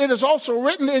 17, it is also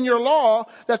written in your law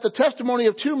that the testimony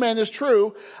of two men is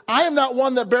true. I am not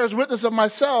one that bears witness of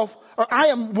myself, or I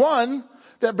am one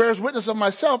that bears witness of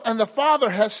myself, and the Father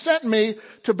has sent me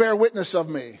to bear witness of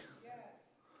me.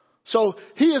 So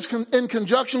He is in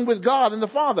conjunction with God and the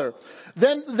Father.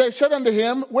 Then they said unto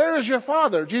Him, where is your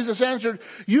Father? Jesus answered,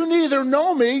 you neither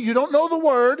know me, you don't know the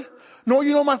Word, nor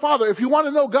you know my Father. If you want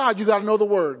to know God, you got to know the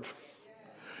Word.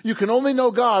 You can only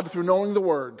know God through knowing the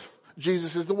Word.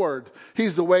 Jesus is the Word.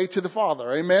 He's the way to the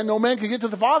Father. Amen. No man can get to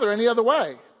the Father any other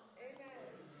way.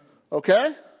 Okay?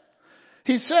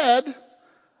 He said,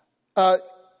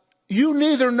 you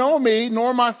neither know me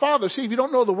nor my Father. See, if you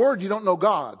don't know the Word, you don't know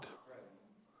God.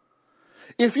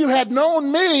 If you had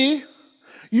known me,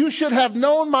 you should have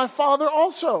known my Father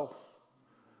also.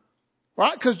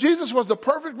 Right? Because Jesus was the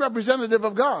perfect representative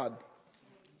of God.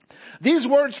 These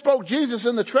words spoke Jesus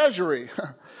in the treasury,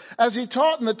 as He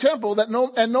taught in the temple, that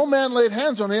no man laid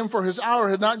hands on Him, for His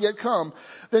hour had not yet come.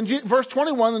 Then verse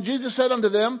 21, and Jesus said unto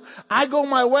them, I go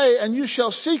my way, and you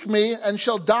shall seek me, and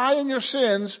shall die in your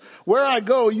sins. Where I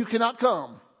go, you cannot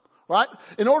come. Right?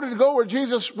 In order to go where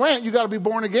Jesus went, you got to be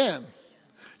born again.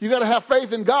 You got to have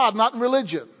faith in God, not in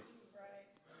religion.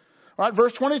 Right,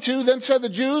 verse 22, then said the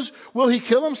Jews, will He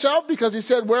kill Himself? Because He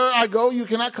said, where I go, you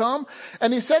cannot come.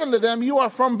 And He said unto them, you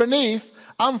are from beneath,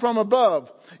 I'm from above.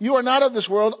 You are not of this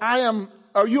world,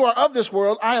 you are of this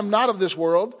world, I am not of this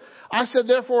world. I said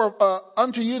therefore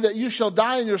unto you that you shall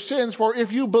die in your sins, for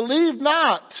if you believe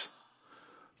not,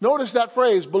 notice that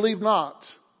phrase, believe not.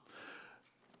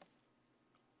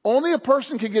 Only a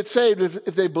person can get saved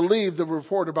if they believe the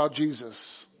report about Jesus.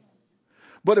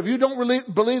 But if you don't really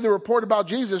believe the report about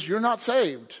Jesus, you're not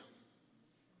saved.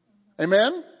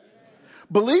 Amen?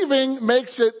 Believing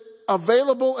makes it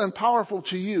available and powerful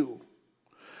to you.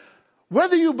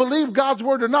 Whether you believe God's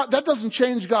word or not, that doesn't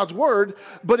change God's word,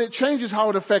 but it changes how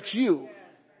it affects you.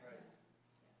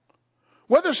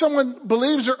 Whether someone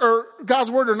believes or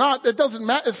God's word or not, it doesn't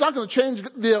matter. It's not going to change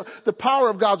the power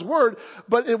of God's word,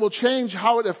 but it will change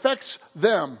how it affects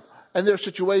them and their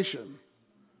situation.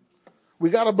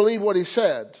 We got to believe what he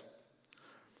said.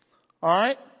 All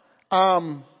right?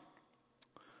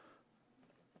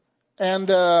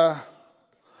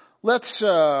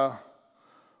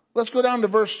 Let's go down to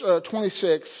verse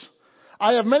 26.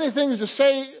 I have many things to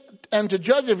say and to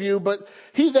judge of you, but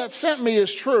he that sent me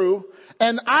is true,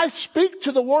 and I speak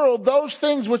to the world those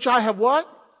things which I have what?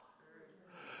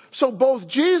 So both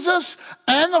Jesus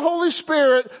and the Holy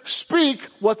Spirit speak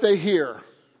what they hear.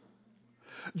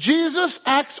 Jesus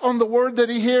acts on the word that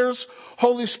he hears.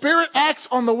 Holy Spirit acts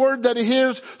on the word that he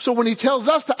hears. So when he tells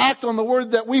us to act on the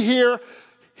word that we hear,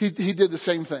 he did the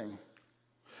same thing.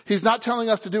 He's not telling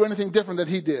us to do anything different than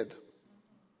he did.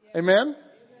 Amen?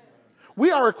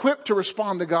 We are equipped to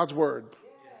respond to God's word.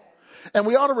 And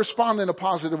we ought to respond in a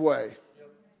positive way.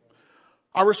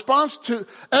 Our response to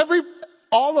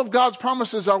all of God's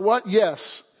promises are what?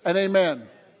 Yes and amen.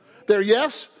 They're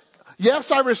yes. Yes,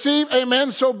 I receive.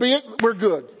 Amen. So be it. We're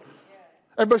good.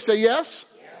 Everybody say yes.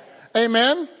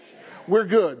 Amen. We're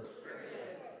good.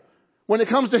 When it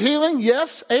comes to healing,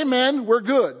 yes, amen, we're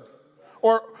good.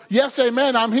 Or yes,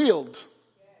 amen, I'm healed.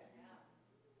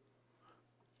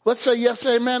 Let's say yes,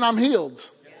 amen, I'm healed.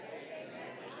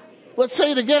 Let's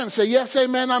say it again. Say yes,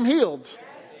 amen, I'm healed.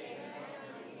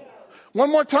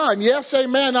 One more time. Yes,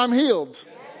 amen, I'm healed.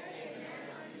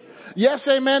 Yes,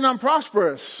 amen, I'm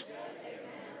prosperous.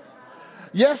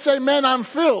 Yes, amen, I'm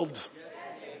filled.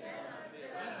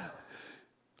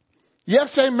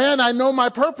 Yes, amen, I know my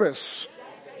purpose.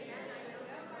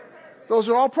 Those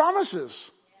are all promises.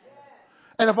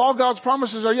 And if all God's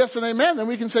promises are yes and amen, then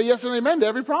we can say yes and amen to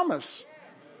every promise.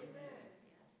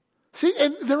 See,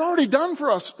 and they're already done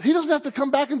for us. He doesn't have to come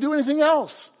back and do anything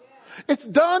else. It's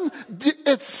done,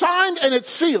 it's signed, and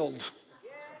it's sealed.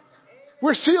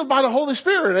 We're sealed by the Holy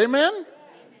Spirit. Amen?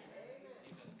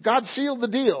 God sealed the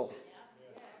deal.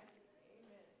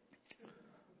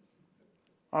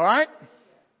 All right?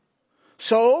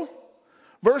 So,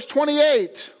 verse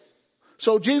 28.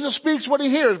 So Jesus speaks what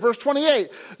he hears. Verse 28.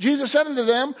 Jesus said unto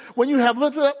them, when you have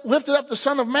lifted up the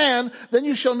Son of Man, then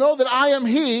you shall know that I am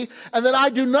he, and that I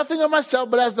do nothing of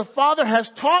myself, but as the Father has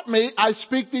taught me, I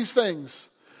speak these things.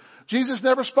 Jesus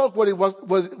never spoke what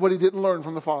he didn't learn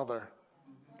from the Father.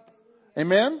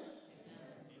 Amen?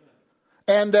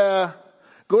 And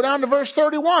go down to verse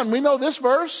 31. We know this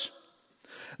verse.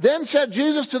 Then said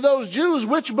Jesus to those Jews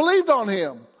which believed on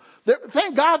him.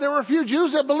 Thank God there were a few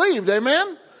Jews that believed.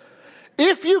 Amen?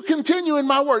 If you continue in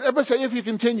my word. Everybody say, if you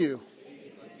continue.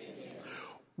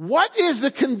 What is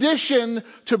the condition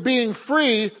to being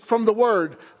free from the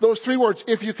word? Those three words,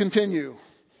 if you continue.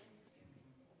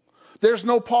 There's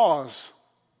no pause.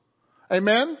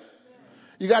 Amen?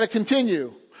 You got to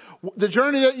continue. The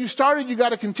journey that you started, you got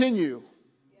to continue.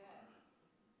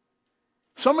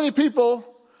 So many people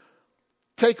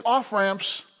take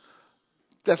off-ramps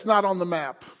that's not on the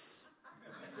map.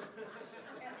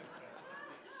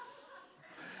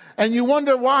 And you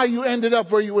wonder why you ended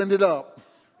up where you ended up.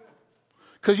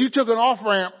 Because you took an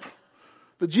off-ramp,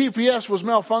 the GPS was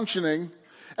malfunctioning,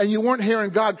 and you weren't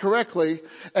hearing God correctly,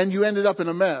 and you ended up in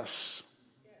a mess.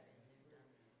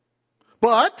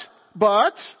 But,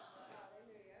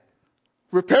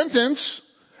 repentance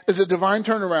is a divine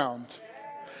turnaround.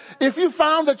 If you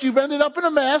found that you've ended up in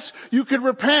a mess, you could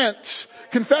repent,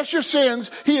 confess your sins.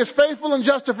 He is faithful and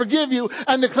just to forgive you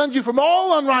and to cleanse you from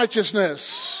all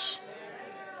unrighteousness.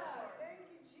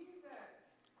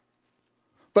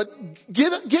 But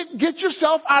get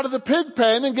yourself out of the pig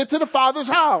pen and get to the Father's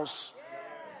house.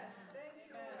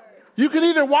 You can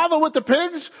either wallow with the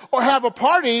pigs or have a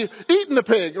party eating the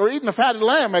pig or eating the fatted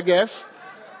lamb, I guess.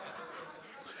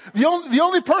 The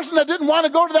only person that didn't want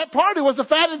to go to that party was the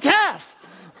fatted calf.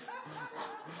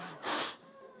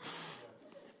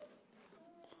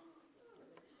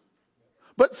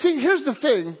 But see, here's the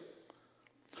thing.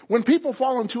 When people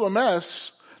fall into a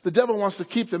mess, the devil wants to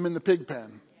keep them in the pig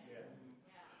pen.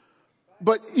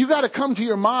 But you got to come to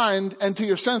your mind and to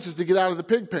your senses to get out of the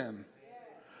pig pen.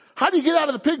 How do you get out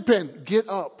of the pig pen? Get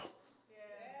up.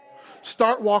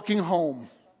 Start walking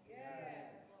home.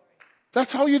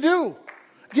 That's how you do.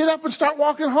 Get up and start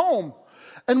walking home.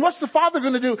 And what's the Father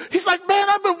going to do? He's like, man,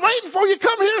 I've been waiting for you.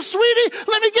 Come here, sweetie.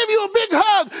 Let me give you a big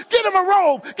hug. Get him a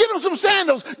robe. Get him some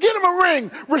sandals. Get him a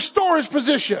ring. Restore his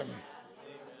position.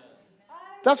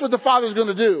 That's what the Father's going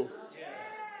to do.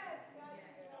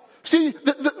 See,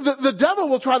 the devil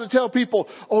will try to tell people,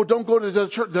 oh, don't go to the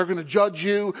church. They're going to judge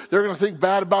you. They're going to think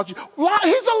bad about you. He's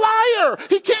a liar.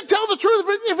 He can't tell the truth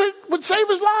if it would save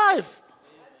his life.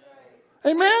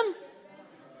 Amen?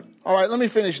 All right, let me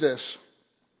finish this.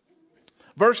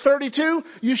 Verse 32,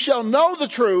 you shall know the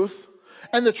truth,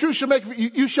 and the truth shall make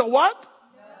you shall what?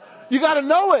 You got to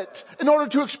know it in order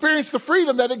to experience the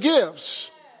freedom that it gives.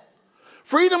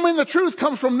 Freedom in the truth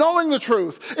comes from knowing the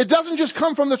truth. It doesn't just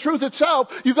come from the truth itself.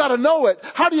 You got to know it.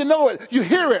 How do you know it? You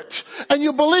hear it and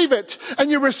you believe it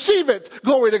and you receive it.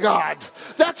 Glory to God.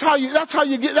 That's how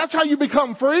you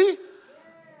become free.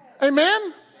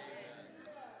 Amen.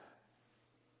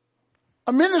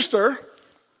 A minister,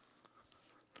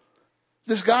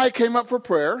 this guy came up for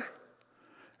prayer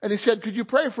and he said, could you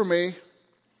pray for me?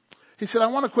 He said, I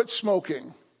want to quit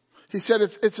smoking. He said,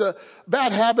 it's a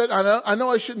bad habit. I know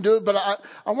I shouldn't do it, but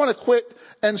I want to quit.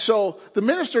 And so the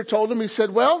minister told him, he said,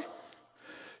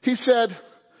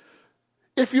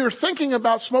 if you're thinking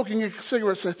about smoking a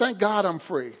cigarette, say, thank God I'm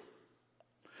free.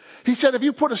 He said, if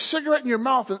you put a cigarette in your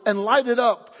mouth and light it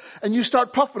up and you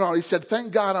start puffing on it, he said,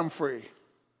 thank God I'm free.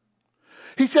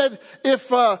 He said, if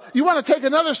you want to take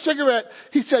another cigarette,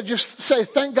 he said, just say,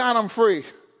 thank God I'm free.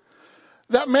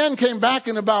 That man came back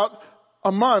in about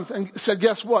a month and said,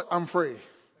 guess what? I'm free.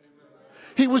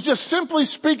 He was just simply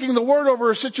speaking the word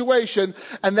over a situation,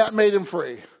 and that made him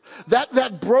free.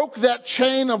 That broke that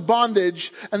chain of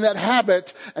bondage and that habit,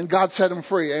 and God set him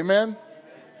free. Amen?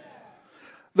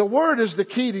 The word is the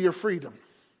key to your freedom.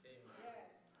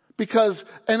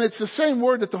 And it's the same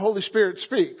word that the Holy Spirit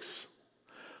speaks.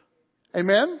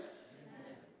 Amen?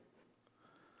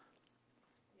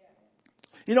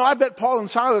 You know, I bet Paul and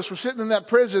Silas were sitting in that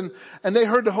prison and they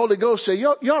heard the Holy Ghost say, you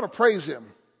ought to praise him.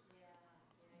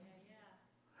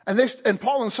 And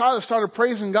Paul and Silas started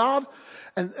praising God,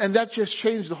 and that just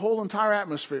changed the whole entire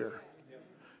atmosphere.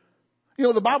 You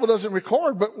know, the Bible doesn't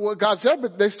record but what God said,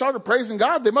 but they started praising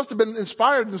God. They must have been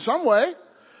inspired in some way.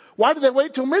 Why did they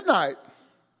wait till midnight?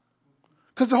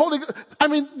 Because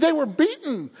they were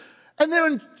beaten and they're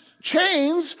in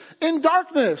chains in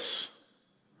darkness.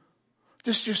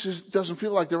 This just doesn't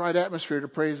feel like the right atmosphere to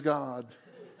praise God.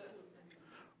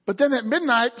 But then at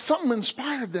midnight, something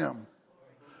inspired them.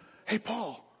 Hey,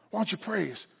 Paul, why don't you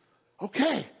praise?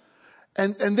 Okay.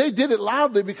 And they did it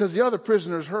loudly because the other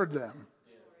prisoners heard them.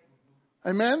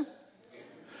 Amen?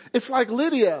 It's like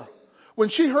Lydia. When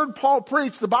she heard Paul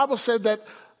preach, the Bible said that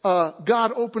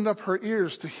God opened up her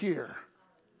ears to hear.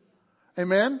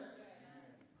 Amen?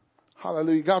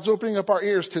 Hallelujah. God's opening up our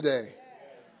ears today.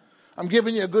 I'm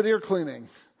giving you a good ear cleaning.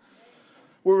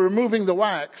 We're removing the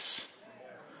wax.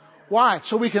 Why?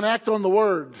 So we can act on the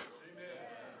word.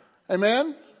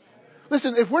 Amen?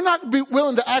 Listen, if we're not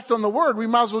willing to act on the word, we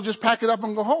might as well just pack it up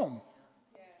and go home.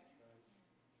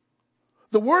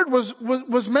 The word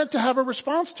was meant to have a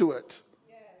response to it.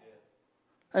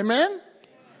 Amen?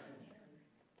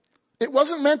 It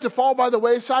wasn't meant to fall by the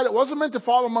wayside. It wasn't meant to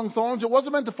fall among thorns. It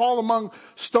wasn't meant to fall among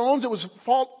stones. It was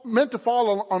meant to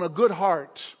fall on a good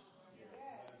heart.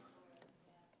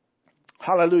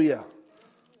 Hallelujah.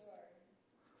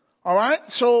 All right.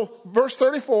 So verse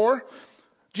 34,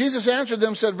 Jesus answered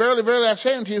them, said, verily, verily, I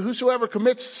say unto you, whosoever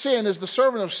commits sin is the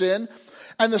servant of sin.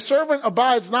 And the servant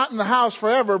abides not in the house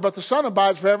forever, but the Son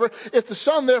abides forever. If the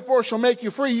Son therefore shall make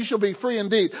you free, you shall be free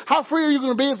indeed. How free are you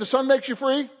going to be if the Son makes you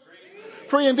free?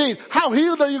 Free indeed. How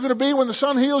healed are you going to be when the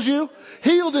Son heals you?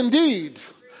 Healed indeed.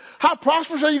 How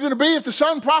prosperous are you going to be if the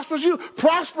Son prospers you?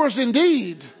 Prosperous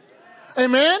indeed.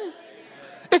 Amen?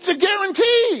 It's a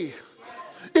guarantee.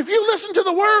 If you listen to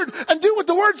the word and do what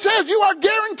the word says, you are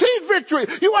guaranteed victory.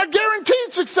 You are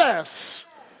guaranteed success.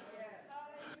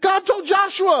 God told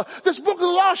Joshua, this book of the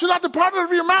law shall not depart out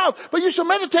of your mouth, but you shall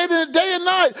meditate in it day and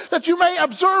night, that you may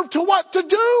observe to what to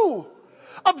do.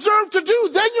 Observe to do.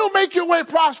 Then you'll make your way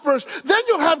prosperous. Then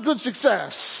you'll have good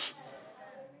success.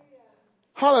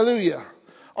 Hallelujah.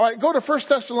 All right, go to 1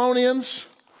 Thessalonians.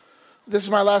 This is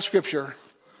my last scripture.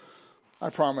 I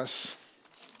promise.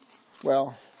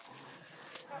 Well,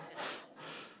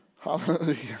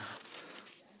 hallelujah.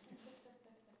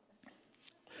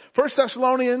 1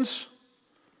 Thessalonians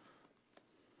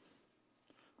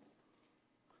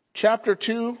chapter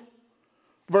 2,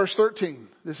 verse 13.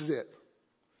 This is it.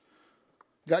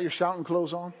 Got your shouting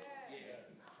clothes on?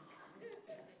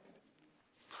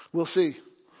 We'll see.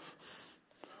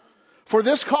 For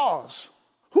this cause.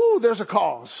 There's a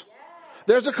cause.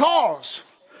 There's a cause.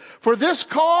 For this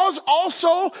cause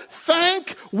also thank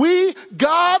we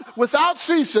God without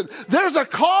ceasing. There's a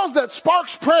cause that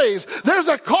sparks praise. There's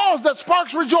a cause that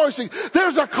sparks rejoicing.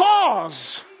 There's a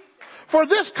cause. For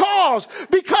this cause,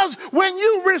 because when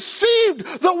you received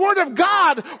the word of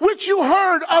God, which you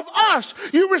heard of us,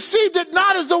 you received it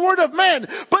not as the word of man,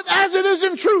 but as it is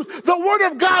in truth, the word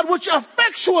of God, which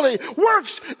effectually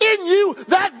works in you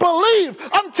that believe.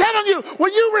 I'm telling you,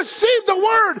 when you receive the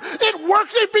word, it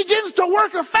works, it begins to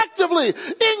work effectively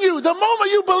in you. The moment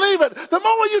you believe it, the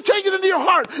moment you take it into your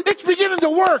heart, it's beginning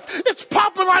to work. It's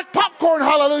popping like popcorn,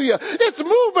 hallelujah. It's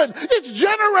moving, it's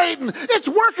generating, it's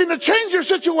working to change your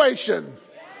situation.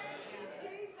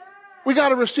 We got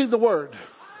to receive the word.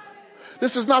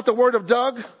 This is not the word of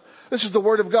Doug. This is the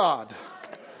word of God.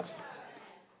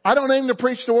 I don't aim to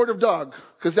preach the word of Doug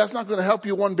because that's not going to help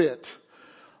you one bit.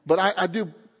 But I do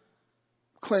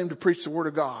claim to preach the word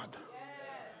of God.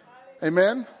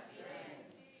 Amen?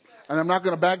 And I'm not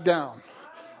going to back down.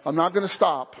 I'm not going to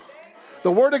stop.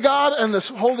 The word of God and the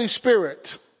Holy Spirit.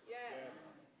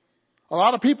 A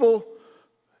lot of people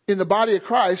in the body of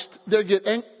Christ, they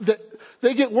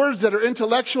get words that are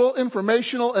intellectual,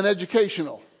 informational, and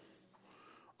educational.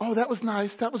 Oh, that was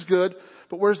nice. That was good.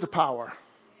 But where's the power?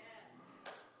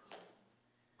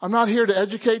 I'm not here to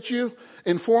educate you,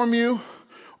 inform you,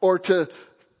 or to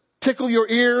tickle your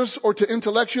ears, or to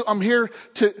intellect you. I'm here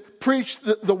to preach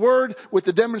the word with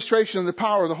the demonstration and the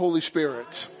power of the Holy Spirit.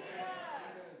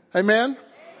 Amen?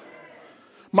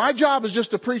 My job is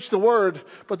just to preach the word,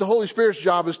 but the Holy Spirit's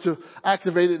job is to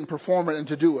activate it and perform it and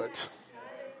to do it.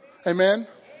 Amen?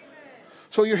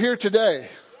 So you're here today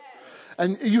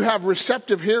and you have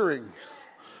receptive hearing.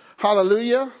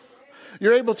 Hallelujah.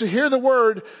 You're able to hear the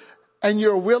word and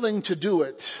you're willing to do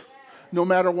it no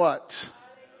matter what.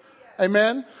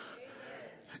 Amen?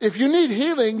 If you need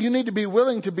healing, you need to be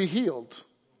willing to be healed.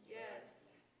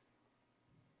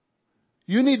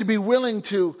 You need to be willing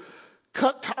to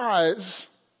cut ties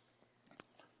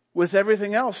with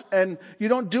everything else. And you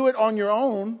don't do it on your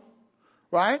own,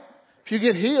 right? If you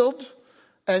get healed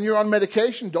and you're on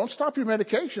medication, don't stop your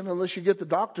medication unless you get the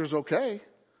doctor's okay.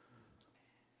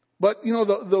 But, you know,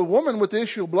 the woman with the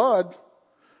issue of blood,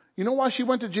 you know why she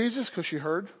went to Jesus? Because she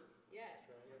heard.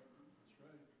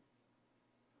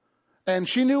 And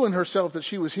she knew in herself that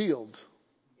she was healed.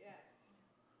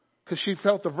 Because she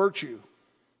felt the virtue.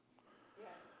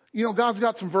 You know, God's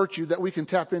got some virtue that we can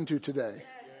tap into today.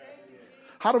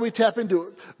 How do we tap into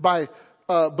it? By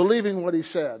believing what He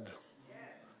said.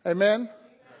 Amen?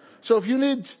 So if you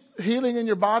need healing in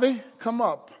your body, come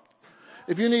up.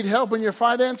 If you need help in your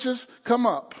finances, come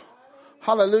up.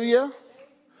 Hallelujah.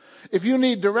 If you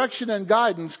need direction and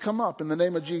guidance, come up in the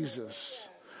name of Jesus.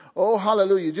 Oh,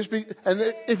 hallelujah.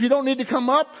 And if you don't need to come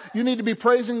up, you need to be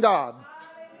praising God.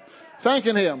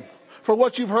 Thanking Him for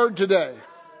what you've heard today.